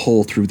blow a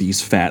hole through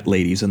these fat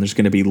ladies and there's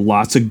going to be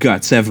lots of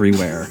guts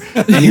everywhere.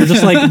 And you're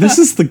just like, this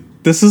is the guy.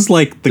 This is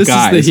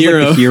the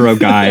hero. Like the hero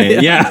guy.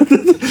 Yeah.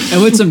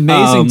 And what's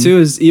amazing too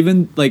is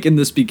even like in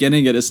this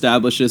beginning it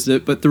establishes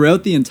it, but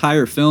throughout the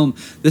entire film,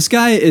 this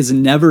guy is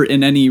never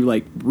in any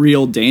like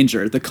real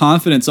danger. The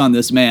confidence on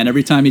this man,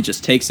 every time he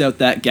just takes out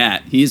that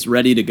gat, he's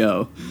ready to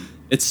go.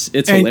 It's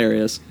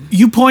hilarious.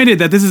 You pointed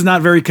that this is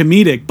not very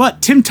comedic, but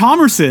Tim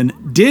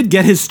Thomerson did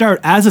get his start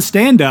as a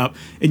stand-up,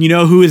 and you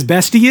know who his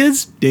bestie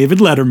is? David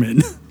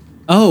Letterman.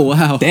 Oh,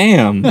 wow.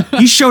 Damn.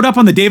 He showed up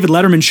on the David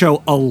Letterman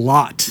show a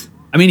lot.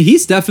 I mean,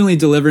 he's definitely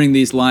delivering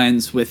these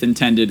lines with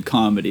intended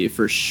comedy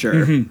for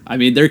sure. Mm-hmm. I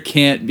mean, there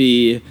can't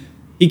be...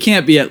 he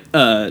can't be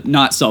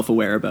not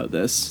self-aware about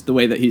this, the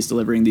way that he's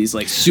delivering these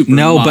like super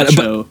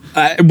macho.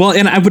 Well,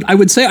 and I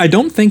would say I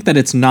don't think that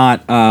it's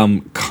not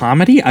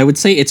comedy. I would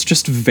say it's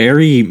just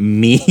very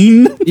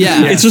mean.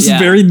 Yeah, it's just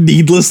very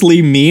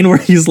needlessly mean. Where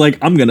he's like,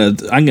 I'm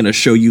gonna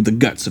show you the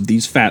guts of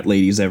these fat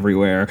ladies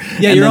everywhere.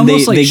 Yeah, and you're then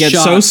almost they get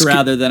shocked so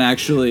rather than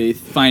actually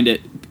find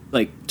it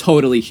like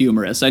totally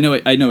humorous. I know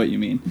what you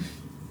mean.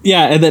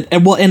 Yeah,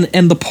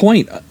 and the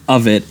point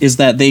of it is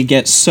that they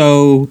get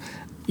so.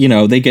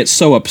 They get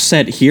so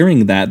upset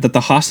hearing that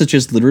the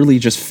hostages literally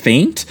just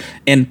faint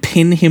and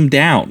pin him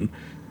down,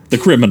 the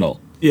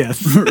criminal.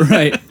 Yes.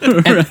 Right.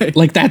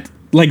 Right. That's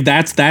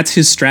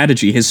his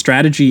strategy. His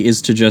strategy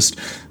is to just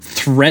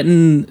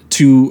threaten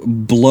to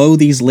blow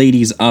these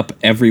ladies up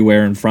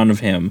everywhere in front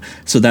of him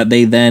so that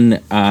they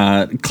then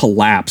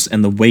collapse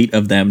and the weight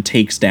of them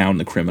takes down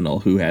the criminal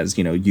who has,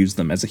 used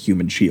them as a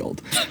human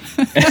shield.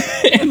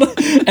 and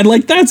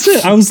that's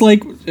it. I was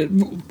like,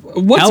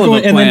 what's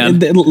going on?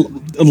 And then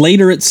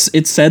later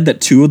it's said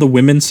that 2 of the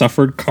women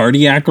suffered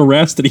cardiac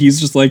arrest and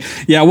he's just like,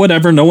 yeah,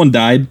 whatever. No one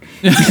died.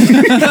 Got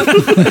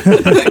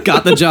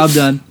the job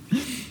done.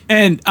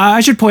 And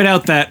I should point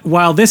out that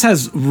while this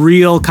has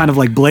real kind of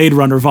like Blade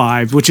Runner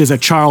vibes, which is a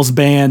Charles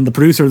Band, the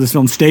producer of this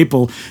film,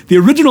 staple, the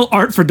original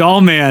art for Doll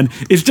Man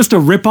is just a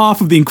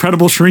ripoff of The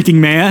Incredible Shrinking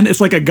Man.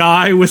 It's like a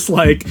guy with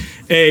like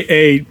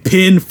a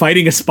pin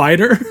fighting a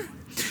spider.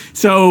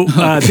 So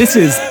this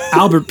is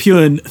Albert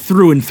Pyun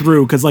through and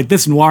through, because like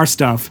this noir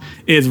stuff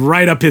is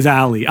right up his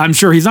alley. I'm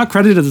sure he's not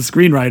credited as a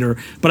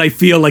screenwriter, but I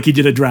feel like he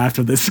did a draft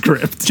of this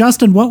script.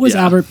 Justin, what was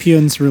Albert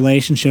Pyun's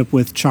relationship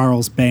with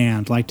Charles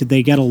Band? Like, did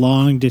they get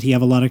along? Did he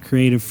have a lot of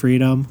creative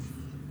freedom?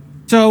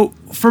 So,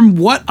 from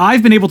what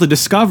I've been able to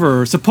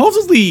discover,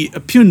 supposedly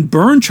Pyun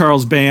burned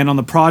Charles Band on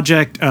the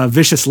project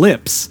Vicious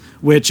Lips,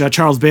 which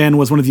Charles Band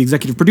was one of the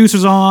executive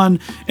producers on,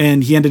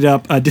 and he ended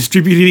up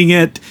distributing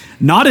it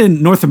not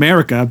in North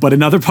America, but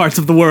in other parts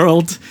of the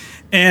world.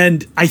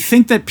 And I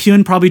think that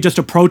Pyun probably just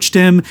approached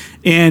him,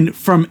 and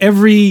from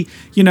every,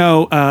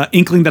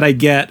 inkling that I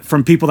get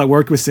from people that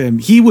worked with him,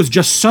 he was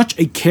just such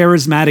a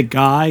charismatic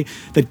guy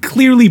that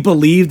clearly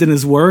believed in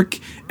his work,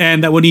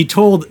 and that when he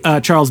told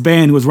Charles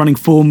Band, who was running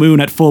Full Moon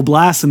at full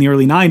blast in the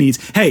early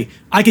 90s, hey,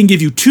 I can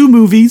give you 2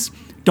 movies,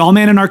 Doll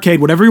Man and Arcade,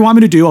 whatever you want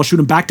me to do, I'll shoot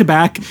them back to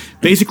back,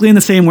 basically in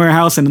the same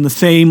warehouse and in the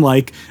same,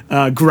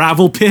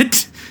 gravel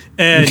pit,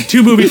 and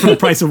 2 movies for the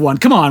price of 1.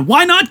 Come on,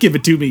 why not give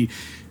it to me?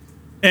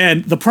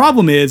 And the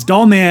problem is,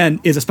 Doll Man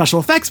is a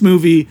special effects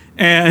movie,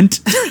 and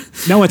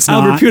no, it's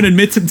Albert not. Pyun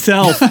admits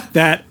himself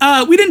that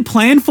we didn't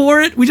plan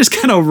for it. We just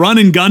kind of run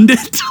and gunned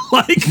it.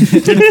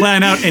 Didn't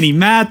plan out any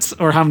mats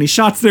or how many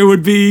shots there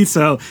would be.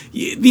 So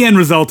the end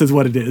result is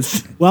what it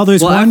is. Well,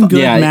 there's one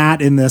good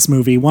mat in this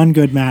movie, one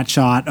good mat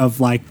shot of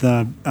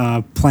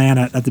the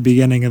planet at the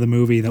beginning of the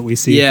movie that we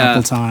see a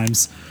couple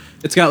times.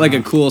 It's got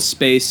a cool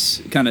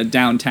space kind of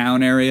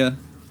downtown area.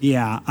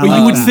 Yeah. Well,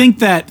 you would think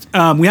that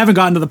we haven't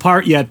gotten to the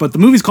part yet, but the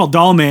movie's called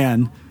Doll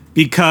Man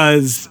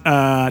because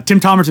Tim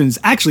Thomerson is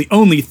actually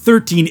only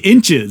 13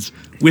 inches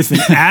with an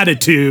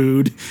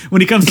attitude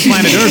when he comes to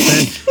planet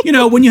Earth.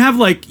 And, when you have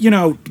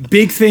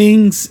big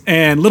things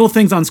and little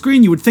things on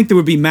screen, you would think there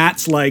would be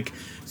mats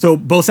so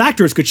both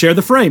actors could share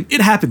the frame.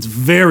 It happens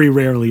very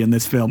rarely in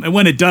this film. And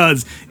when it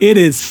does, it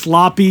is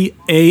sloppy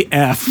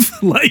AF.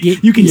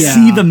 You can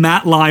see the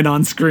mat line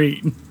on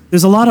screen.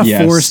 There's a lot of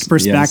forced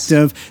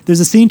perspective. Yes. There's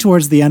a scene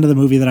towards the end of the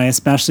movie that I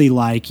especially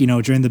like,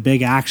 during the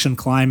big action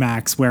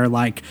climax where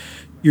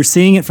you're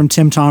seeing it from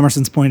Tim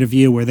Thomerson's point of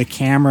view where the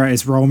camera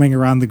is roaming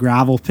around the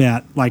gravel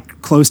pit,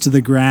 close to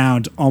the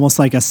ground, almost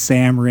like a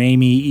Sam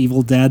Raimi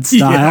Evil Dead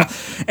style. Yeah.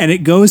 And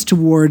it goes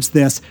towards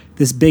this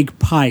big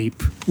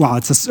pipe. Well,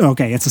 it's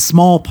a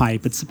small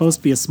pipe. It's supposed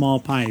to be a small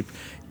pipe.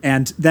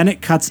 And then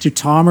it cuts to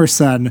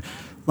Thomerson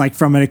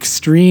from an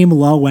extreme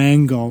low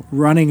angle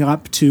running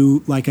up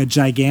to a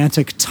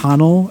gigantic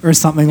tunnel or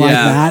something like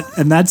that.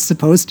 And that's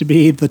supposed to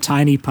be the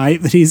tiny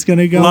pipe that he's going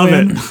to go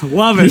in.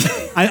 Love it.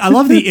 I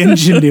love the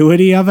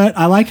ingenuity of it.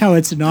 I like how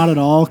it's not at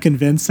all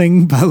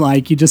convincing,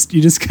 but you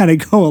just kind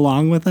of go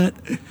along with it.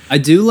 I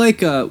do like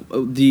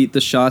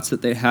the shots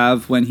that they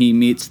have when he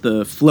meets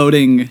the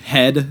floating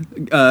head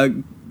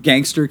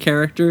gangster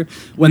character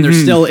when they're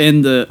still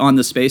on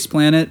the space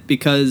planet,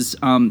 because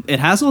it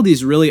has all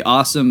these really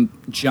awesome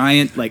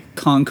giant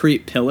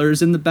concrete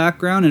pillars in the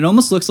background. It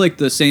almost looks like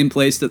the same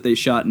place that they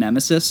shot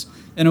Nemesis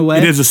in a way.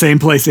 It is the same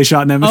place they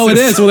shot Nemesis. Oh, it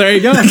is. Well, there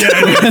you go.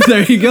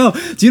 There you go.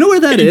 Do you know where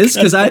that is?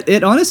 Because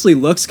it honestly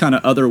looks kind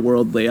of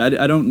otherworldly.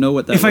 I don't know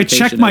what that If I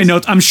check my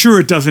notes, I'm sure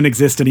it doesn't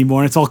exist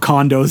anymore. It's all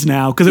condos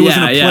now, because it was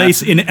in a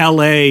place in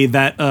LA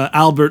that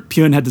Albert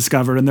Pyun had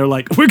discovered, and they're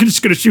like, we're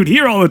just going to shoot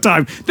here all the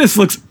time. This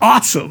looks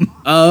awesome.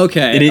 Oh,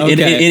 okay.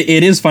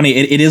 It is funny.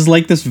 It is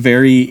this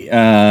very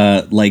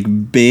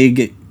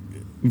big.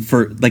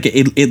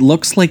 It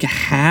looks like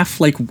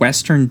half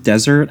Western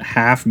desert,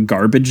 half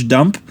garbage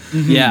dump.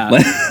 Yeah,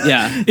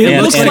 yeah.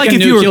 It looks like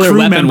if you were a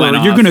crew member,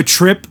 you're gonna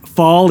trip,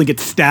 fall, and get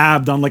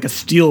stabbed on a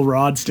steel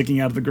rod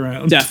sticking out of the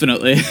ground.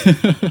 Definitely.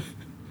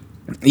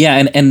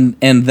 Yeah,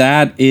 and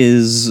that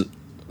is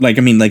like,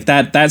 I mean, like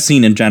that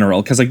scene in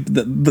general, because like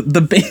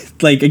the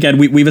like, again,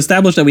 we've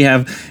established that we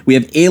have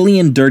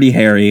alien Dirty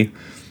Harry,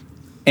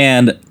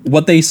 and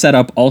what they set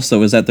up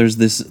also is that there's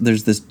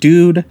this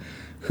dude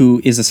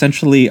who is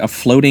essentially a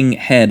floating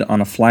head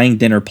on a flying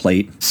dinner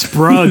plate.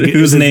 Sprug is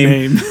his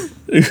name.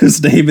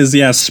 Whose name is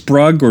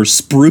Sprug or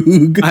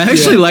Sprug. I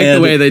actually like the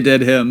way they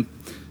did him.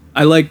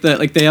 I like that,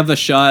 like, they have the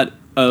shot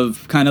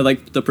of kind of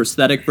like the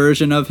prosthetic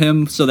version of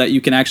him so that you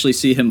can actually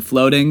see him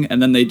floating,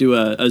 and then they do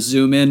a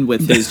zoom in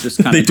with his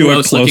just kind of do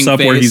a close up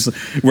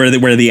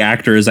where the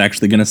actor is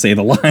actually going to say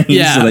the lines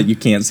so that you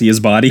can't see his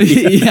body.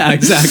 Yeah,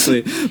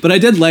 exactly. But I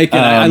did like it.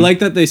 I like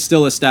that they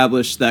still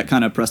established that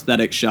kind of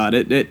prosthetic shot.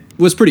 It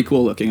was pretty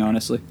cool looking,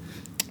 honestly.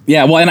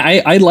 Yeah, well, and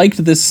I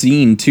liked this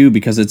scene too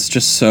because it's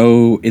just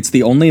it's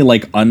the only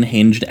like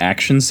unhinged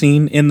action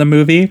scene in the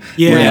movie.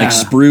 Yeah. Where like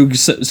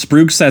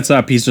Sprug sets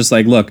up, he's just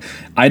like, look,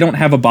 I don't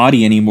have a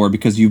body anymore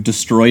because you've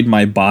destroyed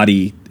my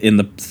body in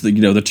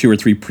the 2 or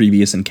 3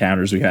 previous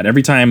encounters we had.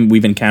 Every time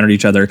we've encountered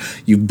each other,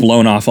 you've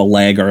blown off a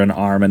leg or an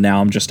arm, and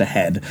now I'm just a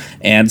head.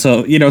 And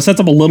so, sets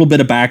up a little bit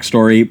of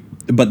backstory,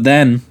 but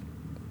then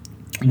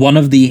one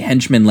of the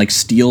henchmen like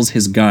steals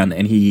his gun,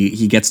 and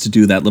he gets to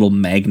do that little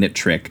magnet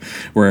trick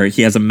where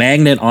he has a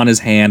magnet on his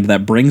hand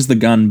that brings the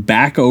gun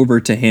back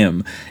over to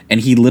him, and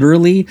he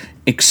literally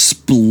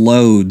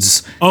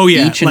explodes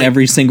each and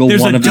every single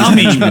one of his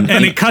henchmen.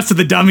 And it cuts to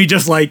the dummy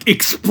just like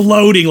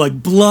exploding,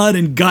 like blood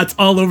and guts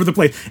all over the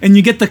place. And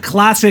you get the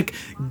classic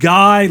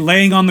guy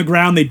laying on the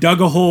ground. They dug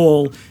a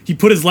hole, he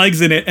put his legs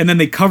in it, and then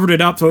they covered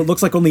it up so it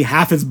looks like only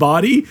half his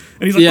body.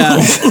 And he's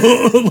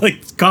like,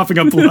 like coughing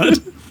up blood.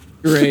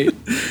 Great.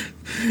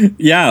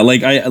 Yeah,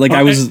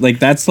 I was like,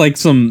 that's like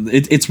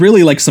it's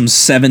really like some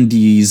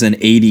 70s and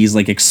 80s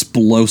like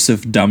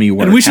explosive dummy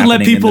work. And we should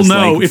let people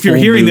know, like, if you're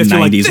hearing this, you're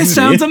like, this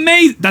sounds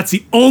amazing. That's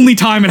the only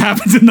time it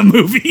happens in the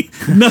movie.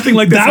 Nothing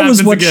like this that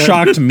was what again.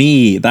 Shocked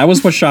me. That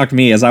was what shocked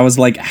me, as I was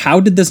like, how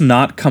did this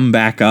not come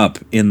back up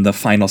in the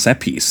final set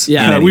piece?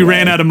 Yeah, we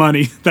ran out of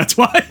money. That's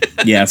why.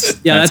 Yes.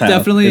 Yeah, that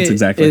definitely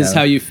is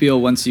how you feel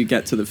once you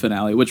get to the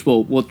finale, which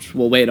we'll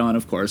wait on,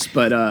 of course.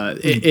 But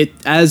it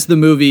as the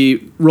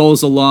movie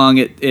rolls along,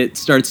 it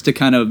starts to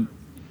kind of,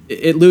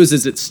 it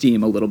loses its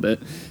steam a little bit.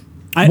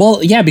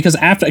 Because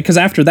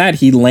after that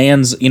he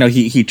lands,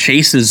 he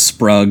chases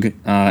Sprug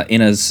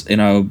in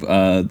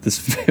a this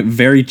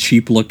very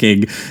cheap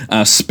looking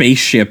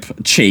spaceship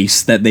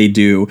chase that they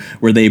do,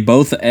 where they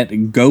both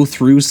go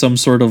through some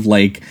sort of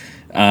like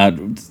I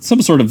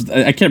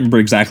can't remember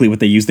exactly what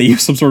they use. They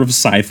use some sort of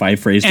sci-fi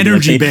phrase.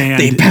 Energy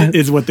band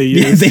is what they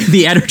use.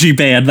 The energy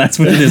band, that's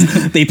what it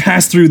is. They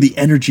passed through the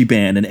energy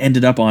band and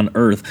ended up on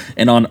Earth.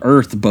 And on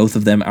Earth, both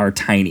of them are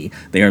tiny.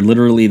 They are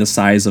literally the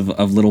size of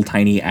little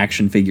tiny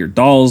action figure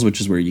dolls,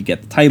 which is where you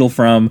get the title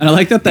from. And I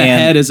like that the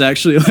head is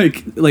actually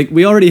like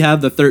we already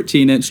have the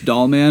 13-inch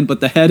doll man,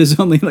 but the head is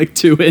only like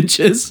 2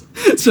 inches.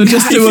 So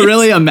just to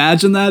really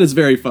imagine that is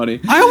very funny.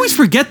 I always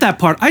forget that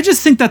part. I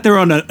just think that they're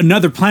on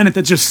another planet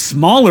that's just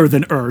smaller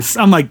than Earth.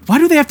 I'm like, why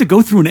do they have to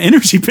go through an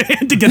energy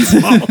band to get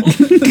small?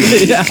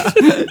 Yeah.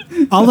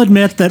 I'll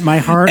admit that my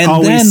heart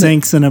always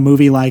sinks in a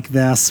movie like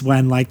this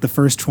when like the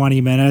first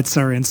 20 minutes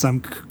are in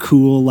some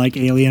cool like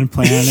alien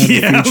planet in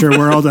the future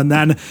world,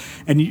 and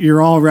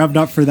you're all revved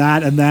up for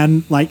that, and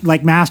then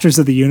like Masters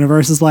of the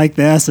Universe is like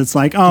this. It's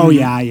like, they're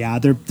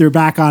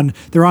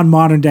on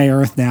modern day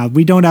Earth now.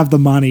 We don't have the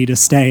money to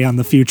stay on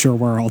the future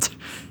world.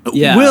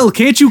 Yeah. Will,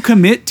 can't you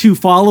commit to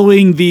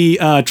following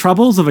the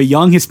troubles of a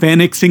young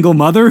Hispanic single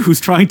mother who's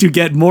trying to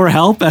get more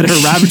help at her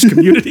ravaged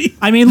community?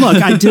 I mean,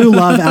 look, I do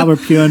love Albert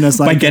Pyun as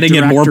like by getting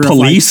it more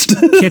policed,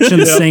 of, like,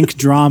 kitchen sink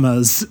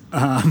dramas.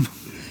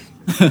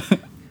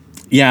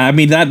 Yeah, I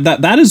mean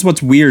that is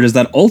what's weird, is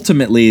that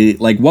ultimately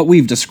like what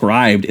we've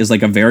described is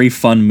like a very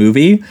fun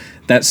movie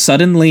that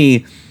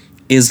suddenly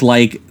is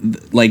like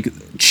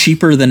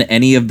cheaper than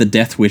any of the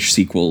Death Wish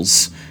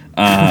sequels.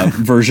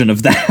 Version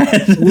of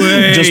that.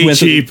 Way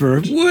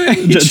cheaper.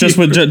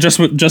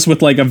 Just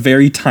with like a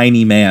very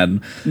tiny man.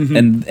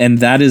 Mm-hmm. And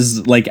that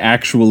is like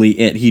actually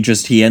it.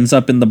 He ends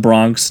up in the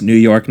Bronx, New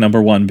York,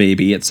 #1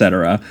 baby,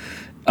 etc.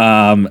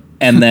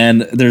 And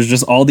then there's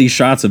just all these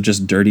shots of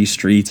just dirty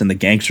streets and the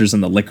gangsters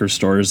in the liquor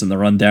stores and the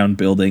rundown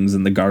buildings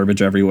and the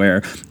garbage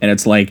everywhere. And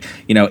it's like,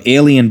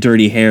 alien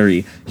Dirty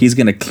Harry, he's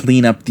going to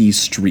clean up these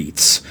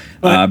streets.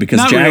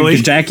 Because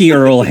Jackie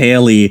Earle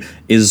Haley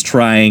is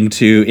trying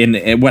to,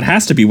 in what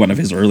has to be one of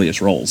his earliest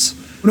roles.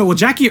 No, well,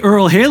 Jackie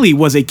Earle Haley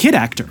was a kid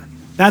actor.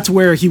 That's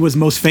where he was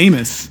most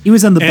famous. He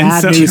was in the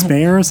Bad News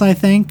Bears, I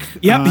think.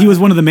 Yep, he was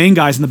one of the main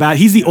guys in the Bad.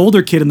 He's the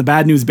older kid in the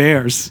Bad News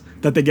Bears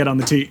that they get on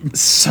the team.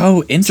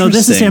 So interesting. So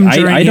this is him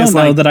during I don't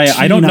know that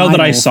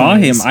I saw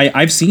phase. him.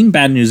 I've seen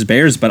Bad News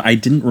Bears, but I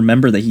didn't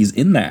remember that he's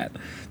in that.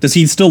 Does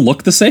he still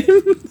look the same?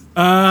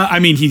 I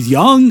mean, he's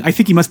young. I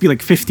think he must be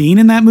like 15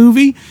 in that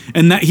movie.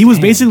 And that he was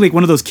basically like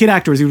one of those kid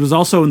actors. He was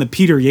also in the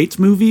Peter Yates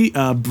movie,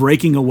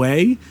 Breaking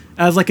Away,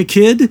 as like a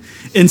kid.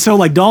 And so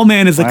like Doll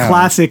Man is a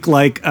classic,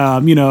 like,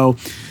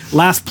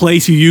 last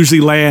place you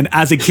usually land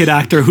as a kid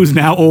actor who's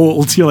now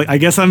old. You're like, I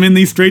guess I'm in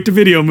these straight to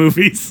video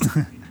movies.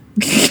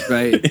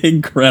 Right.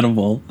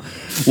 Incredible.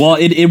 Well,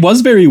 it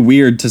was very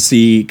weird to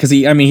see, because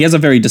he has a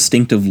very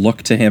distinctive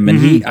look to him,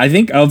 and I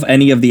think of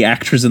any of the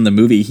actors in the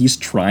movie, he's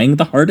trying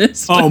the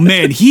hardest. Oh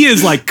man, he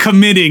is like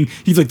committing.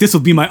 He's like, this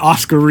will be my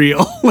Oscar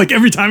reel. Like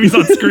every time he's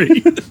on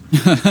screen.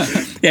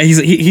 Yeah,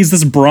 he's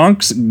this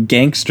Bronx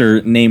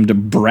gangster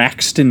named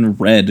Braxton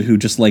Red who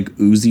just like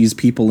oozes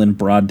people in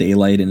broad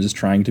daylight and is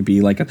trying to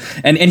be like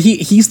and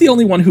he's the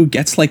only one who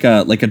gets like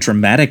a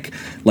dramatic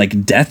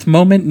like death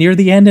moment near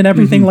the end and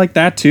everything like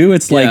that too.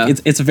 It's like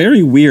it's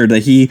very weird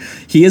that he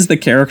is the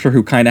character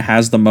who kind of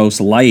has the most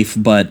life,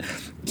 but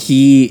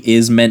he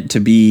is meant to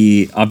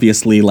be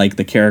obviously like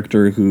the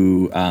character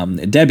who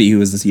Debbie,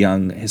 who is this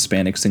young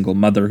Hispanic single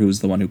mother who's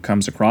the one who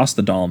comes across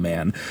the doll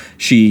man.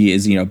 She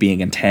is,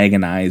 being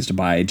antagonized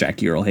by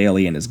Jackie Earle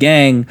Haley and his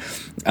gang,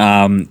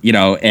 and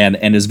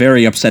is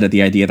very upset at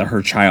the idea that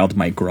her child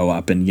might grow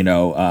up and,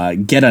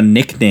 get a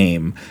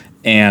nickname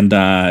and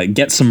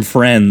get some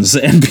friends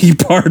and be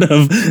part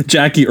of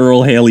Jackie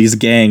Earle Haley's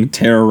gang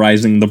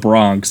terrorizing the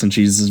Bronx. And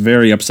she's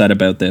very upset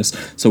about this.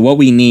 So what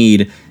we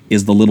need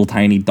is the little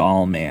tiny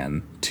doll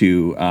man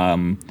to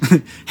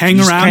hang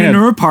around in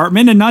her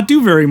apartment and not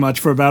do very much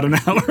for about an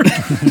hour.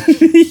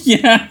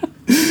 Yeah.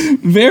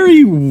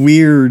 Very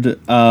weird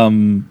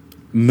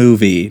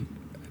movie.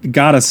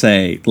 Gotta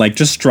say, like,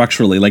 just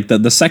structurally, like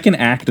the second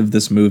act of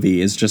this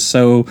movie is just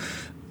so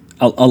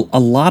a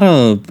lot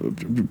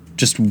of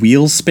just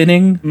wheel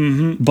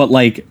spinning, but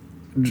like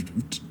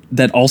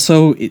that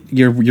also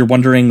you're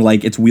wondering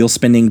like it's wheel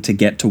spinning to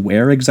get to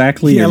where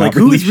exactly. Yeah, like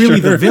who's really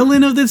the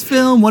villain of this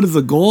film? What is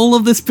the goal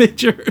of this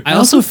picture? I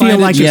also feel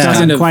like it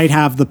doesn't quite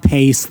have the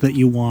pace that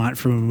you want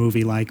from a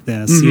movie like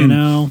this. You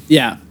know?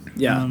 Yeah.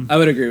 Yeah, I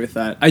would agree with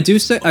that. I do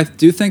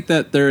think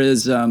that there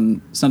is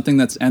something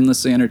that's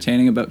endlessly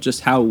entertaining about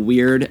just how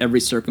weird every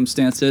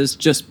circumstance is,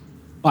 just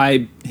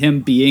by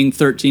him being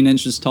 13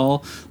 inches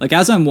tall. Like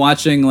as I'm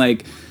watching,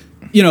 like,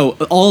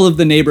 all of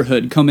the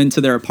neighborhood come into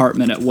their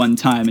apartment at one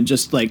time and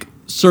just like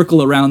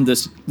circle around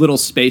this little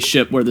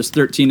spaceship where this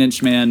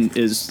 13-inch man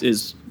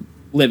is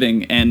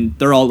living, and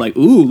they're all like,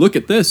 "Ooh, look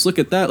at this, look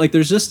at that!" Like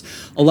there's just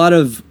a lot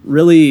of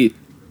really.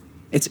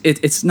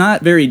 It's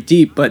not very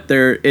deep, but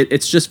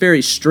it's just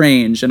very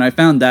strange, and I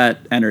found that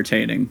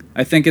entertaining.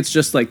 I think it's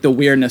just like the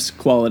weirdness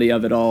quality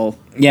of it all.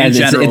 Yeah,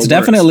 it's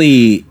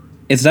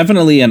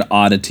definitely an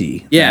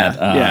oddity.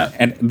 Yeah,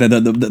 and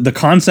the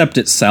concept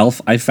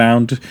itself I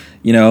found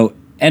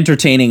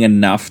entertaining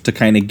enough to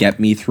kind of get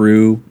me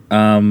through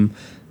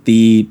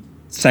the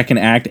second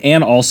act,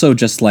 and also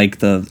just like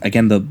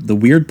the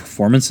weird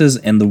performances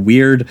and the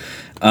weird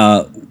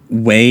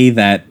way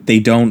that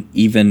they don't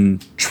even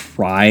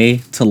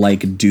try to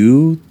like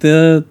do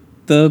the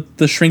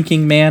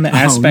shrinking man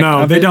aspect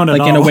of they it, don't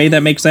like at in all. a way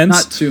that makes sense.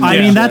 Not too much.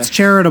 I mean, that's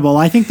charitable.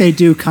 I think they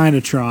do kind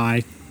of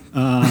try.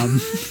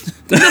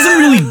 It doesn't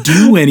really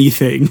do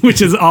anything,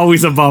 which is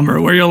always a bummer,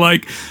 where you're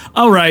like,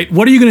 all right,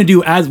 what are you going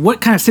to do? What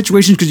kind of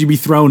situations could you be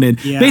thrown in?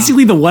 Yeah.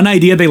 Basically, the one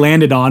idea they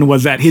landed on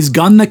was that his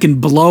gun that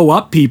can blow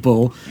up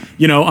people,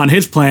 on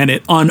his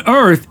planet, on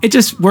Earth, it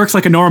just works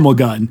like a normal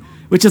gun,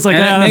 which is like,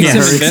 and it makes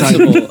him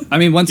invincible. I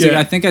mean, Yeah.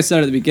 I think I said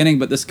it at the beginning,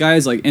 but this guy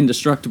is like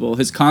indestructible.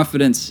 His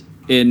confidence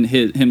in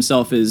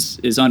himself is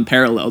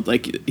unparalleled.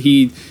 Like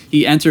he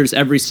enters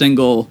every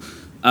single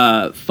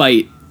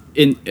fight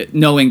in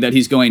knowing that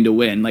he's going to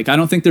win. Like I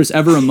don't think there's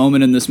ever a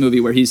moment in this movie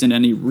where he's in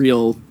any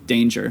real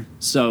danger.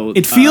 So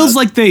it feels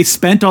like they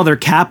spent all their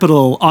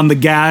capital on the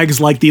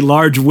gags like the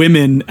large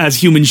women as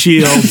human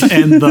shields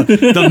and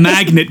the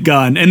magnet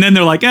gun, and then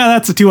they're like,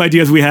 that's the two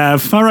ideas we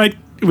have. All right,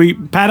 we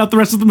pad out the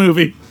rest of the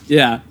movie.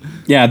 Yeah.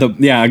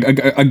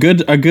 A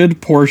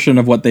good portion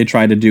of what they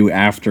try to do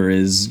after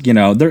is,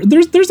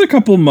 there's a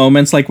couple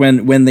moments like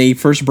when they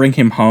first bring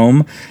him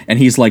home and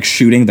he's like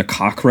shooting the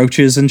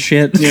cockroaches and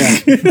shit.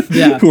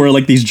 Yeah. Who are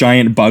like these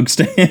giant bugs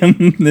to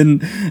him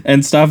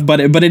and stuff. But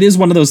it is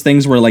one of those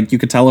things where like you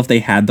could tell if they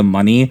had the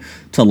money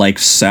to like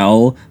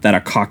sell that a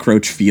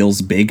cockroach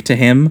feels big to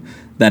him,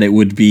 that it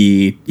would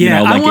be,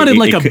 I wanted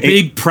a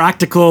big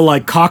practical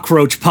like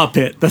cockroach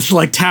puppet that's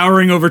like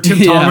towering over Tim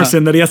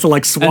Thomerson that he has to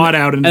like swat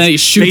out, and then he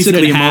shoots it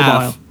in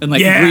half, and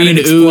like green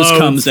ooze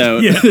comes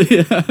out. Yeah.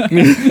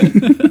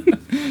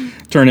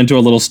 Turn into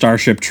a little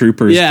Starship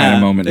Troopers kind of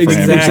moment for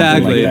him.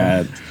 Exactly.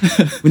 Like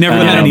that. We never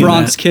had in any a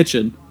Bronx of that.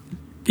 kitchen.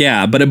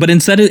 Yeah, but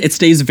instead it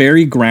stays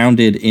very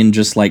grounded in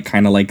just like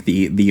kind of like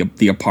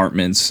the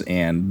apartments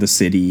and the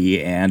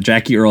city, and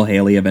Jackie Earle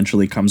Haley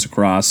eventually comes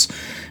across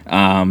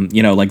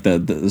like the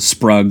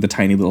Sprug, the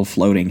tiny little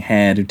floating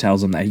head, who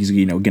tells him that he's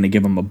going to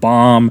give him a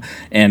bomb,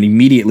 and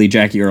immediately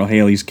Jackie Earle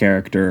Haley's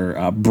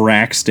character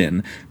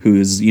Braxton,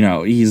 who's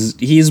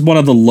he's one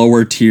of the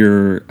lower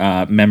tier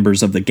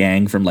members of the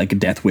gang from like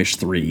Death Wish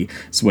 3.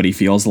 Is what he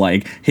feels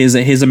like.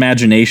 His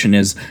imagination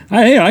is,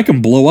 hey, I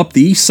can blow up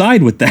the East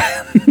Side with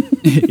that.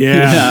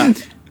 Yeah.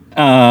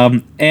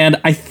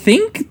 And I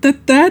think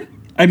that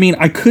I mean,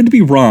 I could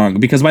be wrong,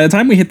 because by the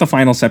time we hit the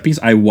final set piece,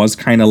 I was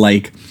kind of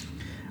like,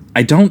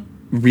 I don't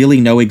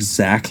really know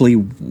exactly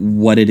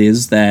what it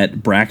is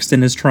that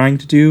Braxton is trying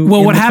to do.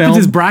 Well, what happens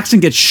is Braxton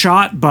gets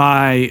shot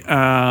by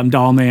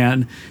Doll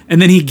Man,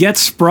 and then he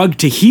gets Sprug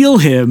to heal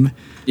him.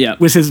 Yeah.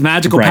 With his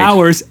magical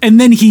powers, and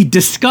then he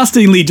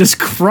disgustingly just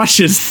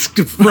crushes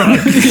Sprug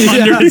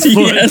under his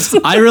foot. Yes.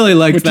 I really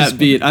liked that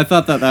beat. I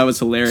thought that was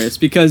hilarious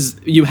because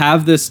you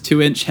have this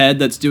 2-inch head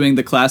that's doing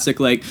the classic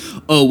like,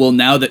 oh, well,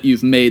 now that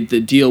you've made the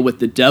deal with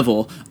the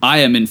devil, I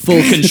am in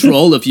full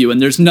control of you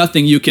and there's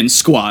nothing you can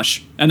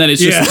squash. And then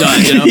it's just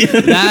done, you know?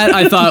 That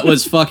I thought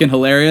was fucking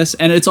hilarious.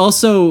 And it's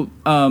also,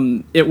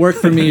 it worked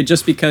for me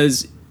just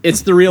because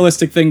it's the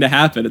realistic thing to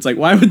happen. It's like,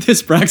 why would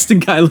this Braxton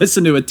guy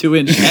listen to a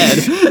 2-inch head?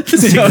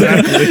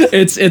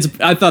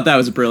 I thought that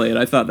was brilliant.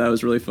 I thought that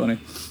was really funny.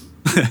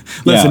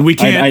 Listen, we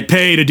can't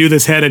pay to do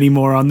this head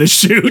anymore on this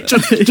shoot.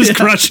 Just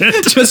crush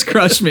it. Just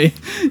crush me.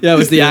 Yeah, it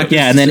was the actor.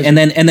 Yeah, and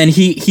then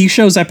he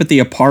shows up at the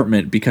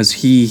apartment because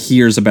he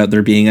hears about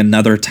there being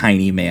another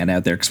tiny man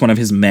out there because one of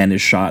his men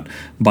is shot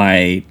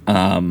by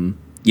the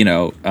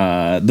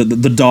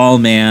doll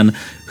man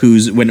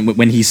who's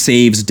when he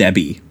saves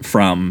Debbie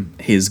from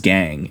his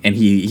gang, and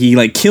he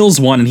like kills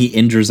one and he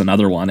injures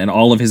another one, and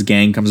all of his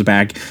gang comes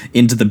back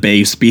into the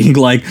base being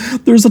like,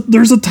 there's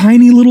a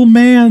tiny little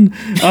man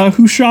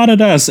who shot at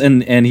us,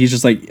 and he's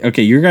just like,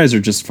 okay, you guys are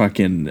just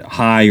fucking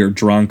high or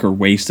drunk or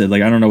wasted,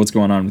 like I don't know what's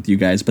going on with you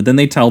guys. But then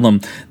they tell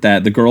them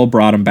that the girl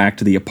brought him back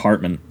to the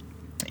apartment,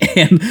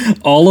 and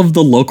all of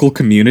the local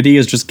community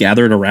is just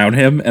gathered around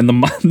him, and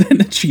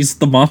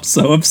the mom's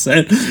so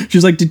upset.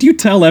 She's like, did you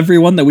tell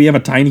everyone that we have a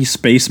tiny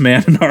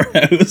spaceman in our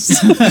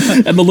house?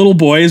 And the little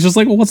boy is just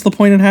like, well, what's the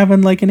point in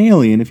having like an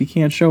alien if you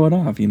can't show it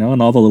off, you know?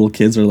 And all the little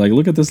kids are like,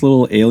 look at this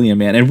little alien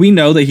man. And we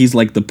know that he's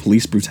like the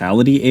police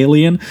brutality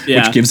alien,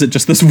 which gives it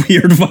just this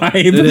weird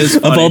vibe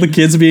of all the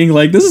kids being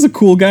like, this is a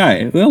cool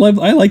guy. Well,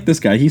 I like this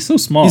guy. He's so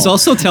small. He's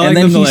also telling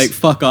them to like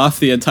fuck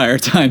off the entire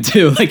time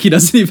too. Like he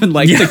doesn't even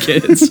like the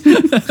kids.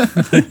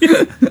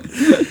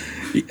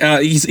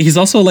 He's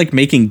also like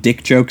making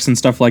dick jokes and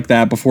stuff like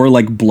that before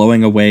like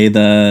blowing away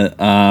the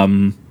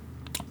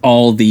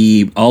all of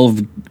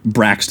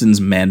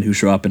Braxton's men who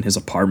show up in his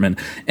apartment.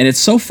 And it's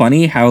so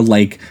funny how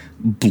like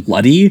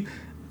bloody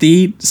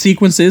the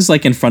sequence is,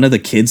 like in front of the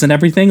kids and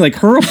everything. Like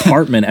her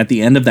apartment at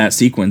the end of that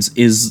sequence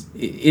is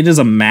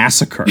a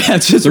massacre. Yeah,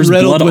 it's just there's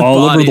blood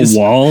all bodies. over the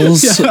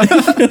walls.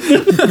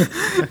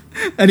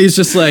 And he's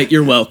just like,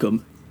 you're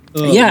welcome.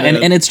 Oh, yeah,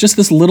 and it's just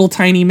this little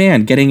tiny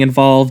man getting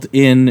involved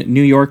in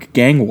New York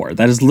gang war.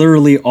 That is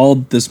literally all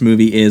this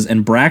movie is,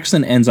 and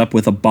Braxton ends up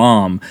with a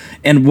bomb.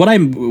 And what I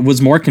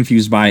was more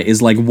confused by is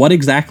like what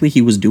exactly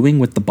he was doing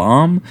with the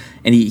bomb.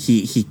 And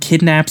he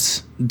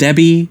kidnaps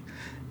Debbie,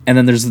 and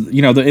then there's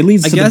it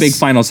leads to the big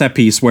final set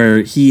piece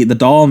where the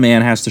doll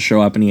man has to show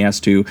up and he has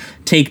to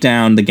take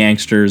down the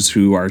gangsters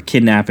who are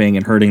kidnapping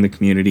and hurting the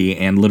community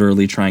and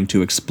literally trying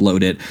to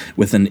explode it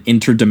with an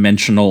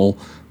interdimensional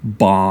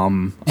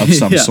bomb of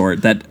some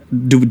sort. That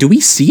do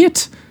we see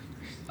it?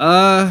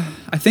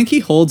 I think he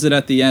holds it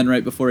at the end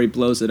right before he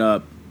blows it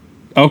up.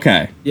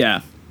 Okay.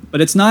 Yeah,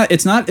 but it's not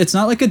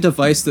like a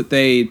device that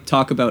they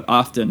talk about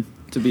often,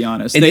 to be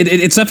honest.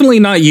 It's definitely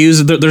not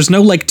used. There's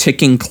no like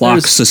ticking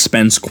clock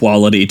suspense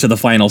quality to the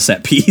final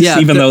set piece,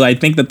 even though I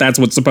think that's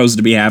what's supposed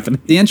to be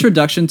happening. The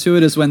introduction to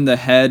it is when the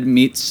head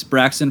meets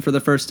Braxton for the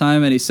first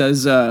time, and he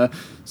says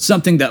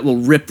something that will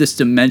rip this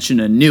dimension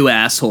a new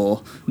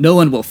asshole. No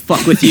one will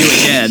fuck with you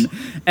again.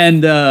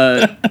 And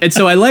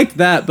so I like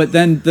that, but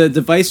then the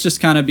device just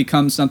kind of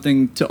becomes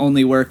something to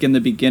only work in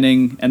the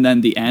beginning and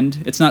then the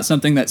end. It's not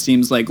something that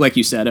seems like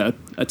you said,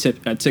 a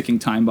ticking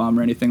time bomb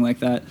or anything like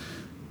that.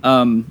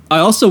 I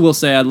also will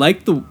say I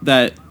like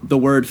that the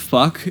word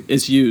fuck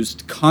is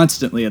used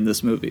constantly in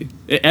this movie.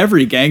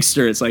 Every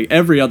gangster, it's like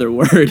every other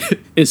word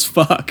is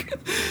fuck.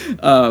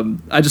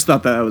 I just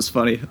thought that was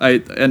funny.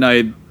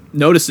 I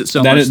noticed it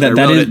so much that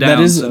I wrote it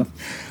down.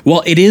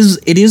 Well, it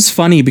is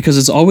funny because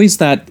it's always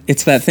that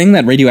thing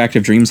that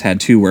Radioactive Dreams had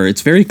too, where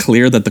it's very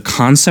clear that the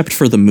concept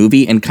for the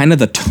movie and kind of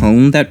the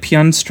tone that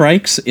Pyun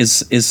strikes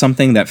is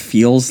something that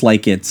feels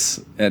like it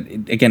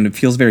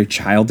feels very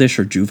childish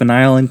or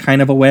juvenile in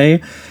kind of a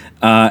way.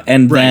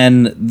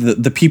 Then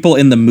the people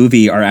in the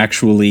movie are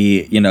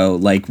actually,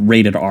 like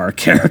rated R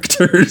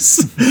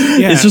characters.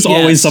 It's just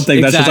always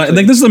something that's just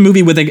like this is a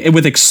movie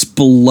with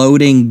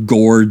exploding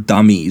gore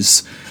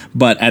dummies.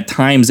 But at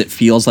times it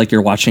feels like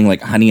you're watching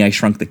like Honey, I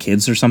Shrunk the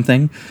Kids or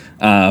something.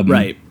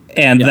 Right.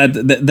 And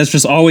that's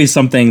just always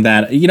something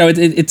that,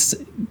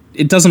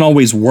 it doesn't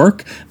always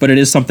work, but it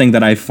is something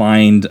that I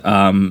find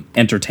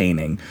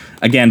entertaining.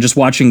 Again, just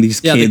watching these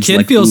kids. Yeah, the kid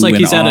like, feels like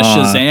he's at a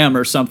Shazam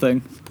or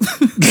something.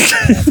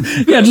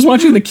 Yeah, just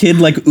watching the kid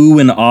like ooh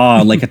and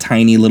ah like a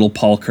tiny little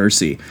Paul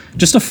Kersey.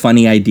 Just a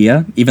funny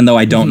idea, even though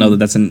I don't know that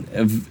that's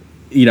I'm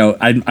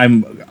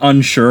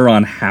unsure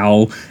on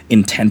how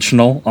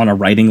intentional on a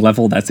writing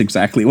level that's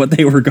exactly what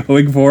they were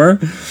going for.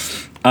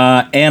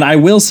 And I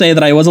will say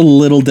that I was a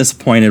little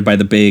disappointed by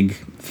the big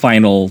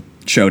final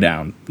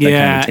showdown.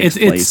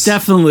 It's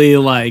definitely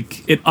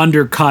like it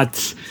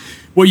undercuts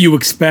what you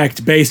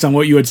expect based on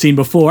what you had seen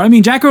before. I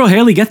mean, Jackie Earle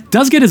Haley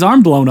does get his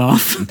arm blown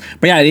off.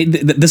 But yeah,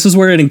 this is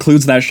where it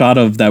includes that shot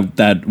of that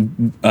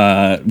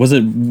was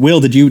it Will?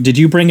 Did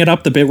you bring it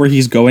up, the bit where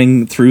he's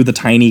going through the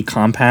tiny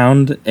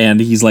compound and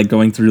he's like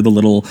going through the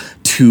little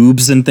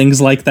tubes and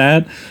things like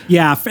that?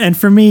 Yeah, and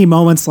for me,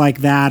 moments like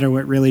that are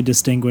what really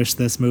distinguish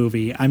this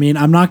movie. I mean,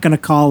 I'm not going to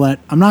call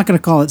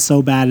it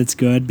so bad it's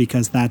good,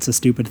 because that's a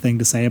stupid thing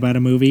to say about a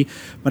movie,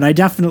 but I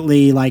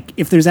definitely like,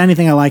 if there's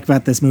anything I like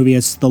about this movie,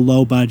 it's the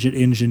low budget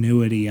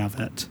ingenuity of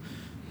it.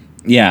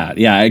 Yeah,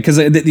 because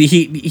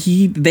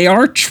they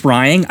are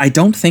trying. I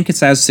don't think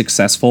it's as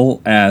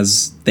successful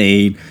as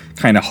they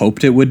kind of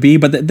hoped it would be,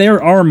 but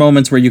there are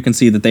moments where you can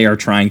see that they are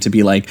trying to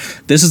be like,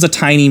 this is a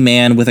tiny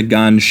man with a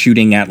gun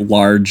shooting at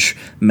large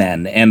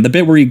men. And the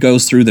bit where he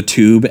goes through the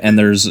tube and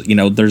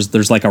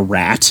there's like a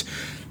rat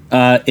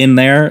in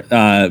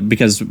there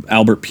because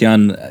Albert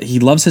Pyun, he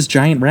loves his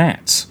giant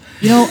rats.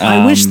 You know,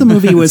 I wish the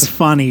movie was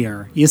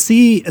funnier. You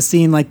see a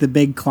scene like the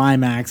big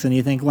climax and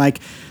you think like,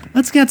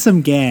 let's get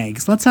some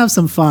gags. Let's have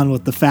some fun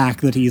with the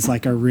fact that he's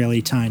like a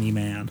really tiny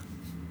man.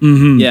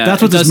 Mm-hmm. Yeah,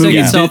 that's what this movie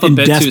is itself a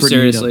bit too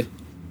seriously.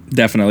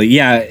 Definitely,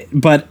 yeah.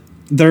 But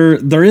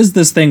there is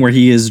this thing where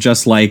he is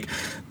just like,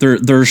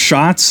 there's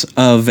shots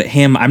of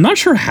him. I'm not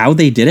sure how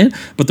they did it,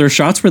 but there's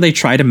shots where they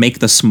try to make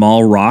the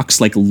small rocks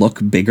like look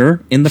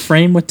bigger in the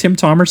frame with Tim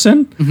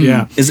Thomerson. Mm-hmm.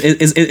 Yeah,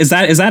 is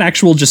that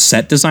actual just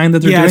set design that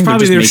they're doing? Yeah, it's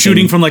probably they're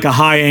shooting from like a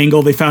high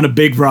angle. They found a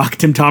big rock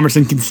Tim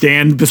Thomerson can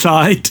stand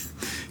beside.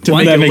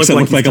 That makes it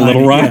look like a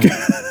little rock.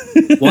 Yeah.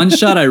 One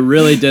shot I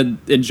really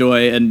did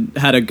enjoy and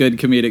had a good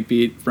comedic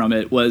beat from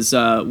it was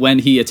when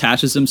he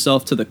attaches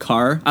himself to the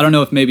car. I don't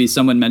know if maybe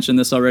someone mentioned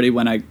this already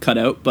when I cut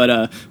out,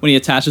 but when he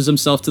attaches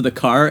himself to the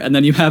car, and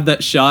then you have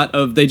that shot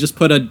of they just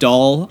put a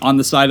doll on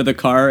the side of the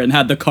car and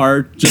had the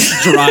car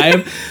just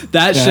drive.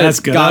 That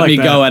shit got me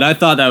going. I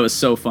thought that was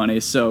so funny.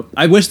 So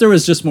I wish there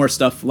was just more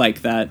stuff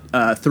like that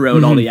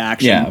throughout all the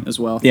action as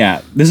well.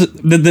 Yeah, this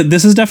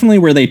is definitely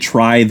where they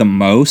try the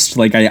most.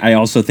 Like I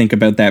also think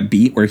about that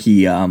beat where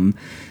he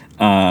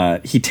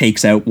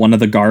takes out one of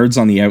the guards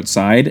on the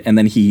outside, and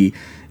then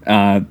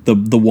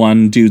the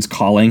one dude's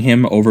calling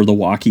him over the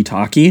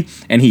walkie-talkie,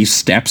 and he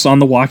steps on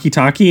the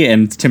walkie-talkie,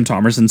 and Tim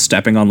Thomerson's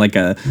stepping on like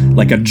a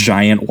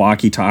giant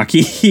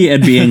walkie-talkie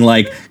and being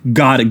like,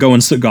 "Got it," going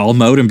Seagal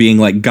mode and being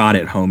like, "Got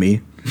it,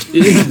 homie."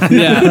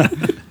 Yeah.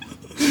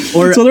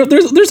 So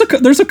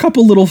there's a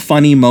couple little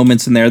funny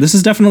moments in there. This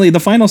is definitely the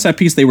final set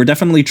piece. They were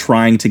definitely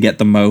trying to get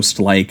the most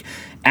like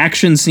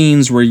action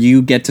scenes where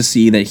you get to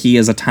see that he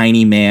is a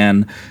tiny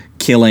man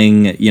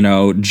killing,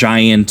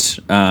 giant,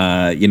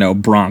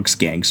 Bronx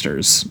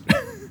gangsters.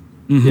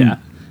 Mm-hmm. Yeah.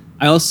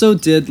 I also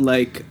did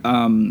like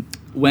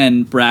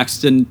when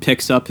Braxton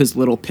picks up his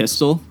little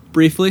pistol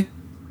briefly.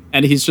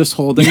 And he's just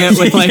holding it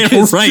with like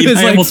his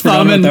like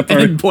thumb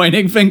and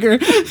pointing finger.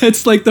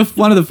 It's like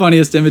one of the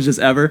funniest images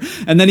ever.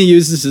 And then he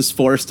uses his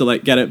force to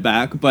like get it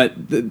back. But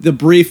the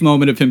brief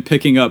moment of him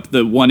picking up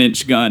the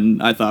 1-inch gun,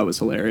 I thought was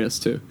hilarious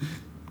too.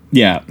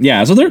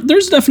 Yeah. So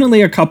there's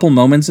definitely a couple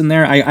moments in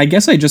there. I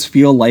guess I just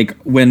feel like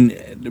when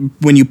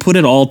you put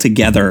it all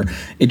together,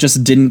 it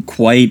just doesn't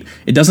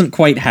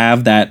quite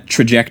have that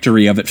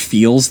trajectory of it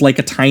feels like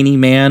a tiny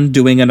man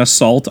doing an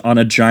assault on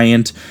a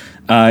giant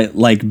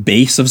like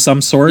base of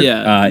some sort.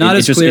 Yeah,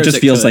 it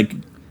just feels like,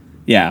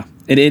 yeah.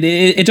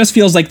 It just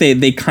feels like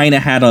they kind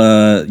of had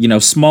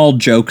small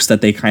jokes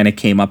that they kind of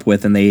came up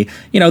with, and they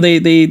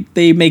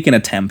make an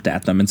attempt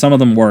at them, and some of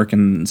them work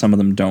and some of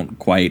them don't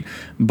quite.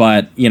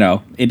 But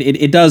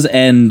it does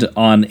end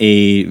on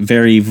a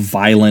very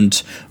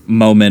violent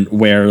moment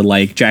where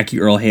like Jackie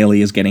Earle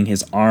Haley is getting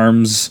his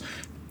arms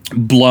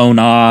blown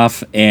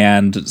off,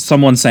 and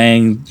someone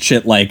saying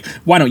shit like,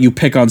 "Why don't you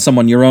pick on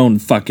someone your own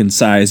fucking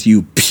size,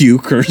 you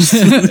pukers?"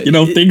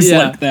 Things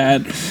like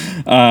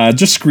that.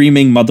 Just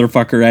screaming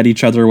motherfucker at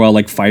each other while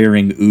like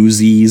firing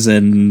Uzis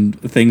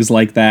and things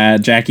like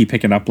that. Jackie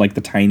picking up like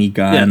the tiny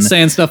gun. Yeah,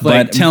 saying stuff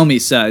like, "Tell me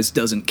size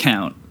doesn't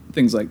count."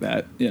 Things like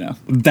that,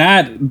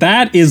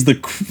 That is the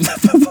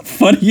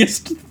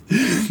funniest.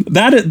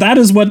 That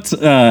is what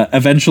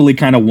eventually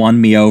kind of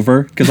won me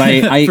over, because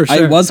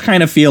I was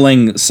kind of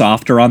feeling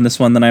softer on this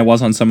one than I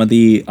was on some of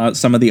the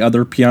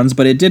other Pyuns,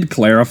 but it did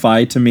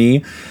clarify to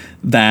me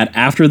that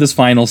after this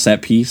final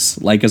set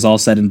piece, like is all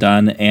said and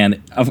done,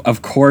 and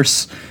of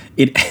course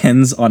it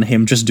ends on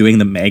him just doing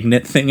the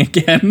magnet thing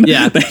again.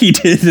 Yeah. That he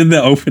did in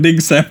the opening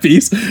set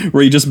piece,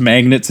 where he just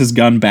magnets his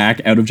gun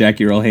back out of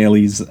Jackie Earle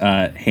Haley's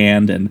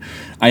hand. And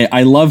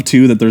I love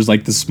too that there's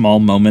like this small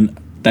moment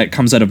that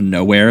comes out of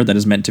nowhere that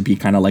is meant to be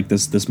kind of like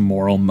this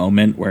moral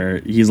moment where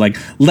he's like,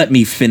 "Let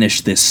me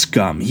finish this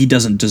scum. He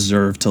doesn't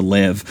deserve to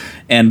live."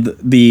 And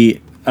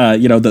the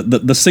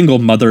single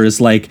mother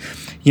is like,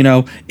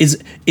 is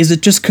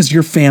it just because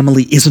your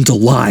family isn't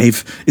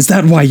alive? Is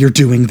that why you're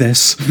doing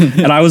this?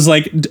 And I was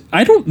like,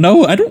 I don't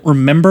know. I don't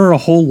remember a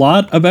whole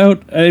lot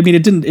about. I mean,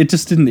 it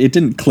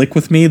didn't click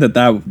with me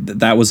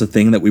that was a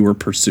thing that we were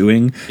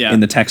pursuing in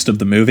the text of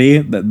the movie.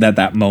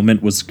 That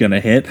moment was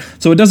gonna hit.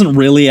 So it doesn't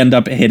really end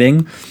up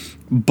hitting,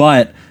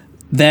 but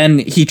then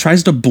he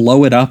tries to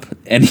blow it up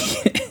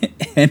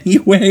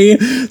anyway.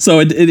 So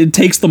it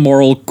takes the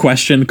moral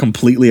question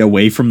completely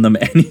away from them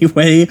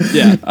anyway.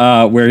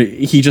 Yeah. Where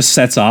he just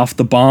sets off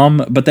the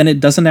bomb, but then it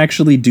doesn't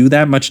actually do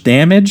that much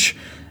damage.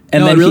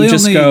 And then it really he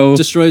just only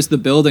destroys the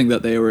building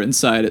that they were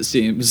inside, it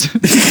seems,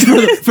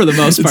 for the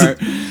most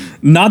part.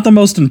 Not the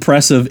most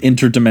impressive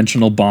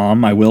interdimensional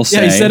bomb, I will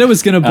say. Yeah, he said it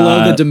was going to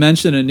blow the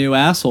dimension a new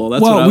asshole.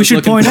 That's what I was we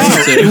should point out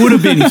it would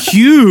have been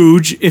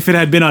huge if it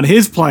had been on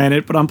his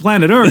planet, but on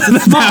planet Earth,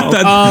 it's small.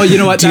 Oh, you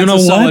know what? That's a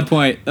solid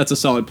point. That's a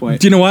solid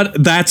point. Do you know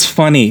what? That's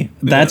funny.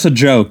 That's a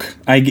joke.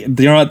 You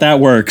know what? That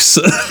works.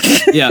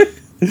 Yeah.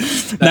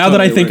 Now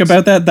that I think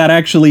about that, that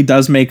actually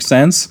does make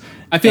sense.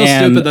 I feel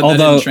stupid that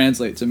didn't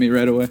translate to me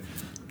right away.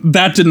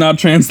 That did not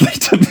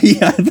translate to me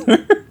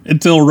either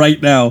until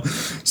right now.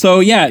 So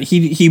yeah,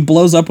 he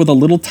blows up with a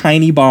little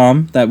tiny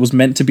bomb that was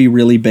meant to be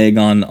really big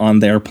on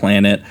their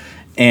planet.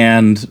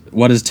 And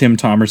what does Tim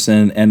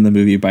Thomerson end the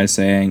movie by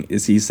saying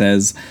is he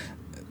says,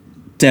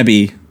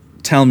 "Debbie,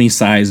 tell me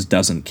size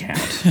doesn't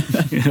count."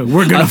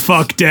 We're gonna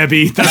fuck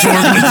Debbie. That's what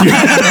we're gonna do.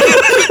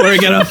 We're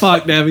gonna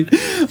fuck Debbie.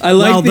 I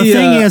like the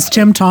thing is,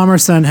 Tim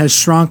Thomerson has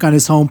shrunk on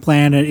his home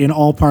planet in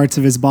all parts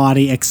of his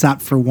body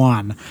except for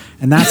one,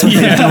 and that's what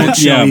they don't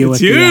show you.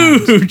 It's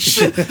huge.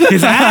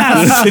 His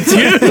ass. It's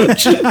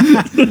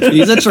huge.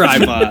 He's a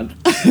tripod.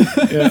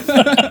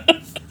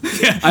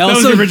 Yeah, that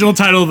was the original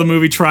title of the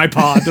movie,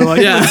 Tripod. They're like,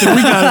 we're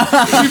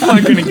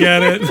not gonna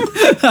get it.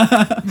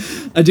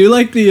 I do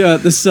like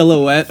the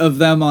silhouette of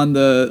them on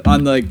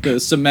the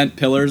cement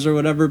pillars or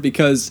whatever,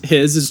 because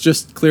his is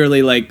just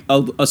clearly like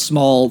a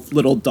small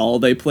little doll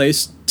they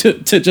placed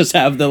to just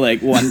have the 1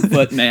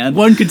 foot man.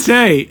 One could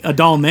say a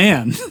doll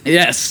man.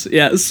 Yes.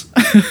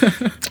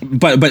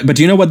 But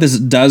do you know what this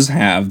does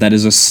have that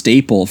is a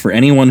staple for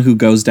anyone who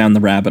goes down the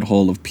rabbit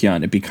hole of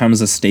Pyun? It becomes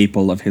a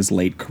staple of his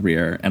late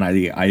career, and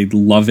I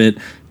love it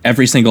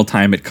every single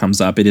time it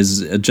comes up. It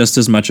is just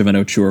as much of an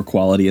auteur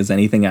quality as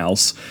anything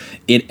else.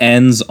 It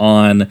ends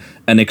on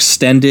an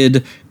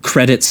extended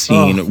credit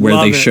scene where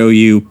they show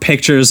you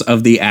pictures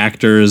of the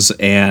actors,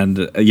 and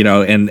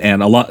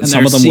and a lot. And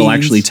some of them will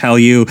actually tell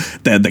you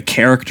the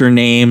character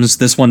names.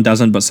 This one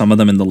doesn't, but some of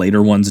them in the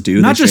later ones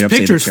do. Not just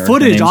pictures,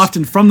 footage names.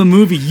 Often from the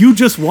movie you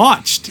just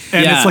watched,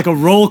 and it's like a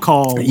roll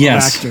call of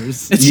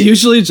actors. It's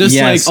usually just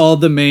like all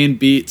the main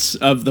beats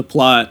of the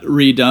plot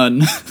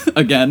redone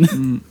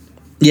again.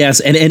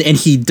 Yes, and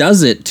he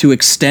does it to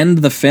extend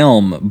the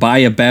film by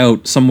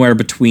about somewhere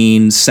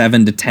between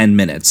 7 to 10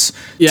 minutes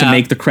to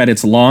make the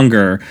credits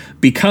longer,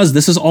 because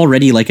this is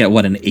already like at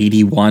an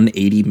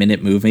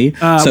 80-minute movie.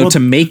 So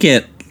to make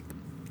it...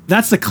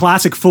 That's the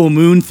classic Full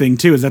Moon thing,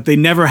 too, is that they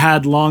never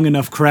had long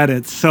enough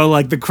credits. So,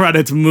 the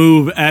credits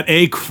move at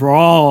a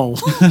crawl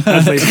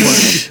as they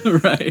play.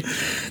 Right.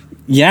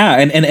 Yeah,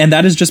 and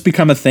that has just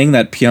become a thing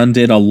that Pyun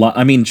did a lot.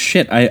 I mean,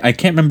 shit, I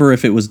can't remember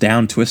if it was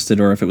Down Twisted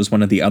or if it was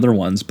one of the other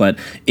ones, but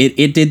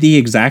it did the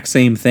exact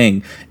same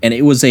thing. And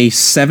it was a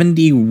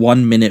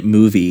 71-minute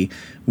movie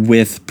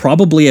with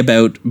probably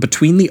about,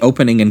 between the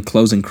opening and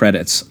closing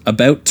credits,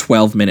 about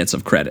 12 minutes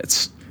of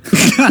credits.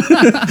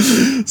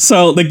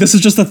 So this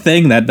is just a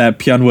thing that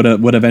Pyun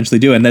would eventually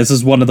do, and this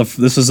is one of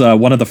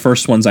the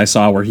first ones I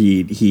saw where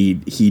he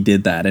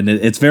did that, and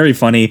it's very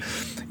funny.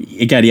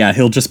 Again,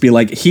 he'll just be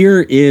like,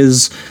 here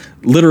is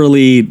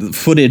literally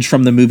footage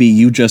from the movie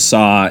you just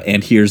saw,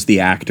 and here's the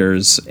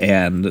actors,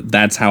 and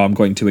that's how I'm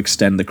going to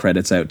extend the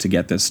credits out to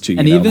get this to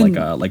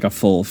like a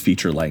full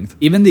feature length.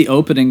 Even the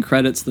opening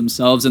credits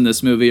themselves in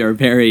this movie are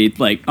very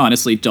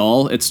honestly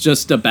dull. It's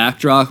just a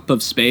backdrop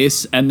of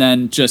space, and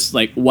then just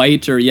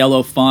white or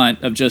yellow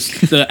font of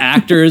just the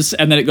actors,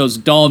 and then it goes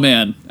Doll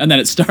Man, and then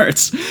it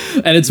starts,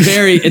 and it's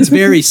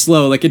very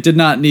slow. It did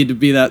not need to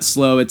be that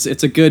slow. It's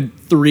a good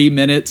 3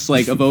 minutes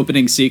of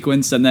opening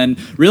sequence, and then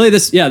really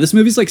this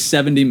movie's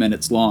 70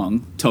 minutes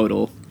long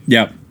total.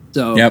 Yep.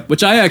 So,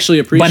 which I actually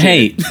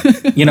appreciate. But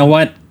hey, you know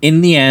what?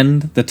 In the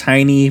end, the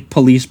tiny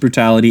police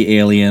brutality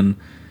alien,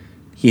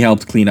 he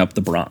helped clean up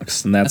the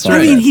Bronx, and that's all. I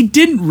mean, he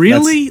didn't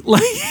really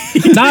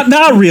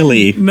not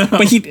really. No,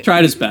 but he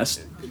tried his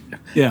best.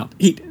 Yeah.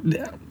 I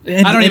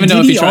don't even know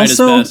if he tried his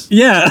best.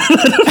 Yeah.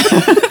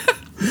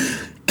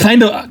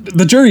 Kind of.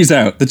 The jury's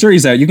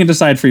out. You can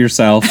decide for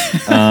yourself.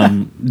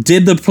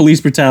 Did the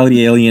police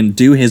brutality alien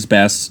do his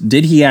best?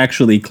 Did he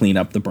actually clean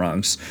up the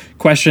Bronx?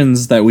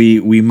 Questions that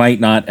we might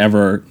not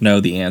ever know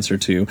the answer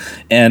to.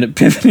 And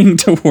pivoting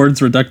towards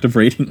reductive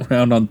rating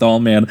round on Doll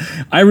Man,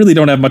 I really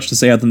don't have much to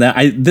say other than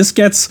that. This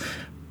gets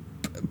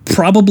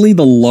probably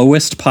the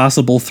lowest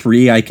possible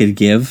 3 I could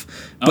give,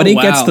 but it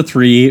gets the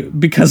 3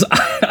 because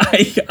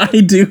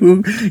I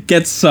do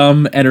get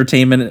some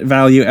entertainment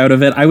value out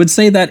of it. I would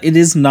say that it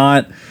is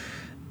not,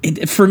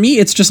 for me,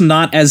 it's just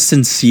not as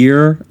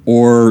sincere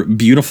or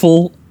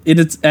beautiful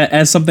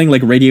as something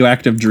like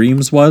Radioactive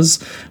Dreams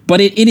was,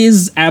 but it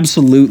is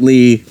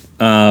absolutely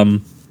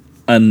an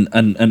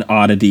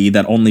oddity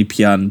that only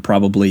Pyun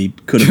probably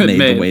could have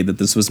made the way that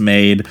this was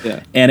made,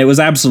 and it was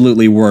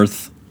absolutely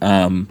worth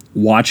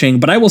watching.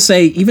 But I will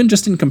say, even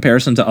just in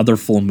comparison to other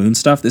Full Moon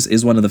stuff, this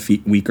is one of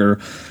the weaker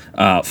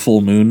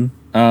Full Moon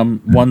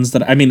ones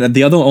that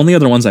the only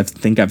other ones I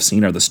think I've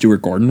seen are the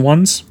Stuart Gordon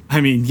ones.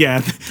 I mean,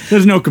 yeah,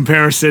 there's no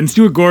comparison.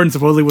 Stuart Gordon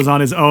supposedly was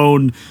on his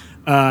own,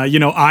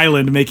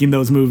 island making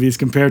those movies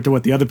compared to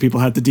what the other people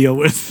had to deal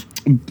with.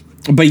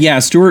 But yeah,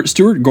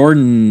 Stuart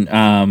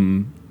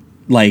Gordon,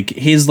 like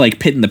his like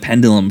Pit and the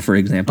Pendulum, for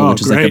example,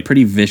 which is like a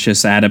pretty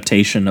vicious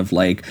adaptation of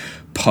like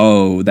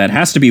Poe that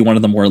has to be one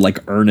of the more like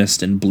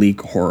earnest and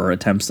bleak horror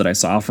attempts that I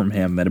saw from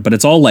him. But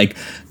it's all like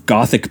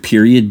Gothic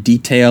period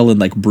detail and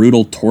like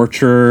brutal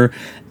torture.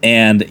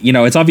 And,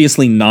 it's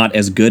obviously not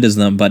as good as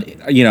them, but,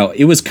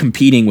 it was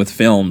competing with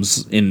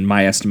films, in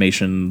my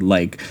estimation,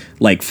 like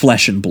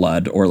Flesh and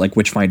Blood or like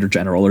Witchfinder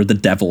General or The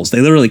Devils. They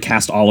literally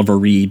cast Oliver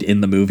Reed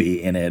in the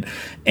movie in it.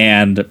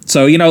 And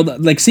so,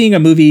 like seeing a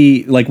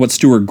movie like what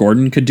Stuart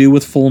Gordon could do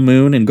with Full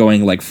Moon and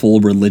going like full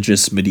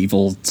religious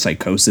medieval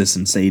psychosis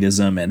and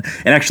sadism, and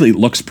it actually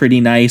looks pretty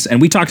nice. And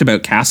we talked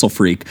about Castle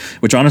Freak,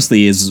 which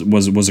honestly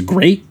was a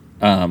great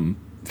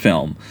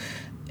film.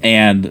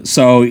 And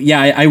so,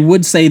 yeah, I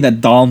would say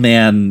that Doll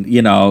Man,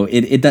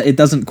 it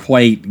doesn't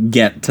quite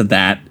get to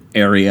that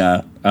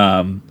area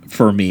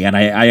for me. And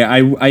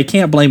I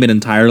can't blame it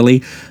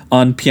entirely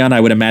on Pyun. I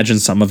would imagine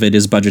some of it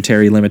is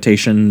budgetary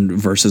limitation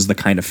versus the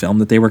kind of film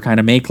that they were kind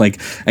of make. Like,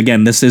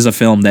 again, this is a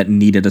film that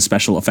needed a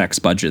special effects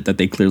budget that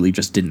they clearly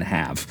just didn't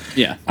have.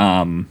 Yeah.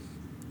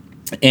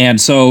 And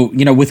so,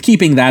 with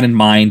keeping that in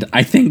mind,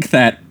 I think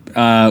that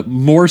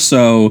more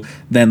so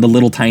than the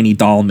little tiny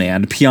doll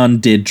man,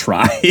 Pyun did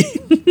try.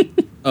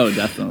 Oh,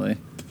 definitely.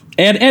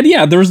 And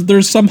yeah,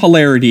 there's some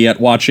hilarity at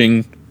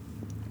watching,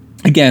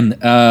 again,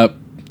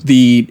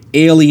 the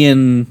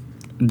alien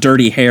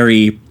Dirty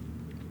Harry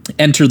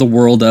enter the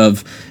world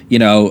of,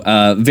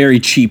 very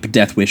cheap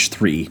Death Wish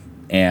 3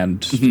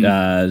 and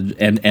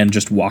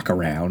just walk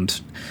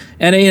around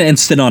and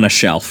sit on a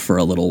shelf for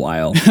a little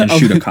while and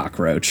shoot a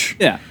cockroach.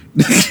 Yeah.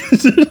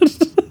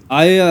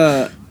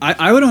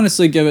 I would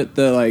honestly give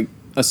it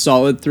a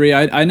solid 3.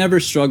 I never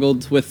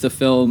struggled with the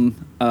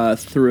film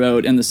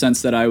throughout in the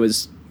sense that I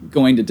was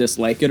going to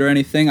dislike it or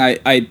anything.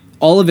 I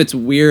all of its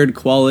weird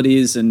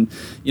qualities and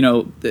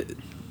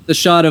the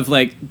shot of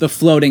like the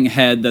floating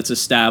head that's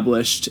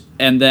established,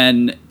 and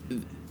then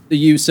the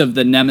use of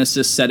the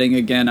Nemesis setting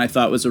again, I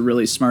thought was a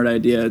really smart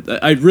idea.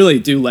 I really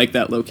do like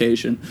that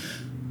location.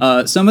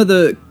 Some of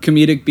the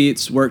comedic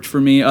beats worked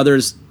for me.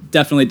 Others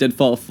definitely did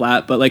fall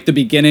flat, but like the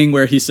beginning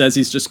where he says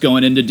he's just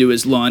going in to do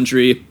his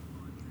laundry,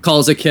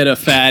 calls a kid a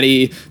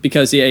fatty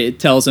because he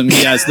tells him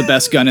he has the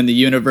best gun in the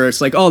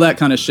universe, like all that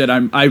kind of shit I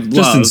love.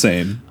 Just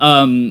insane.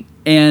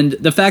 And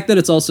the fact that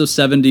it's also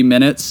 70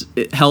 minutes,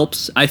 it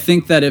helps. I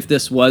think that if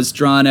this was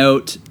drawn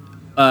out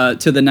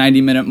to the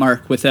 90-minute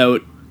mark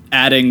without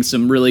adding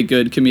some really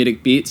good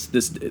comedic beats,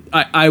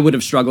 I would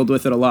have struggled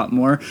with it a lot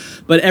more.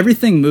 But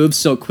everything moves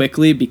so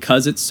quickly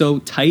because it's so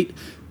tight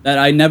that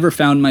I never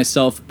found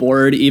myself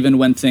bored, even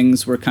when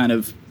things were kind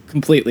of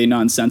completely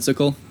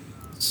nonsensical.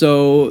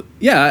 So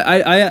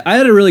yeah, I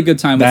had a really good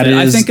time with it.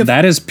 I think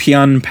that is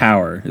Pyun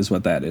power, is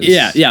what that is.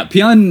 Yeah.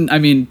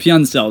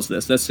 Pyun sells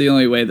this. That's the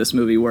only way this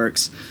movie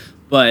works.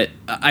 But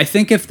I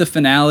think if the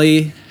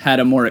finale had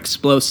a more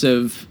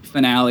explosive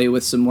finale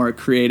with some more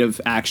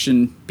creative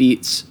action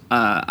beats,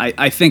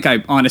 I think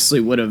I honestly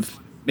would have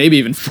maybe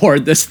even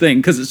floored this thing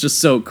because it's just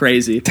so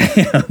crazy.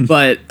 Damn.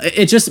 But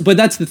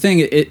that's the thing.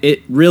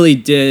 It really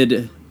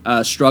did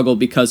struggle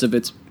because of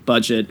its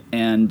budget,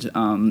 and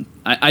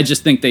I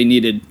just think they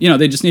needed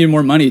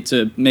more money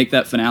to make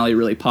that finale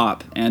really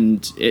pop,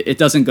 and it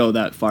doesn't go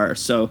that far.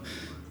 So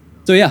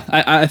yeah,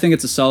 I think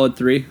it's a solid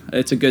 3.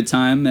 It's a good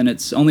time, and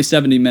it's only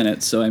 70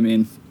 minutes. So I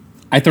mean,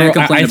 I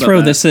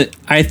throw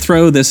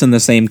this in the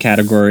same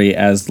category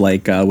as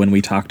like when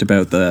we talked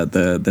about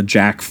the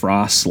Jack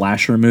Frost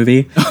slasher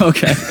movie.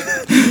 Okay,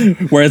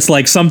 where it's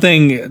like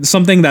something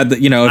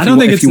that I don't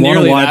think it's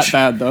nearly that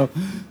bad though.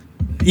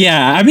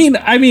 Yeah, I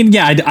mean,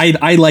 yeah,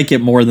 I like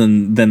it more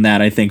than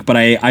that, I think, but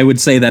I would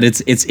say that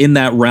it's in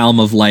that realm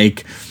of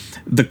like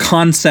the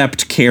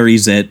concept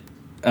carries it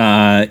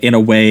in a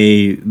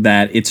way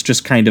that it's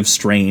just kind of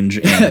strange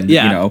and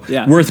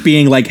worth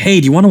being like,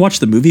 hey, do you want to watch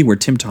the movie where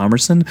Tim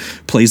Thomerson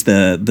plays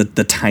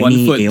the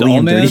tiny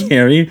alien Dirty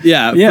Harry?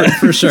 Yeah.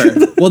 For sure.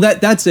 Well,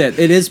 that's it.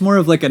 It is more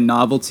of like a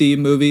novelty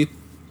movie.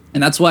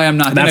 And that's why I'm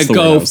not going to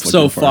go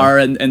so far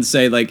and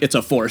say, like, it's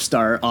a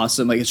 4-star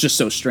awesome. Like, it's just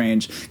so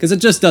strange. Because it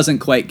just doesn't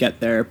quite get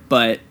there.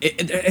 But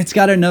it's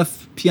got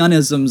enough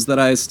Pyunisms that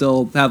I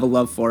still have a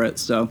love for it.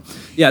 So,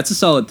 yeah, it's a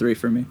solid 3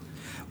 for me.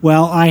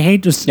 Well, I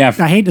hate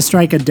to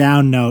strike a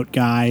down note,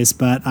 guys,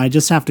 but I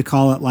just have to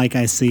call it like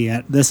I see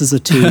it. This is a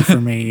 2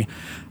 for me.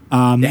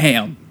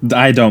 Damn.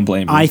 I don't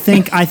blame you. I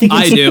think I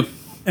do.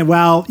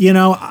 Well,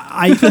 there's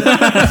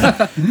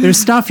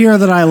stuff here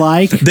that I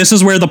like. This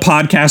is where the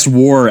podcast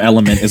war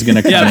element is going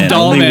to come in.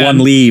 Only one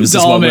leaves,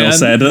 is what Will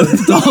said.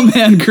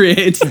 Dollman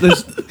creates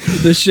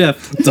the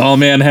shift.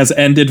 Dollman has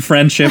ended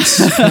friendships.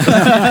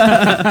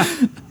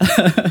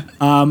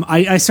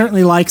 I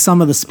certainly like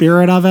some of the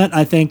spirit of it.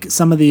 I think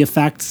some of the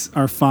effects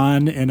are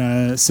fun in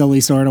a silly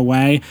sort of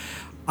way.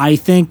 I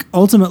think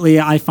ultimately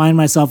I find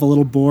myself a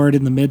little bored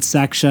in the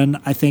midsection.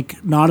 I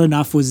think not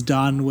enough was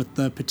done with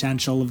the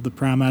potential of the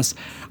premise.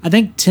 I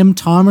think Tim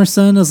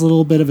Thomerson is a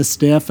little bit of a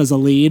stiff as a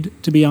lead,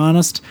 to be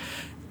honest.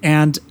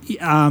 And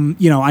I'm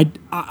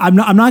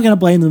not going to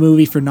blame the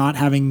movie for not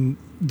having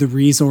the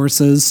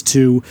resources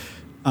to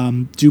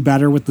do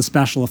better with the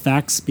special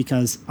effects,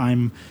 because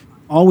I'm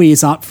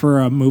always up for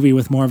a movie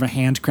with more of a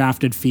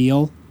handcrafted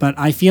feel. But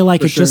I feel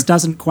like just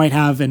doesn't quite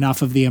have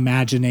enough of the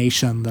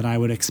imagination that I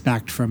would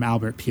expect from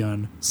Albert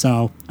Pyun.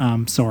 So,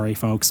 sorry,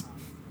 folks.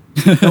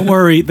 Don't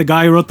worry, the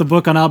guy who wrote the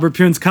book on Albert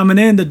Pyun's coming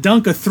in to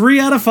dunk a 3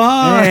 out of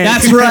 5. Hey.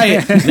 That's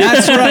right.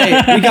 That's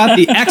right. We got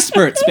the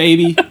experts,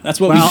 baby. That's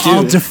what we do.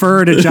 I'll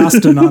defer to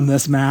Justin on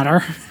this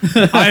matter.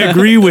 I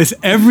agree with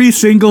every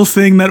single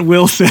thing that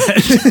Will said,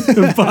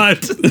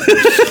 but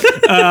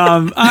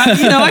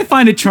I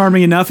find it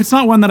charming enough. It's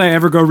not one that I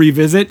ever go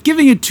revisit.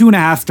 Giving it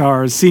 2.5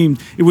 stars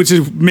which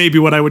is maybe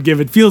what I would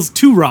give it, feels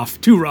too rough.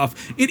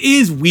 It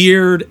is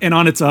weird and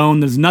on its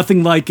own. There's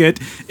nothing like it.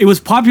 It was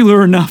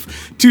popular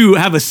enough to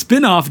have a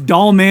spin-off,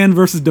 Doll Man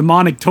versus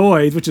Demonic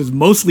Toys, which is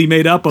mostly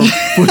made up of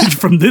footage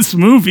from this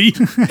movie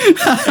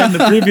and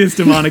the previous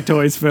Demonic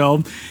Toys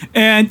film.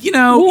 And,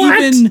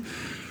 even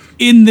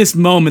in this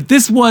moment,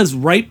 this was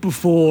right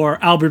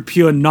before Albert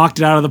Pyun knocked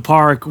it out of the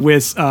park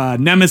with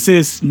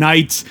Nemesis,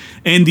 Knights,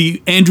 and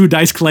the Andrew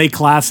Dice Clay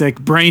classic,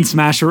 Brain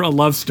Smasher, A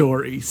Love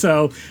Story.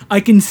 So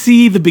I can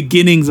see the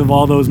beginnings of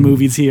all those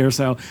movies here.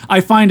 So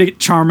I find it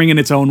charming in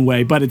its own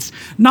way, but it's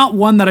not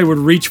one that I would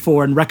reach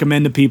for and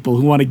recommend to people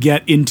who want to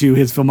get into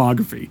his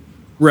filmography.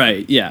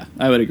 Right, yeah.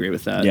 I would agree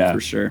with that, for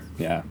sure.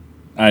 Yeah,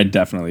 I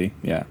definitely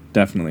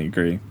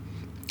agree.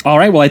 All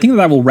right, well, I think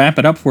that will wrap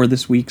it up for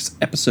this week's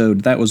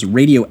episode. That was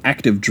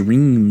Radioactive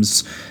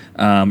Dreams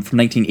from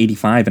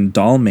 1985 and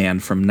Doll Man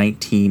from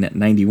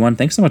 1991.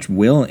 Thanks so much,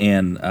 Will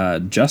and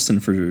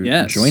Justin, for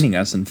joining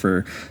us and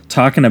for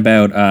talking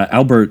about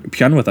Albert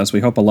Pyun with us.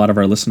 We hope a lot of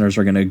our listeners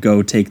are going to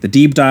go take the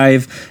deep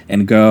dive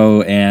and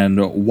go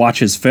and watch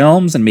his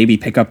films and maybe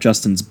pick up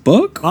Justin's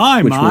book.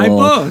 Buy my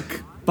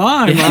book.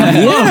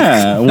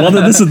 Yeah. Well,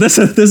 this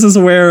is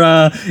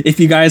where if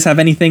you guys have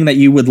anything that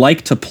you would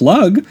like to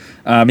plug,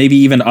 maybe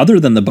even other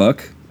than the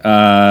book,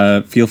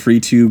 feel free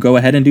to go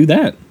ahead and do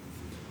that.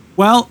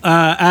 Well,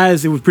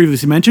 as it was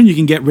previously mentioned, you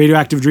can get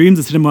Radioactive Dreams,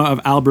 the cinema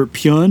of Albert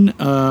Pyun,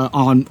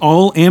 on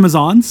all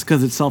Amazons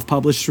because it's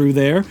self-published through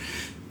there.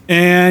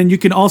 And you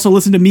can also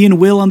listen to me and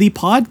Will on the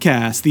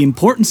podcast, The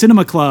Important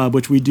Cinema Club,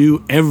 which we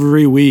do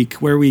every week,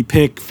 where we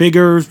pick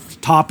figures,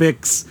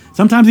 topics,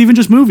 sometimes even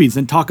just movies,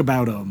 and talk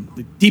about them.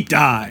 The deep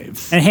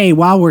dives. And hey,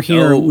 while we're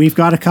here, we've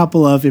got a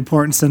couple of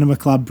Important Cinema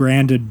Club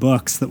branded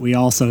books that we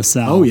also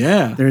sell. Oh,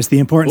 yeah. There's the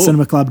Important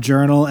Cinema Club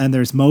Journal, and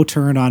there's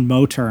Moturn on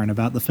Moturn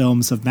about the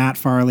films of Matt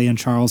Farley and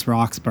Charles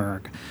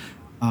Roxburgh.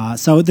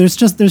 So there's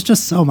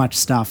just so much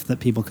stuff that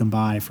people can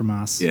buy from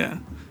us. Yeah.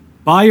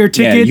 Buy your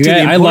ticket.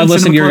 I love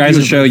listening to your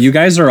guys' show. You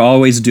guys are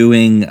always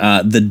doing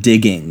the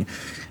digging,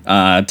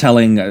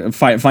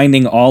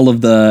 finding all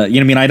of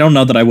the. I don't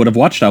know that I would have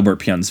watched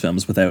Albert Pyun's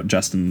films without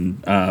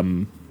Justin.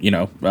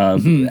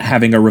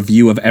 Having a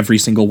review of every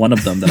single one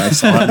of them that I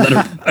saw.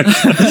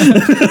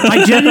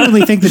 I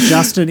genuinely think that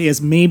Justin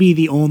is maybe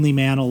the only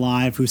man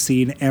alive who's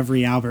seen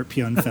every Albert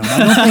Pyun film. I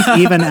don't think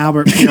even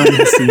Albert Pyun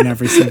has seen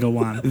every single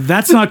one.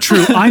 That's not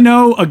true. I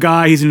know a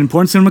guy, he's an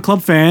Important Cinema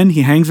Club fan.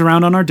 He hangs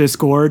around on our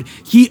Discord.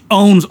 He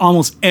owns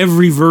almost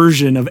every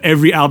version of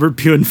every Albert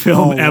Pyun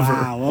film ever.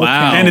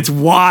 Wow. And it's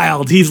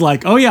wild. He's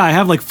like, oh yeah, I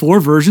have like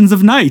 4 versions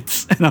of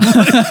Knights. And I'm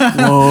like,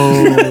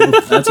 whoa.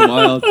 That's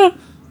wild.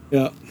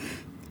 Yeah.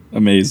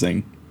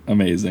 Amazing.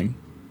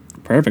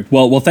 Perfect.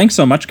 Well, thanks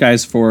so much,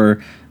 guys,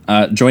 for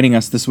joining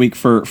us this week.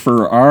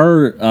 For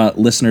our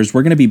listeners,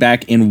 we're going to be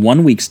back in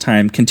 1 week's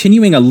time,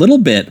 continuing a little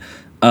bit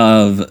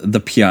of the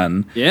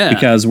Pyun. Yeah.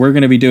 Because we're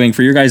going to be doing,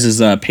 for your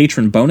guys'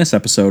 patron bonus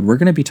episode, we're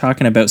going to be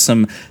talking about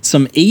some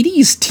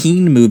 80s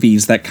teen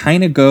movies that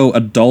kind of go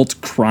adult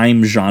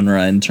crime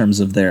genre in terms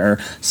of their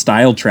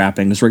style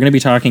trappings. We're going to be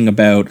talking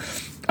about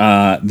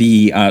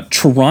the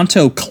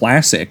Toronto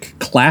classic,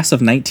 Class of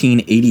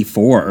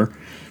 1984,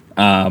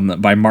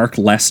 by Mark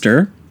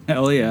Lester.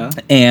 Hell yeah.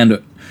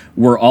 And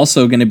we're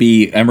also going to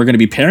be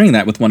pairing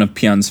that with one of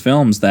Pyun's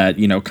films that,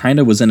 kind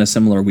of was in a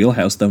similar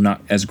wheelhouse, though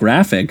not as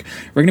graphic.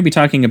 We're going to be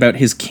talking about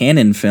his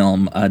canon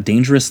film,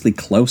 Dangerously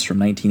Close from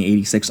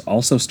 1986,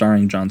 also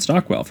starring John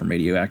Stockwell from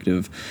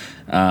Radioactive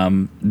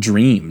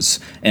Dreams.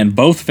 And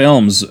both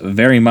films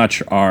very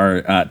much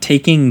are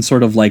taking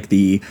sort of like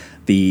the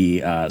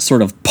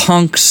sort of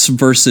punks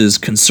versus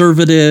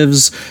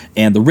conservatives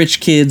and the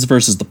rich kids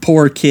versus the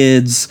poor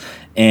kids,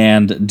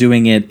 and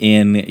doing it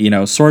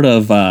in, sort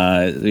of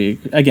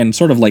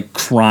like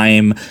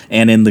crime,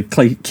 and in the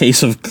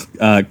case of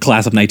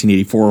Class of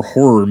 1984,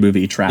 horror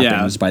movie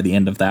trappings by the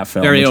end of that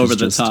film. Very over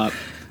the top.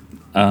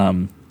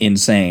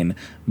 Insane.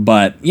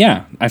 But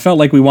yeah, I felt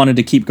like we wanted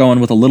to keep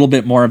going with a little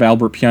bit more of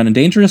Albert Pyun, and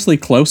Dangerously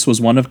Close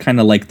was one of kind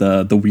of like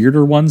the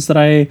weirder ones that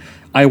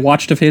I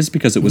watched of his,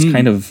 because it was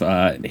kind of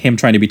him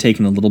trying to be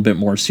taken a little bit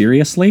more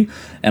seriously.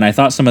 And I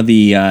thought some of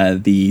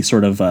the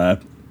sort of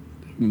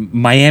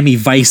Miami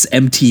Vice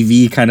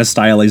MTV kind of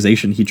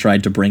stylization he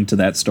tried to bring to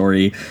that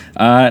story,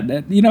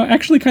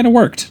 actually kind of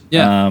worked.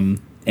 Yeah.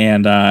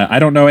 And I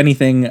don't know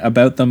anything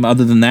about them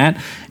other than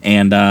that.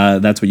 And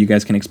that's what you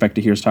guys can expect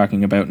to hear us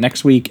talking about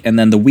next week. And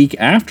then the week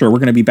after, we're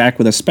going to be back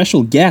with a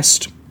special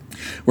guest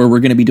where we're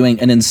going to be doing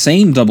an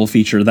insane double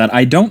feature that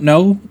I don't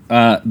know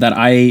that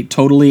I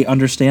totally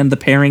understand the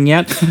pairing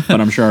yet, but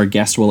I'm sure our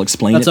guest will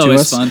explain it to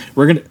us. That's always fun.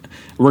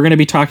 We're going to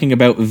be talking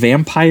about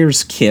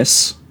Vampire's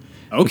Kiss.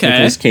 Okay.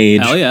 Nicolas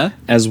Cage. Hell yeah.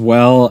 As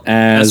well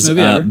as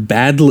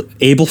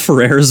Abel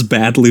Ferrara's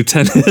Bad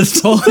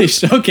Lieutenant. Holy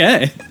shit.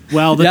 Okay.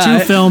 Well, the two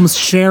films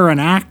share an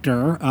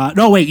actor.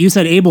 No, wait, you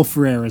said Abel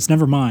Ferrara's.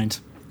 Never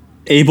mind.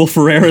 Abel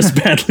Ferrara's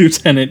Bad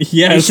Lieutenant.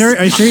 Yes.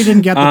 Are you sure you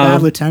didn't get the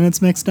Bad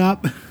Lieutenants mixed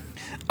up?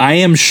 I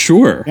am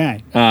sure.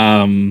 Okay.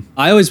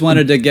 I always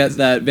wanted to get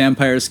that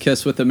Vampire's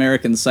Kiss with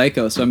American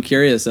Psycho, so I'm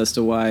curious as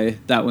to why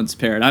that one's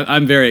paired.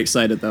 I'm very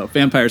excited though.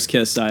 Vampire's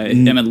Kiss, I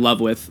am in love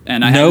with,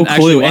 and I haven't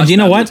actually watched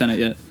Bad Lieutenant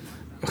yet.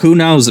 Who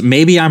knows?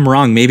 Maybe I'm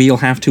wrong. Maybe you'll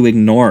have to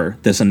ignore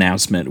this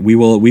announcement. We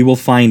will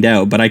find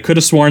out. But I could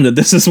have sworn that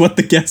this is what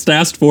the guest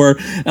asked for,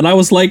 and I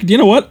was like, you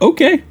know what?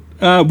 Okay.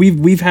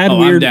 We've had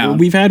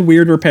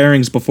weirder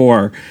pairings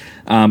before.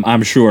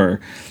 I'm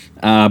sure.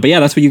 But yeah,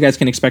 that's what you guys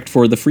can expect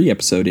for the free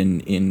episode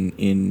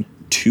in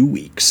 2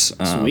 weeks.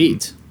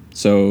 Sweet.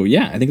 So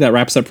yeah, I think that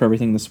wraps up for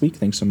everything this week.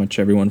 Thanks so much,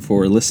 everyone,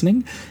 for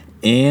listening,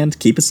 and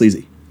keep it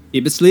sleazy.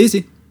 Keep it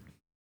sleazy.